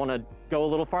want to go a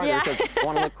little farther because I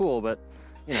want to look cool, but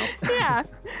you know. Yeah.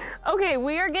 Okay,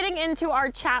 we are getting into our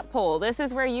chat poll. This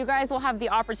is where you guys will have the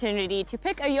opportunity to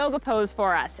pick a yoga pose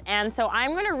for us. And so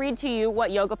I'm going to read to you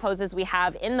what yoga poses we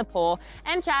have in the poll,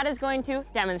 and Chad is going to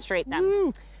demonstrate them.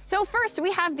 Woo. So first,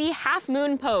 we have the half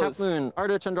moon pose. Half moon,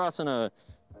 Ardha Chandrasana.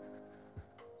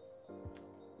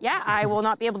 Yeah, I will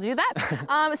not be able to do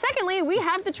that. Secondly, we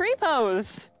have the tree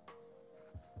pose.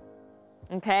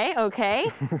 Okay, okay.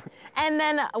 And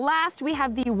then last, we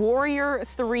have the warrior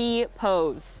 3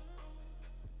 pose.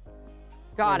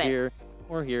 Got it. Here,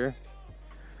 or here.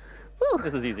 Whew.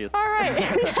 This is easiest. All right.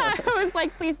 I was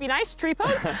like, please be nice, tree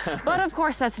pose. But of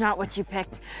course, that's not what you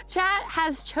picked. Chat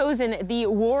has chosen the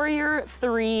warrior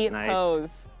 3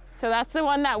 pose. So that's the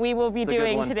one that we will be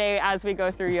doing today as we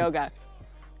go through yoga.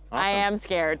 Awesome. I am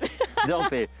scared.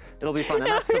 Don't be. It'll be fun. And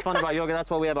that's the fun about yoga.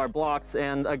 That's why we have our blocks.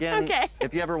 And again,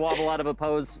 if you ever wobble out of a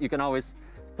pose, you can always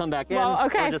come back in or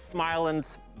just smile and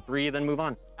breathe and move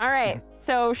on. All right.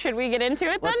 So should we get into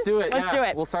it then? Let's do it. Let's do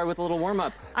it. We'll start with a little warm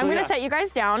up. I'm going to set you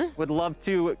guys down. Would love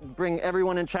to bring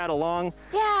everyone in chat along.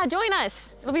 Yeah, join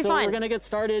us. It'll be fun. So we're going to get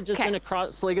started just in a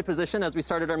cross-legged position as we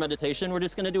started our meditation. We're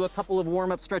just going to do a couple of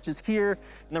warm-up stretches here, and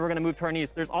then we're going to move to our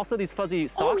knees. There's also these fuzzy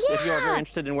socks if you are very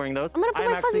interested in wearing those. I'm going to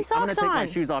put my fuzzy socks on. I'm going to take my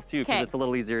shoes off too because it's a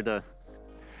little easier to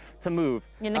move.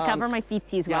 I'm going to cover my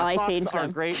feetsies while I change them. Socks are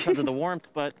great because of the warmth,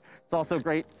 but it's also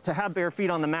great to have bare feet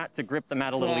on the mat to grip the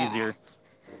mat a little easier.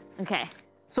 Okay.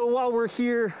 So while we're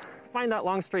here, find that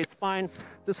long straight spine.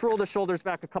 Just roll the shoulders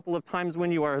back a couple of times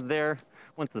when you are there.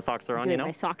 Once the socks are on, you know.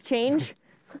 My sock change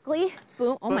quickly.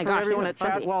 Boom. Oh my gosh. For everyone at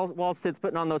chat, while Sid's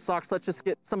putting on those socks, let's just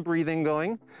get some breathing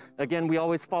going. Again, we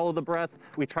always follow the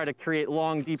breath. We try to create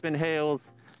long, deep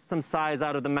inhales, some sighs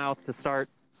out of the mouth to start.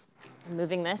 I'm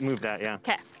moving this. Move that, yeah.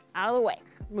 Okay. Out of the way.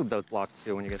 Move those blocks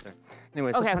too when you get there.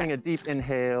 Anyway, so taking a deep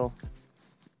inhale.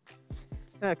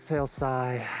 Exhale,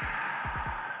 sigh.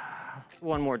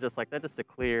 One more just like that, just a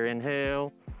clear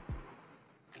inhale.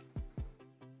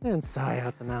 And sigh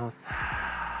out the mouth.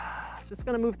 So just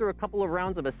gonna move through a couple of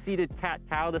rounds of a seated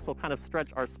cat-cow. This will kind of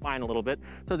stretch our spine a little bit.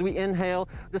 So as we inhale,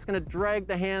 we're just gonna drag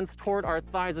the hands toward our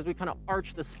thighs as we kind of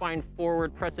arch the spine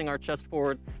forward, pressing our chest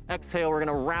forward. Exhale, we're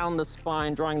gonna round the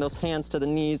spine, drawing those hands to the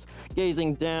knees,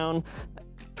 gazing down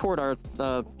toward our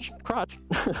crotch.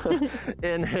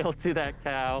 Inhale to that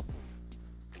cow.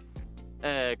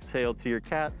 Exhale to your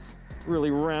cat.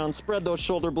 Really round, spread those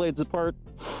shoulder blades apart.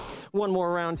 One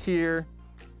more round here.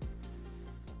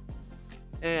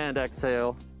 And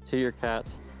exhale to your cat.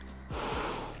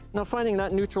 Now finding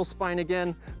that neutral spine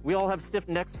again. We all have stiff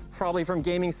necks, probably from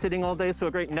gaming, sitting all day, so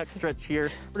a great neck stretch here.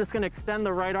 We're just gonna extend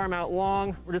the right arm out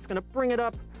long. We're just gonna bring it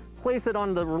up, place it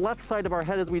on the left side of our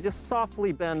head as we just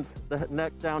softly bend the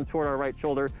neck down toward our right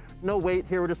shoulder. No weight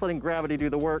here, we're just letting gravity do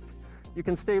the work. You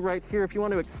can stay right here. If you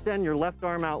want to extend your left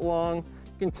arm out long,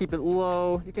 you can keep it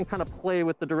low. You can kind of play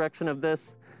with the direction of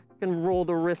this. You can roll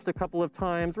the wrist a couple of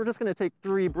times. We're just going to take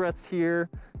 3 breaths here,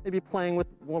 maybe playing with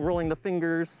rolling the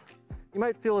fingers. You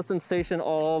might feel a sensation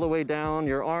all the way down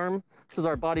your arm. This is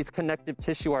our body's connective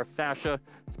tissue, our fascia.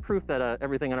 It's proof that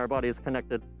everything in our body is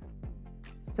connected.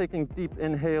 Just taking deep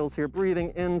inhales here,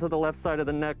 breathing into the left side of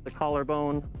the neck, the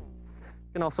collarbone.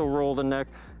 You can also roll the neck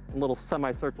in little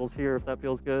semicircles here if that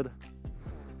feels good.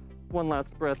 One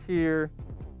last breath here.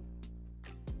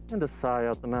 And a sigh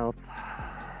out the mouth.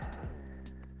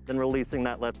 Then releasing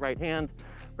that left right hand,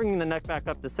 bringing the neck back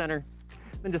up to center,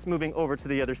 then just moving over to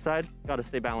the other side. Got to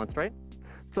stay balanced, right?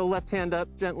 So left hand up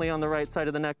gently on the right side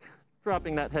of the neck,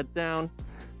 dropping that head down,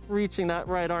 reaching that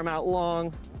right arm out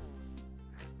long,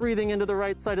 breathing into the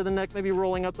right side of the neck, maybe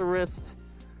rolling out the wrist,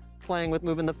 playing with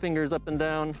moving the fingers up and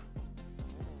down.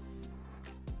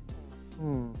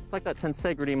 It's like that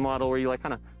tensegrity model where you like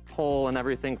kind of pull and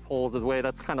everything pulls away.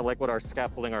 That's kind of like what our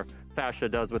scaffolding, our fascia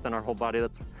does within our whole body.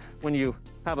 That's when you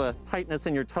have a tightness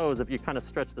in your toes. If you kind of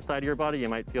stretch the side of your body, you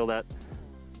might feel that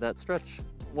stretch.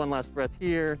 One last breath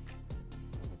here.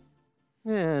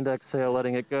 And exhale,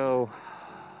 letting it go.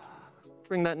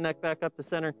 Bring that neck back up to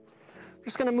center. We're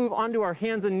just gonna move onto our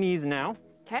hands and knees now.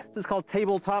 Okay. This is called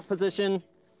tabletop position.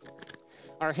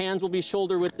 Our hands will be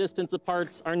shoulder width distance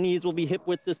apart. Our knees will be hip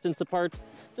width distance apart.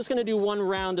 Just gonna do one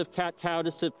round of cat-cow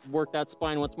just to work that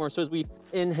spine once more. So as we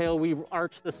inhale, we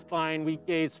arch the spine, we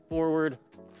gaze forward.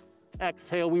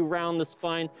 Exhale, we round the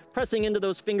spine, pressing into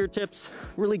those fingertips,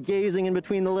 really gazing in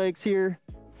between the legs here.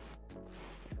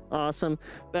 Awesome,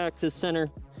 back to center.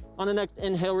 On the next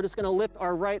inhale, we're just gonna lift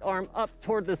our right arm up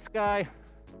toward the sky.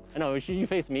 I know, should you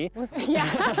face me? Yeah,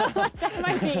 that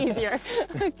might be easier.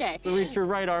 Okay. So reach your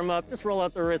right arm up, just roll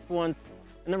out the wrist once,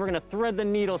 and then we're gonna thread the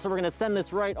needle. So we're gonna send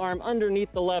this right arm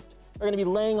underneath the left. We're gonna be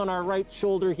laying on our right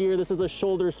shoulder here. This is a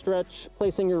shoulder stretch,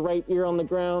 placing your right ear on the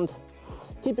ground,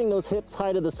 keeping those hips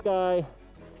high to the sky.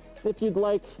 If you'd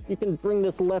like, you can bring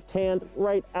this left hand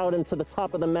right out into the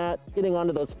top of the mat. Getting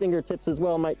onto those fingertips as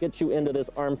well might get you into this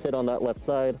armpit on that left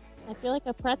side. I feel like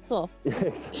a pretzel.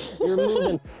 You're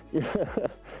moving.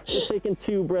 Just taking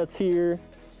 2 breaths here.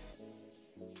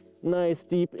 Nice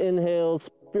deep inhales,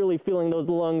 really feeling those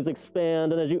lungs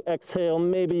expand. And as you exhale,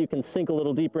 maybe you can sink a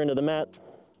little deeper into the mat.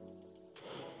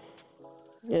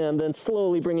 And then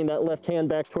slowly bringing that left hand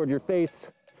back toward your face,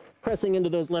 pressing into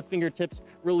those left fingertips,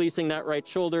 releasing that right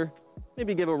shoulder.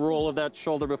 Maybe give a roll of that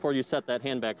shoulder before you set that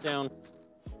hand back down.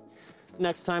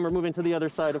 Next time, we're moving to the other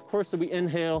side, of course, so we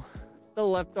inhale, the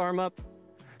left arm up.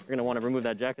 You're gonna wanna remove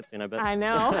that jacket soon, I bet. I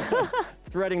know.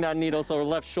 Threading that needle, so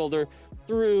left shoulder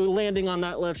through, landing on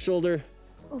that left shoulder.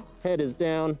 Head is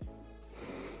down.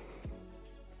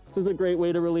 This is a great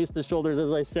way to release the shoulders,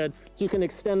 as I said. So you can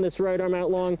extend this right arm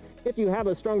out long. If you have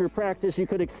a stronger practice, you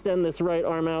could extend this right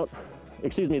arm out,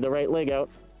 the right leg out.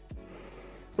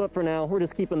 But for now, we're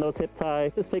just keeping those hips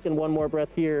high. Just taking one more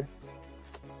breath here.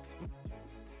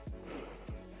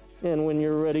 And when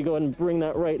you're ready, go ahead and bring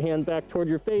that right hand back toward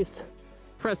your face.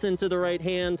 Press into the right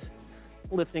hand,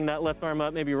 lifting that left arm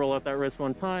up. Maybe roll out that wrist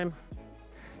one time.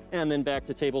 And then back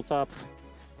to tabletop.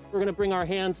 We're gonna bring our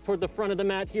hands toward the front of the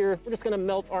mat here. We're just gonna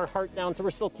melt our heart down, so we're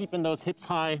still keeping those hips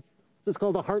high. This is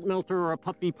called a heart melter or a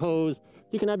puppy pose.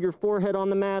 You can have your forehead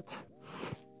on the mat.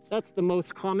 That's the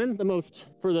most common,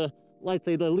 for the, I'd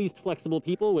say, the least flexible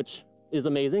people, which is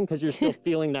amazing because you're still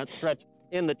feeling that stretch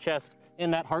in the chest, in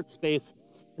that heart space.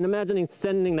 And imagining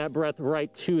sending that breath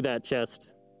right to that chest.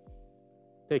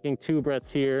 Taking 2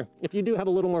 breaths here. If you do have a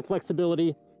little more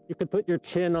flexibility, you could put your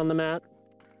chin on the mat.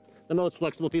 The most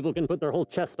flexible people can put their whole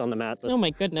chest on the mat. Oh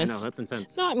my goodness. I know, that's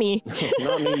intense. Not me.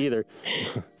 Not me either.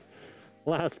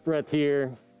 Last breath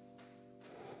here.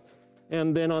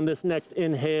 And then on this next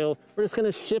inhale, we're just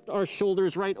gonna shift our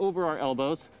shoulders right over our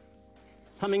elbows.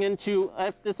 Coming into,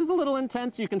 if this is a little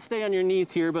intense, you can stay on your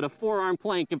knees here, but a forearm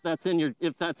plank if that's in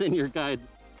your guide.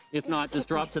 If not, just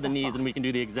drop to the knees and we can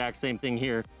do the exact same thing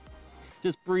here.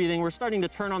 Just breathing, we're starting to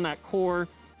turn on that core.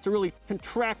 So really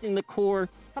contracting the core,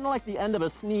 kind of like the end of a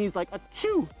sneeze, like a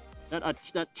chew.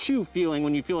 That chew feeling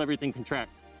when you feel everything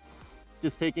contract.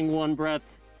 Just taking 1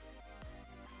 breath.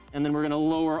 And then we're gonna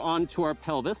lower onto our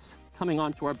pelvis, coming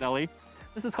onto our belly.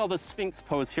 This is called the Sphinx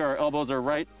pose here. Our elbows are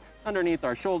right underneath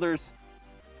our shoulders.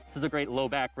 This is a great low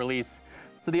back release.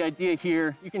 So the idea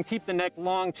here, you can keep the neck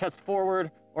long, chest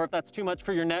forward, or if that's too much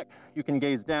for your neck, you can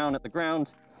gaze down at the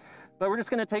ground. But we're just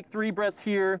gonna take 3 breaths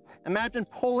here. Imagine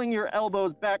pulling your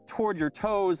elbows back toward your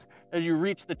toes as you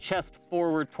reach the chest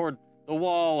forward toward the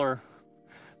wall or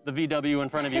the VW in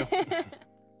front of you.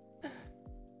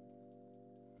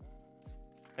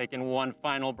 Taking 1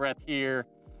 final breath here.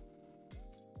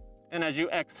 And as you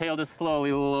exhale, just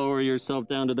slowly lower yourself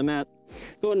down to the mat.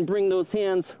 Go ahead and bring those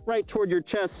hands right toward your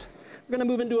chest. We're gonna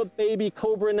move into a baby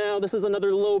cobra now. This is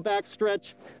another low back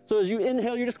stretch. So as you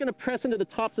inhale, you're just gonna press into the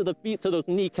tops of the feet so those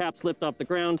kneecaps lift off the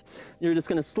ground. You're just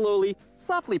gonna slowly,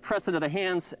 softly press into the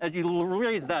hands as you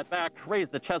raise that back, raise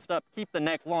the chest up, keep the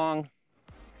neck long.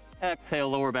 Exhale,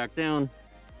 lower back down.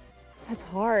 That's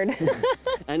hard.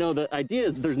 I know, the idea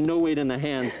is there's no weight in the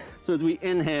hands. So as we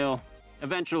inhale,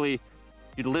 eventually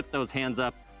you'd lift those hands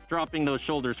up, dropping those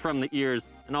shoulders from the ears,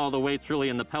 and all the weight's really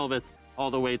in the pelvis, all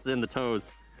the weight's in the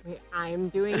toes. Wait, I'm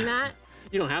doing that?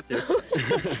 You don't have to.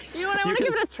 You know what, I want to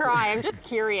give it a try. I'm just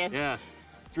curious. Yeah,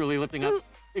 it's really lifting up.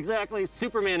 Exactly,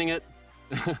 Supermaning it.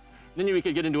 Then we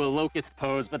could get into a locust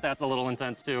pose, but that's a little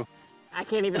intense too. I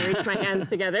can't even reach my hands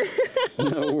together.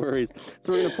 No worries.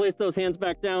 So we're gonna place those hands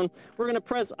back down. We're gonna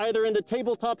press either into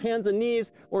tabletop hands and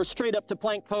knees or straight up to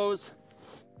plank pose.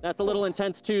 That's a little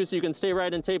intense too, so you can stay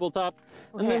right in tabletop.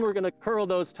 Okay. And then we're gonna curl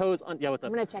those toes on, what's up?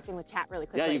 I'm gonna check in with chat really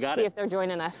quickly. Yeah, you got see if they're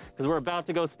joining us. Because we're about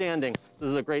to go standing.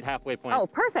 This is a great halfway point. Oh,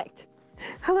 perfect.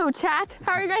 Hello, chat.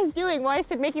 How are you guys doing? Why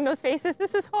is it making those faces?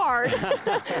 This is hard.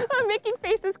 I'm making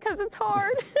faces because it's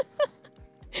hard.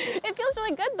 It feels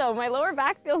really good though. My lower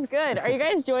back feels good. Are you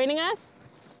guys joining us?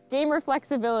 gamer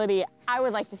flexibility. I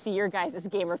would like to see your guys'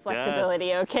 gamer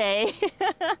flexibility, okay?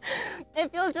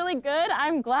 It feels really good.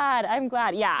 I'm glad.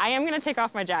 Yeah, I am gonna take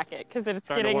off my jacket because it's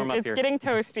getting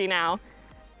toasty now.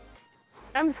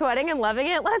 I'm sweating and loving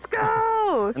it. Let's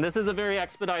go! And this is a very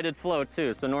expedited flow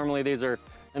too. So normally these are,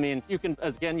 I mean, you can,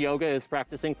 again, yoga is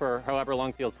practicing for however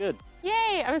long feels good.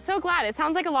 Yay, I'm so glad. It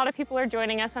sounds like a lot of people are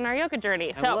joining us on our yoga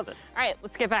journey. I love it. All right,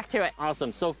 let's get back to it.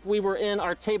 Awesome. So if we were in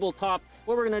our tabletop,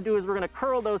 what we're gonna do is we're gonna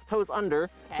curl those toes under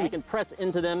so we can press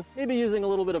into them, maybe using a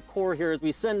little bit of core here as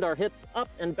we send our hips up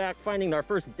and back, finding our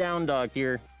first down dog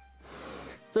here.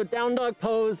 So down dog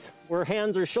pose, where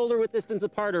hands are shoulder width distance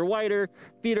apart or wider,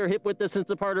 feet are hip width distance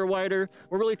apart or wider.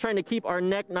 We're really trying to keep our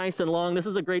neck nice and long. This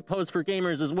is a great pose for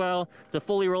gamers as well, to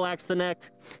fully relax the neck.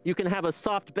 You can have a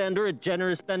soft bend or a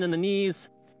generous bend in the knees.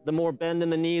 The more bend in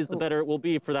the knees, the better it will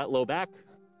be for that low back.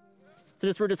 So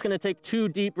we're just gonna take 2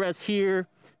 deep breaths here,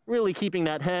 really keeping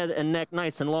that head and neck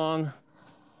nice and long.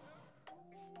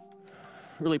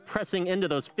 Really pressing into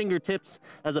those fingertips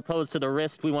as opposed to the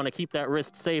wrist. We wanna keep that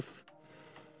wrist safe.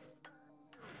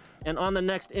 And on the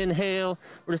next inhale,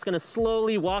 we're just gonna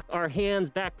slowly walk our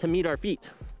hands back to meet our feet.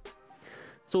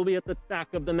 So we'll be at the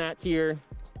back of the mat here,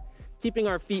 keeping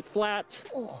our feet flat.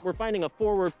 We're finding a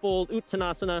forward fold,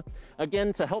 Uttanasana.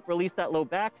 Again, to help release that low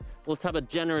back, let's have a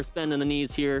generous bend in the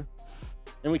knees here.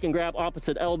 And we can grab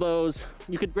opposite elbows.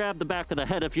 You could grab the back of the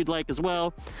head if you'd like as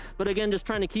well. But again, just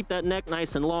trying to keep that neck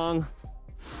nice and long.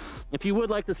 If you would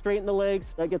like to straighten the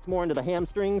legs, that gets more into the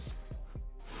hamstrings.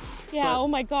 Yeah, oh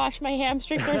my gosh, my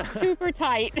hamstrings are super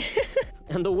tight.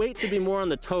 And the weight should be more on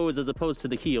the toes as opposed to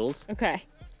the heels. Okay.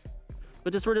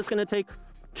 But we're just gonna take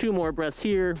 2 more breaths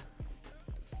here.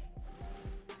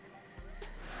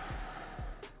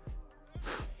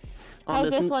 How's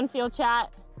this one feel,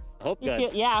 chat? I hope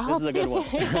good. Yeah, this is a good one.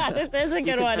 Yeah, this is a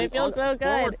good one. It feels so good.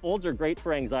 Forward folds are great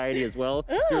for anxiety as well.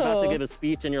 Ooh. If you're about to give a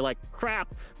speech and you're like,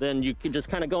 crap, then you can just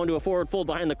kind of go into a forward fold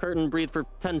behind the curtain, breathe for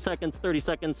 10 seconds, 30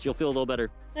 seconds, you'll feel a little better.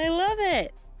 I love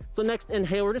it. So next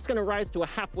inhale, we're just gonna rise to a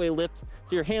halfway lift.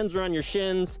 So your hands are on your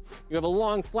shins. You have a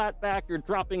long flat back. You're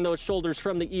dropping those shoulders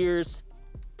from the ears.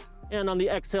 And on the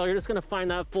exhale, you're just gonna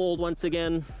find that fold once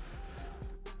again.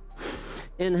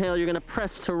 Inhale, you're gonna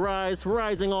press to rise,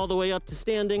 rising all the way up to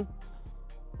standing.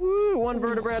 Woo, 1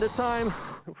 vertebra at a time.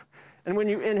 And when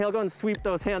you inhale, go and sweep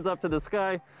those hands up to the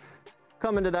sky.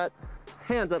 Come into that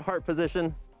hands at heart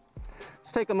position.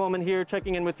 Just take a moment here,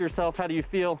 checking in with yourself. How do you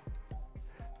feel?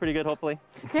 Pretty good, hopefully.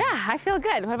 Yeah, I feel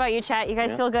good. What about you, chat? You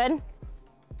guys feel good?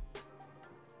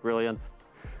 Brilliant.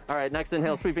 All right, next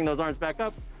inhale, sweeping those arms back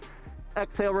up.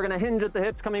 Exhale, we're gonna hinge at the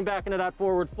hips, coming back into that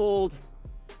forward fold.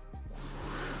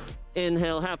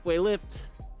 Inhale, halfway lift.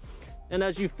 And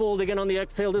as you fold again on the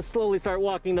exhale, just slowly start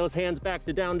walking those hands back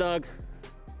to down dog.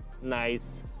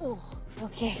 Nice. Oh,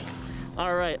 okay.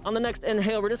 All right, on the next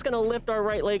inhale, we're just gonna lift our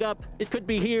right leg up. It could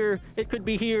be here, it could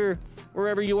be here.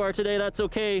 Wherever you are today, that's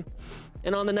okay.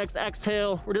 And on the next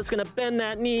exhale, we're just gonna bend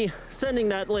that knee, sending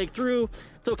that leg through.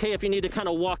 It's okay if you need to kind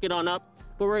of walk it on up,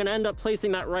 but we're gonna end up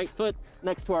placing that right foot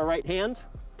next to our right hand.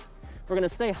 We're gonna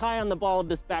stay high on the ball of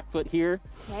this back foot here.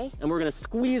 Okay. And we're gonna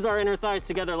squeeze our inner thighs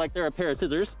together like they're a pair of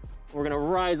scissors. We're gonna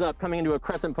rise up, coming into a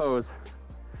crescent pose.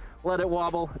 Let it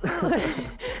wobble.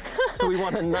 So we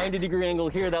want a 90-degree angle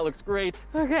here. That looks great.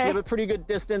 Okay. We have a pretty good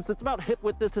distance. It's about hip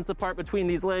width distance apart between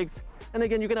these legs. And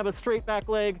again, you can have a straight back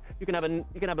leg. You can have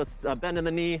a bend in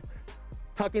the knee.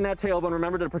 Tucking that tailbone.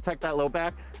 Remember to protect that low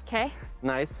back. Okay.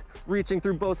 Nice. Reaching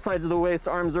through both sides of the waist.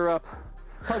 Arms are up.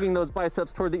 Hugging those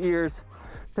biceps toward the ears.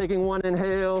 Taking 1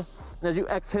 inhale. And as you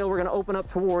exhale, we're gonna open up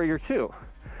to Warrior 2.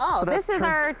 Oh, so this is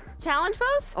our challenge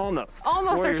pose? Almost.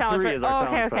 Almost Warrior our challenge 3 pose. is our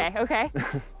challenge okay, pose.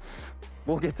 okay.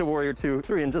 We'll get to Warrior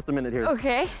 3 in just a minute here.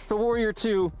 Okay. So Warrior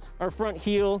 2, our front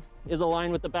heel is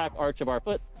aligned with the back arch of our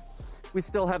foot. We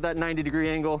still have that 90-degree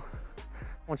angle. I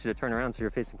want you to turn around so you're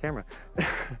facing camera.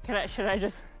 Should I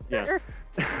just? Yeah.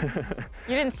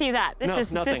 You didn't see that. This is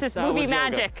that movie was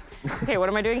magic. Okay, what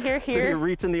am I doing here? So you're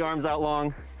reaching the arms out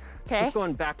long. Okay. Let's go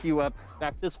and back you up,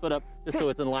 back this foot up, just so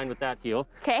it's in line with that heel.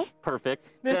 Okay. Perfect.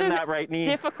 This Bend is that right knee.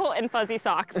 difficult in fuzzy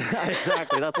socks.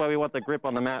 Exactly, that's why we want the grip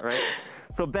on the mat, right?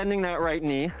 So bending that right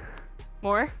knee.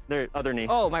 More? There, other knee.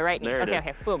 Oh, my right knee. There it is.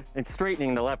 Okay, boom. And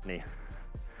straightening the left knee.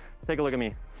 Take a look at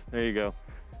me. There you go.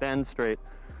 Bend straight.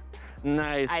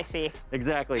 Nice. I see.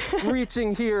 Exactly.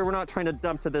 Reaching here, we're not trying to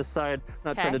dump to this side,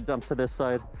 not trying to dump to this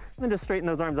side. And then just straighten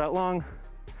those arms out long.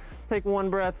 Take 1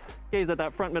 breath, gaze at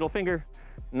that front middle finger.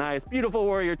 Nice, beautiful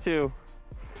Warrior 2.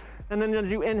 And then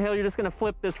as you inhale, you're just gonna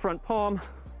flip this front palm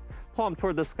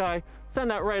toward the sky.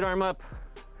 Send that right arm up,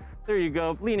 There you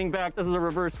go, leaning back. This is a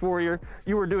reverse warrior.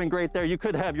 You were doing great there. You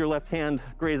could have your left hand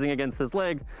grazing against this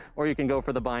leg, or you can go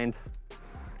for the bind.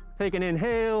 Take an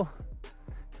inhale,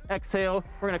 exhale.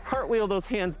 We're gonna cartwheel those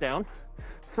hands down,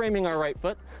 framing our right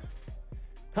foot.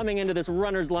 Coming into this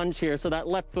runner's lunge here, so that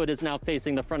left foot is now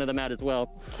facing the front of the mat as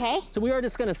well. Okay. So we are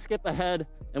just gonna skip ahead,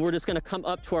 and we're just gonna come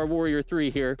up to our warrior 3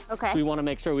 here. Okay. So we wanna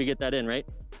make sure we get that in, right?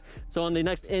 So on the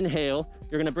next inhale,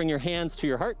 you're gonna bring your hands to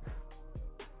your heart.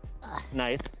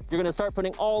 Nice. You're gonna start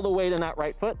putting all the weight in that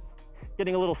right foot,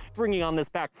 getting a little springy on this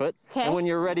back foot. Okay. And when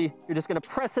you're ready, you're just gonna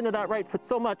press into that right foot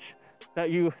so much that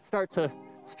you start to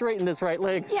straighten this right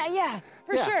leg. Yeah,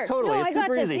 for sure. Totally. No, It's I got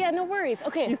super this. easy. Yeah, no worries.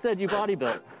 Okay. You said you body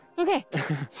built. Okay.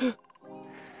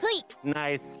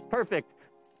 Nice. Perfect.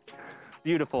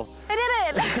 Beautiful. I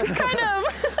did it. Kind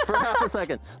of. For half a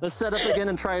second. Let's set up again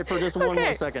and try it for just one Okay.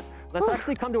 more second. Let's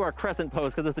actually come to our crescent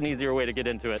pose because it's an easier way to get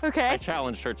into it. Okay. I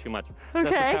challenged her too much. Okay.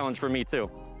 That's a challenge for me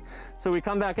too. So we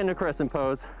come back into crescent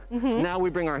pose. Now we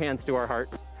bring our hands to our heart.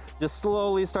 Just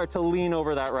slowly start to lean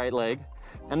over that right leg.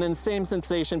 And then same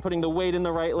sensation, putting the weight in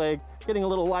the right leg, getting a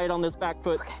little light on this back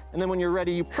foot. And then when you're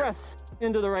ready, you press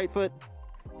into the right foot,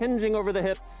 hinging over the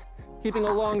hips, keeping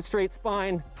a long straight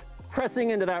spine, pressing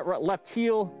into that left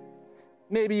heel.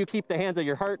 Maybe you keep the hands at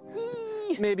your heart.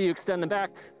 Maybe you extend them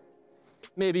back.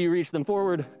 Maybe you reach them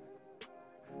forward.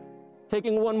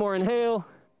 Taking one more inhale.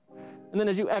 And then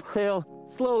as you exhale,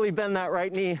 slowly bend that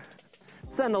right knee.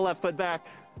 Send the left foot back.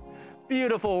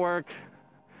 Beautiful work.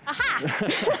 Aha!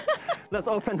 Let's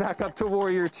open back up to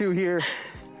warrior 2 here.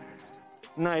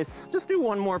 Nice. Just do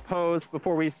one more pose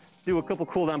before we do a couple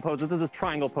cool down poses. This is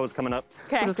triangle pose coming up.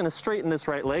 Okay. I'm just gonna straighten this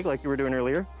right leg like you were doing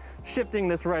earlier. Shifting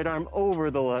this right arm over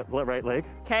the right leg.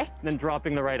 Okay. Then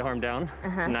dropping the right arm down.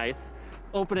 Nice.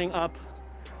 Opening up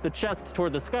the chest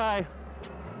toward the sky.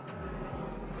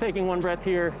 Taking one breath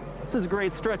here. This is a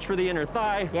great stretch for the inner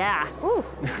thigh. Yeah. Ooh.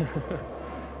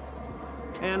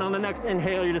 And on the next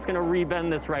inhale, you're just gonna rebend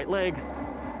this right leg.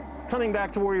 Coming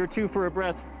back to warrior 2 for a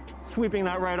breath. Sweeping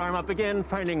that right arm up again,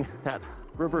 finding that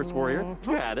reverse warrior.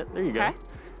 You had it, there you go. Okay.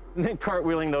 And then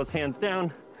cartwheeling those hands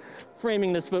down,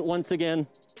 framing this foot once again.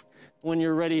 When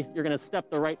you're ready, you're gonna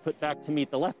step the right foot back to meet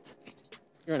the left.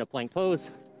 You're in a plank pose.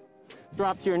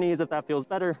 Drop to your knees if that feels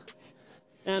better.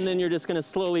 And then you're just gonna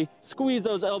slowly squeeze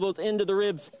those elbows into the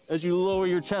ribs as you lower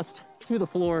your chest to the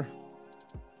floor.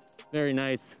 Very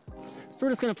nice. So we're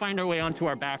just gonna find our way onto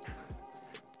our back.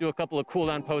 Do a couple of cool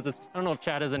down poses. I don't know if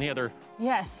Chad has any other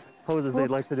Yes. poses they'd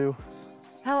like to do.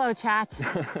 Hello, chat.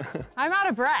 I'm out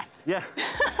of breath. Yeah.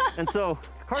 And so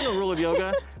the cardinal rule of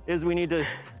yoga is we need to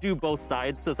do both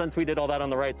sides. So since we did all that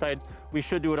on the right side, we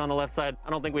should do it on the left side.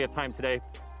 I don't think we have time today,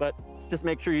 but just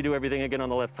make sure you do everything again on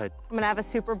the left sid. I'm gonna have a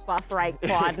super buff right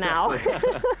quad now.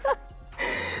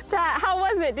 Chat, how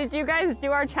was it? Did you guys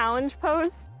do our challenge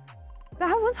pose?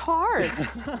 That was hard.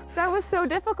 That was so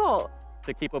difficult.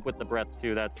 To keep up with the breath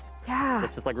too, that's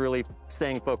just like really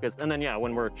staying focused. And then yeah,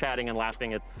 when we're chatting and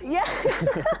laughing, it's Yeah.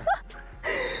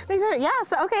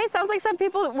 So, okay, sounds like some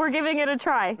people were giving it a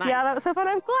try. Nice. Yeah, that was so fun.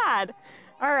 I'm glad.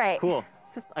 All right. cool.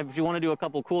 Just if you want to do a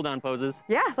couple cool down poses.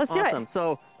 Yeah, let's do Awesome. it.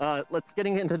 So let's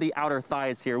getting into the outer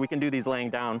thighs here. We can do these laying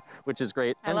down, which is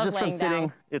great. I And love just from laying sitting,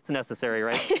 down. it's necessary,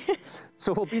 right?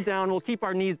 So we'll be down, we'll keep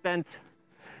our knees bent,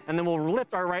 and then we'll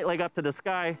lift our right leg up to the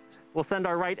sky. We'll send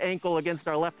our right ankle against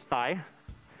our left thigh.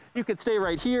 You could stay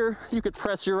right here. You could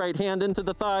press your right hand into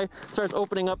the thigh, start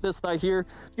opening up this thigh here.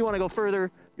 If you want to go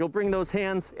further, you'll bring those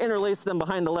hands, interlace them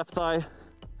behind the left thigh,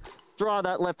 draw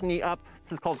that left knee up.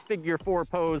 This is called figure 4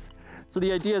 pose. So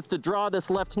the idea is to draw this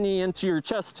left knee into your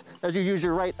chest as you use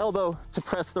your right elbow to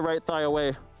press the right thigh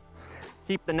away.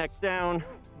 Keep the neck down,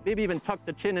 maybe even tuck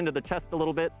the chin into the chest a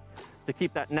little bit to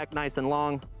keep that neck nice and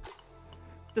long.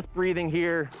 Just breathing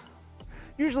here.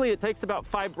 Usually it takes about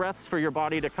 5 breaths for your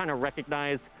body to kind of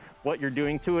recognize what you're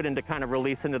doing to it and to kind of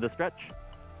release into the stretch.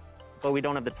 But we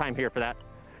don't have the time here for that.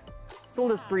 So we'll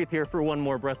just breathe here for one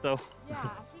more breath though. Yeah,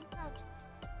 I think that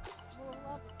we'll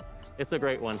love it. It's a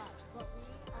great one.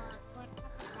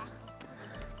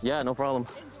 Yeah, no problem.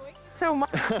 So much.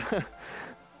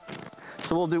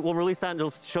 So we'll release that and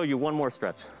it'll show you one more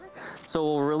stretch. So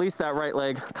we'll release that right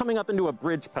leg, coming up into a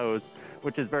bridge pose,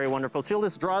 which is very wonderful. So you'll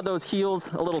just draw those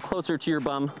heels a little closer to your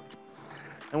bum.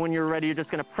 And when you're ready, you're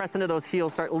just gonna press into those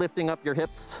heels, start lifting up your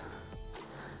hips.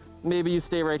 Maybe you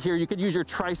stay right here. You could use your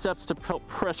triceps to help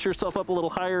press yourself up a little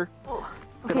higher. You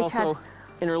could also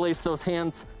interlace those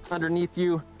hands underneath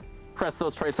you, press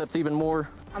those triceps even more.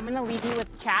 I'm gonna leave you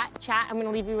with chat. I'm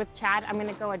gonna leave you with Chad. I'm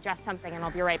gonna go adjust something and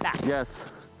I'll be right back.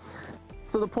 Yes.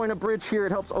 So the point of bridge here,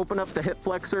 it helps open up the hip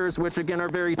flexors, which again are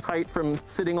very tight from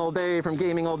sitting all day, from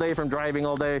gaming all day, from driving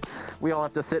all day. We all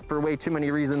have to sit for way too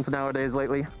many reasons nowadays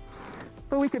lately.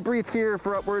 But we could breathe here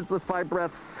for upwards of 5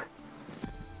 breaths.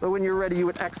 But when you're ready, you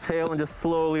would exhale and just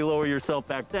slowly lower yourself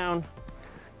back down.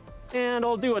 And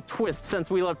I'll do a twist since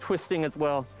we love twisting as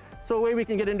well. So a way we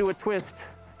can get into a twist,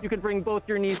 you can bring both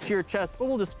your knees to your chest, but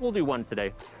we'll do one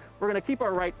today. We're gonna keep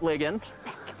our right leg in.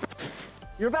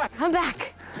 You're back. I'm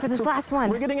back for this last one.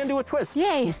 We're getting into a twist.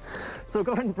 Yay. So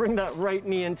go ahead and bring that right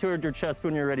knee in toward your chest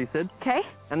when you're ready, Sid. Okay.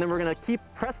 And then we're gonna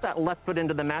press that left foot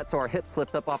into the mat so our hips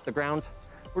lift up off the ground.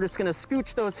 We're just gonna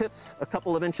scooch those hips a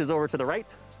couple of inches over to the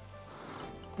right.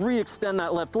 Re-extend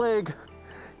that left leg.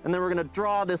 And then we're gonna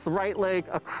draw this right leg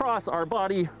across our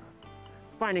body,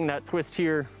 finding that twist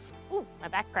here. Ooh, my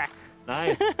back cracked.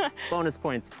 Nice, bonus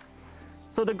points.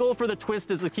 So the goal for the twist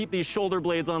is to keep these shoulder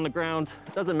blades on the ground.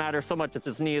 It doesn't matter so much if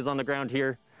this knee is on the ground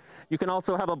here. You can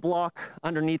also have a block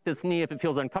underneath this knee if it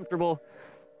feels uncomfortable.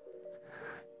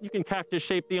 You can cactus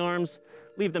shape the arms,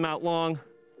 leave them out long.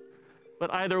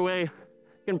 But either way,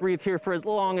 you can breathe here for as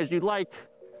long as you'd like.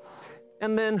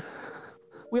 And then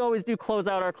we always do close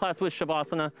out our class with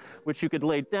Shavasana, which you could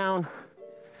lay down.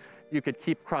 You could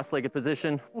keep cross-legged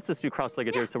position. Let's just do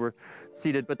cross-legged here so we're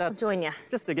seated, but that's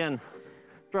just again,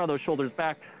 draw those shoulders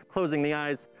back, closing the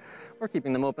eyes, or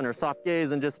keeping them open or soft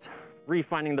gaze and just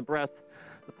refining the breath.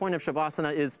 The point of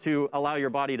Shavasana is to allow your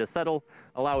body to settle,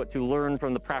 allow it to learn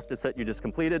from the practice that you just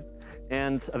completed,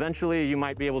 and eventually you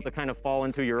might be able to kind of fall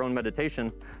into your own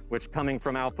meditation, which coming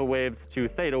from alpha waves to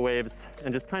theta waves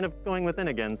and just kind of going within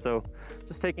again. So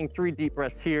just taking 3 deep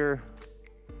breaths here,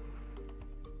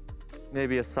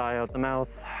 maybe a sigh out the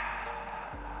mouth,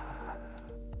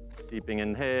 deeping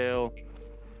inhale,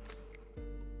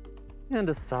 and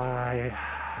a sigh.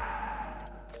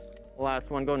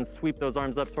 Last one, go ahead and sweep those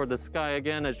arms up toward the sky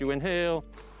again as you inhale.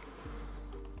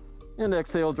 And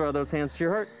exhale, draw those hands to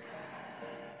your heart.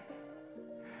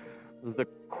 This is the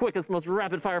quickest, most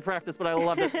rapid fire practice, but I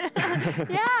loved it.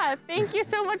 Yeah, thank you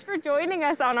so much for joining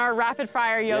us on our rapid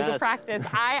fire yoga practice.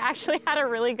 I actually had a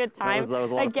really good time. That was a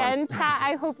lot of fun. Chat,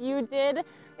 I hope you did.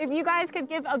 If you guys could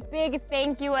give a big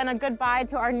thank you and a goodbye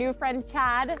to our new friend,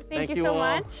 Chad. Thank you so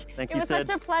much. Thank you, It was Sid.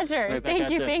 such a pleasure. Right back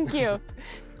at Thank you.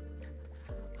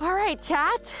 All right,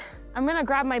 chat. I'm gonna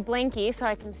grab my blankie so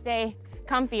I can stay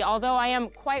comfy, although I am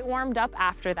quite warmed up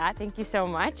after that. Thank you so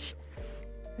much.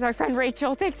 There's our friend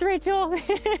Rachel. Thanks, Rachel.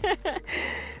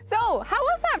 So, how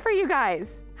was that for you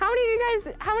guys? How many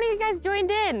of you guys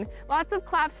joined in? Lots of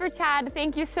claps for Chad.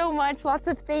 Thank you so much. Lots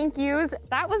of thank yous.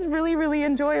 That was really, really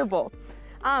enjoyable.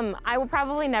 I will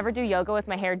probably never do yoga with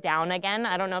my hair down again.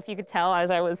 I don't know if you could tell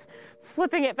as I was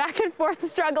flipping it back and forth,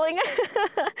 struggling,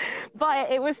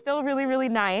 but it was still really, really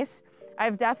nice.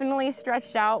 I've definitely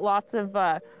stretched out lots of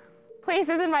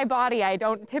places in my body I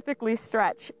don't typically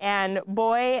stretch, and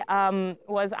boy,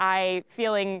 was I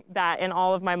feeling that in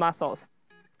all of my muscles.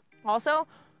 Also,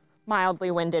 mildly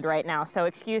winded right now, so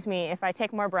excuse me if I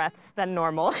take more breaths than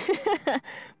normal.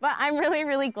 But I'm really,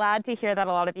 really glad to hear that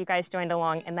a lot of you guys joined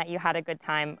along and that you had a good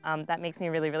time. That makes me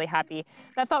really, really happy.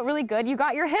 That felt really good. You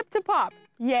got your hip to pop.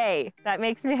 Yay. That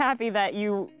makes me happy that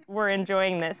you were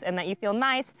enjoying this and that you feel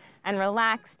nice and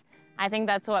relaxed. I think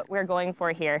that's what we're going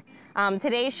for here.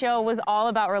 Today's show was all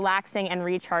about relaxing and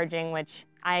recharging, which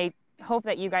I hope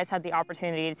that you guys had the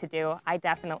opportunity to do. I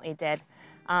definitely did.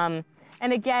 And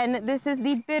again, this is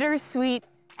the bittersweet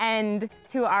end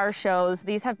to our shows.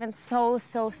 These have been so,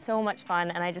 so, so much fun.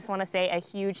 And I just want to say a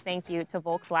huge thank you to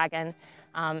Volkswagen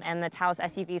and the Taos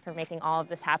SUV for making all of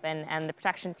this happen, and the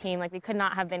production team. Like, we could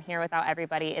not have been here without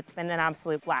everybody. It's been an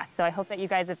absolute blast. So I hope that you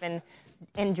guys have been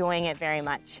enjoying it very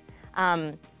much.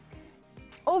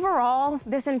 Overall,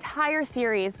 this entire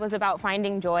series was about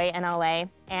finding joy in LA,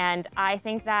 and I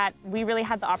think that we really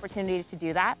had the opportunity to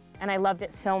do that, and I loved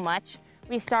it so much.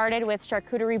 We started with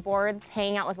charcuterie boards,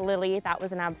 hanging out with Lily. That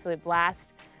was an absolute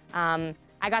blast.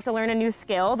 I got to learn a new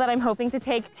skill that I'm hoping to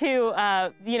take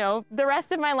to, you know, the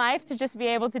rest of my life, to just be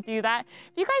able to do that.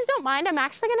 If you guys don't mind, I'm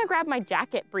actually gonna grab my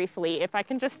jacket briefly. If I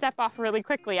can just step off really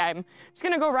quickly, I'm just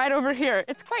gonna go right over here.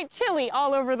 It's quite chilly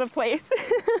all over the place.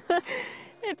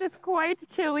 It is quite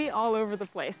chilly all over the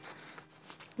place.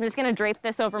 I'm just gonna drape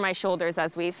this over my shoulders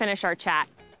as we finish our chat.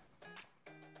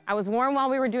 I was warm while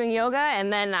we were doing yoga,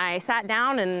 and then I sat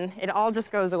down and it all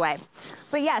just goes away.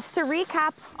 But yes, to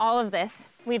recap all of this,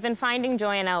 we've been finding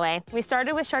joy in LA. We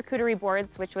started with charcuterie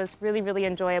boards, which was really, really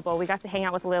enjoyable. We got to hang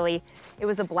out with Lily. It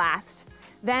was a blast.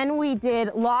 Then we did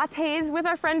lattes with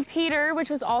our friend Peter, which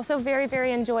was also very,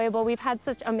 very enjoyable. We've had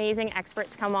such amazing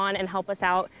experts come on and help us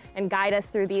out and guide us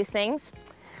through these things.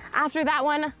 After that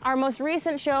one, our most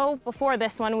recent show before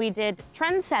this one, we did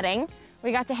trend setting.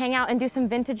 We got to hang out and do some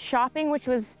vintage shopping, which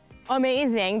was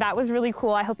amazing. That was really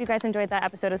cool. I hope you guys enjoyed that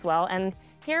episode as well. And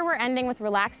here we're ending with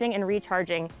relaxing and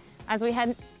recharging. As we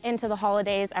head into the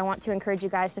holidays, I want to encourage you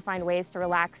guys to find ways to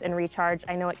relax and recharge.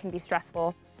 I know it can be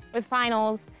stressful with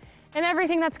finals and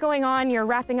everything that's going on. You're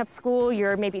wrapping up school,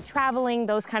 you're maybe traveling,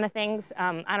 those kind of things.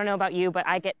 I don't know about you, but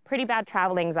I get pretty bad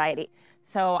travel anxiety.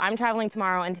 So I'm traveling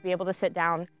tomorrow, and to be able to sit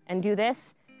down and do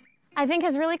this, I think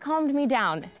has really calmed me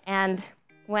down. And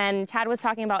when Chad was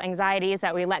talking about anxieties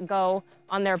that we let go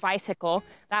on their bicycle,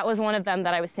 that was one of them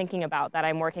that I was thinking about, that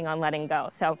I'm working on letting go.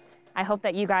 So I hope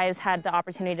that you guys had the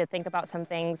opportunity to think about some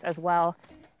things as well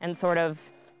and sort of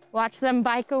watch them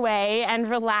bike away and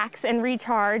relax and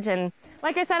recharge. And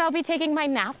like I said, I'll be taking my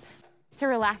nap to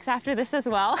relax after this as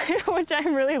well, which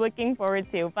I'm really looking forward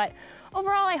to. But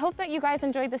overall, I hope that you guys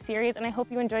enjoyed the series, and I hope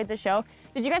you enjoyed the show.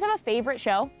 Did you guys have a favorite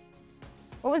show?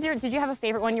 Did you have a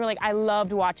favorite one? You were like, I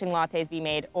loved watching lattes be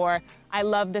made, or I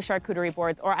loved the charcuterie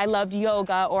boards, or I loved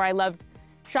yoga, or I loved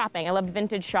shopping. I loved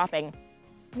vintage shopping.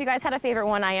 If you guys had a favorite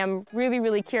one, I am really,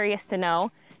 really curious to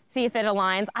know, see if it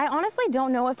aligns. I honestly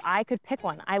don't know if I could pick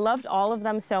one. I loved all of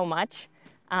them so much.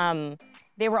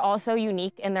 They were all so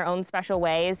unique in their own special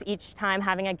ways. Each time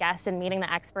having a guest and meeting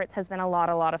the experts has been a lot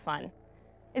of fun.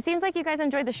 It seems like you guys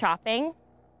enjoyed the shopping.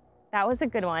 That was a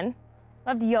good one.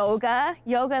 Loved yoga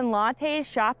and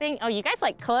lattes, shopping. Oh, you guys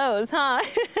like clothes, huh?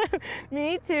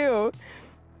 Me too.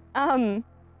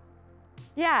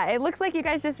 Yeah, it looks like you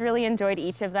guys just really enjoyed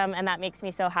each of them, and that makes me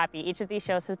so happy. Each of these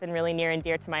shows has been really near and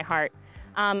dear to my heart.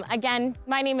 Again,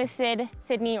 my name is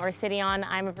Sydney or Sydeon.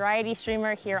 I'm a variety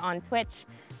streamer here on Twitch.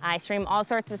 I stream all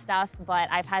sorts of stuff, but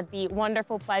I've had the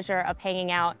wonderful pleasure of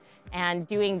hanging out and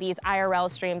doing these IRL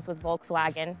streams with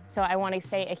Volkswagen. So I want to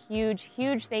say a huge,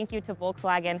 huge thank you to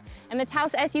Volkswagen and the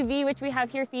Taos SUV, which we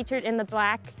have here featured in the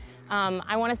black.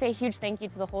 I want to say a huge thank you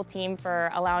to the whole team for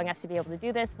allowing us to be able to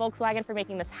do this, Volkswagen for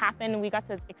making this happen. We got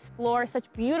to explore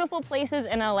such beautiful places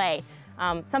in LA,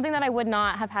 something that I would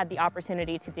not have had the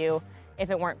opportunity to do if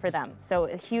it weren't for them. So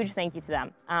a huge thank you to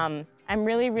them. I'm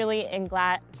really, really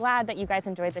glad that you guys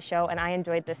enjoyed the show, and I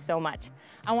enjoyed this so much.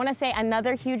 I want to say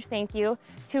another huge thank you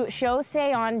to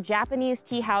Sydeon Japanese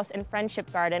Tea House and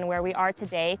Friendship Garden, where we are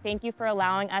today. Thank you for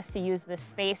allowing us to use this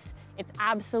space. It's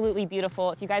absolutely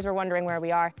beautiful. If you guys were wondering where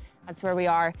we are, that's where we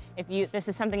are. If this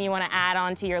is something you want to add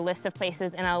on to your list of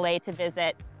places in LA to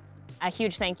visit, a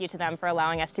huge thank you to them for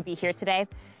allowing us to be here today.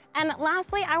 And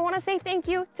lastly, I want to say thank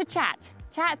you to Chat.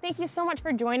 Chat, thank you so much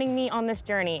for joining me on this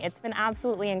journey. It's been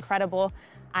absolutely incredible.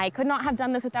 I could not have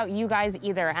done this without you guys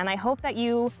either, and I hope that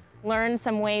you learned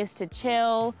some ways to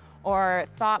chill or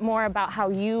thought more about how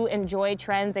you enjoy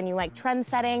trends and you like trend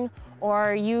setting,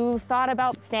 or you thought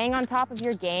about staying on top of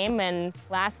your game, and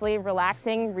lastly,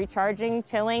 relaxing, recharging,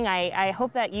 chilling. I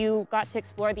hope that you got to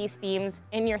explore these themes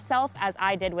in yourself as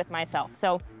I did with myself.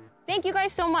 So thank you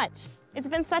guys so much. It's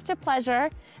been such a pleasure.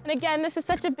 And again, this is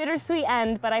such a bittersweet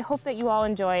end, but I hope that you all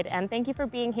enjoyed. And thank you for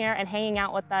being here and hanging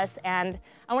out with us. And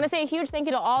I want to say a huge thank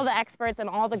you to all the experts and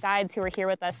all the guides who were here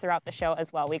with us throughout the show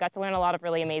as well. We got to learn a lot of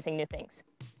really amazing new things.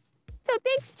 So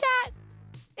thanks, chat.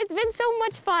 It's been so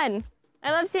much fun.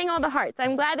 I love seeing all the hearts.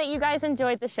 I'm glad that you guys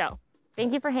enjoyed the show.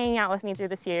 Thank you for hanging out with me through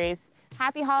the series.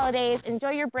 Happy holidays,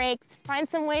 enjoy your breaks, find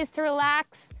some ways to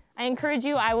relax. I encourage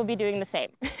you, I will be doing the same.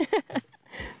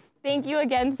 Thank you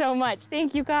again so much.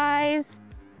 Thank you guys.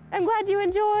 I'm glad you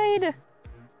enjoyed.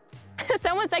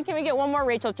 Someone said, can we get one more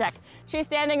Rachel check? She's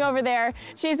standing over there.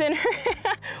 She's in her,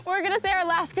 we're gonna say our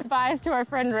last goodbyes to our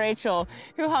friend Rachel,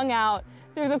 who hung out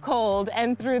through the cold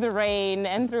and through the rain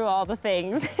and through all the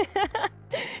things.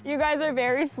 You guys are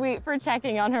very sweet for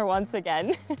checking on her once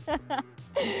again.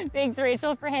 Thanks,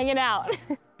 Rachel, for hanging out.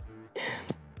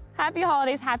 Happy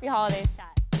holidays, chat.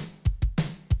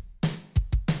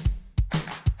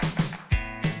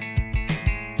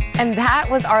 And that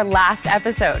was our last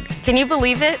episode. Can you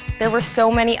believe it? There were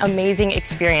so many amazing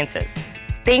experiences.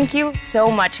 Thank you so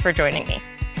much for joining me.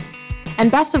 And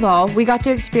best of all, we got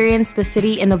to experience the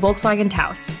city in the Volkswagen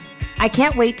Taos. I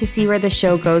can't wait to see where the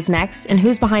show goes next and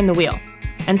who's behind the wheel.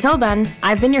 Until then,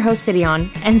 I've been your host,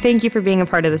 Sydeon, and thank you for being a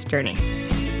part of this journey.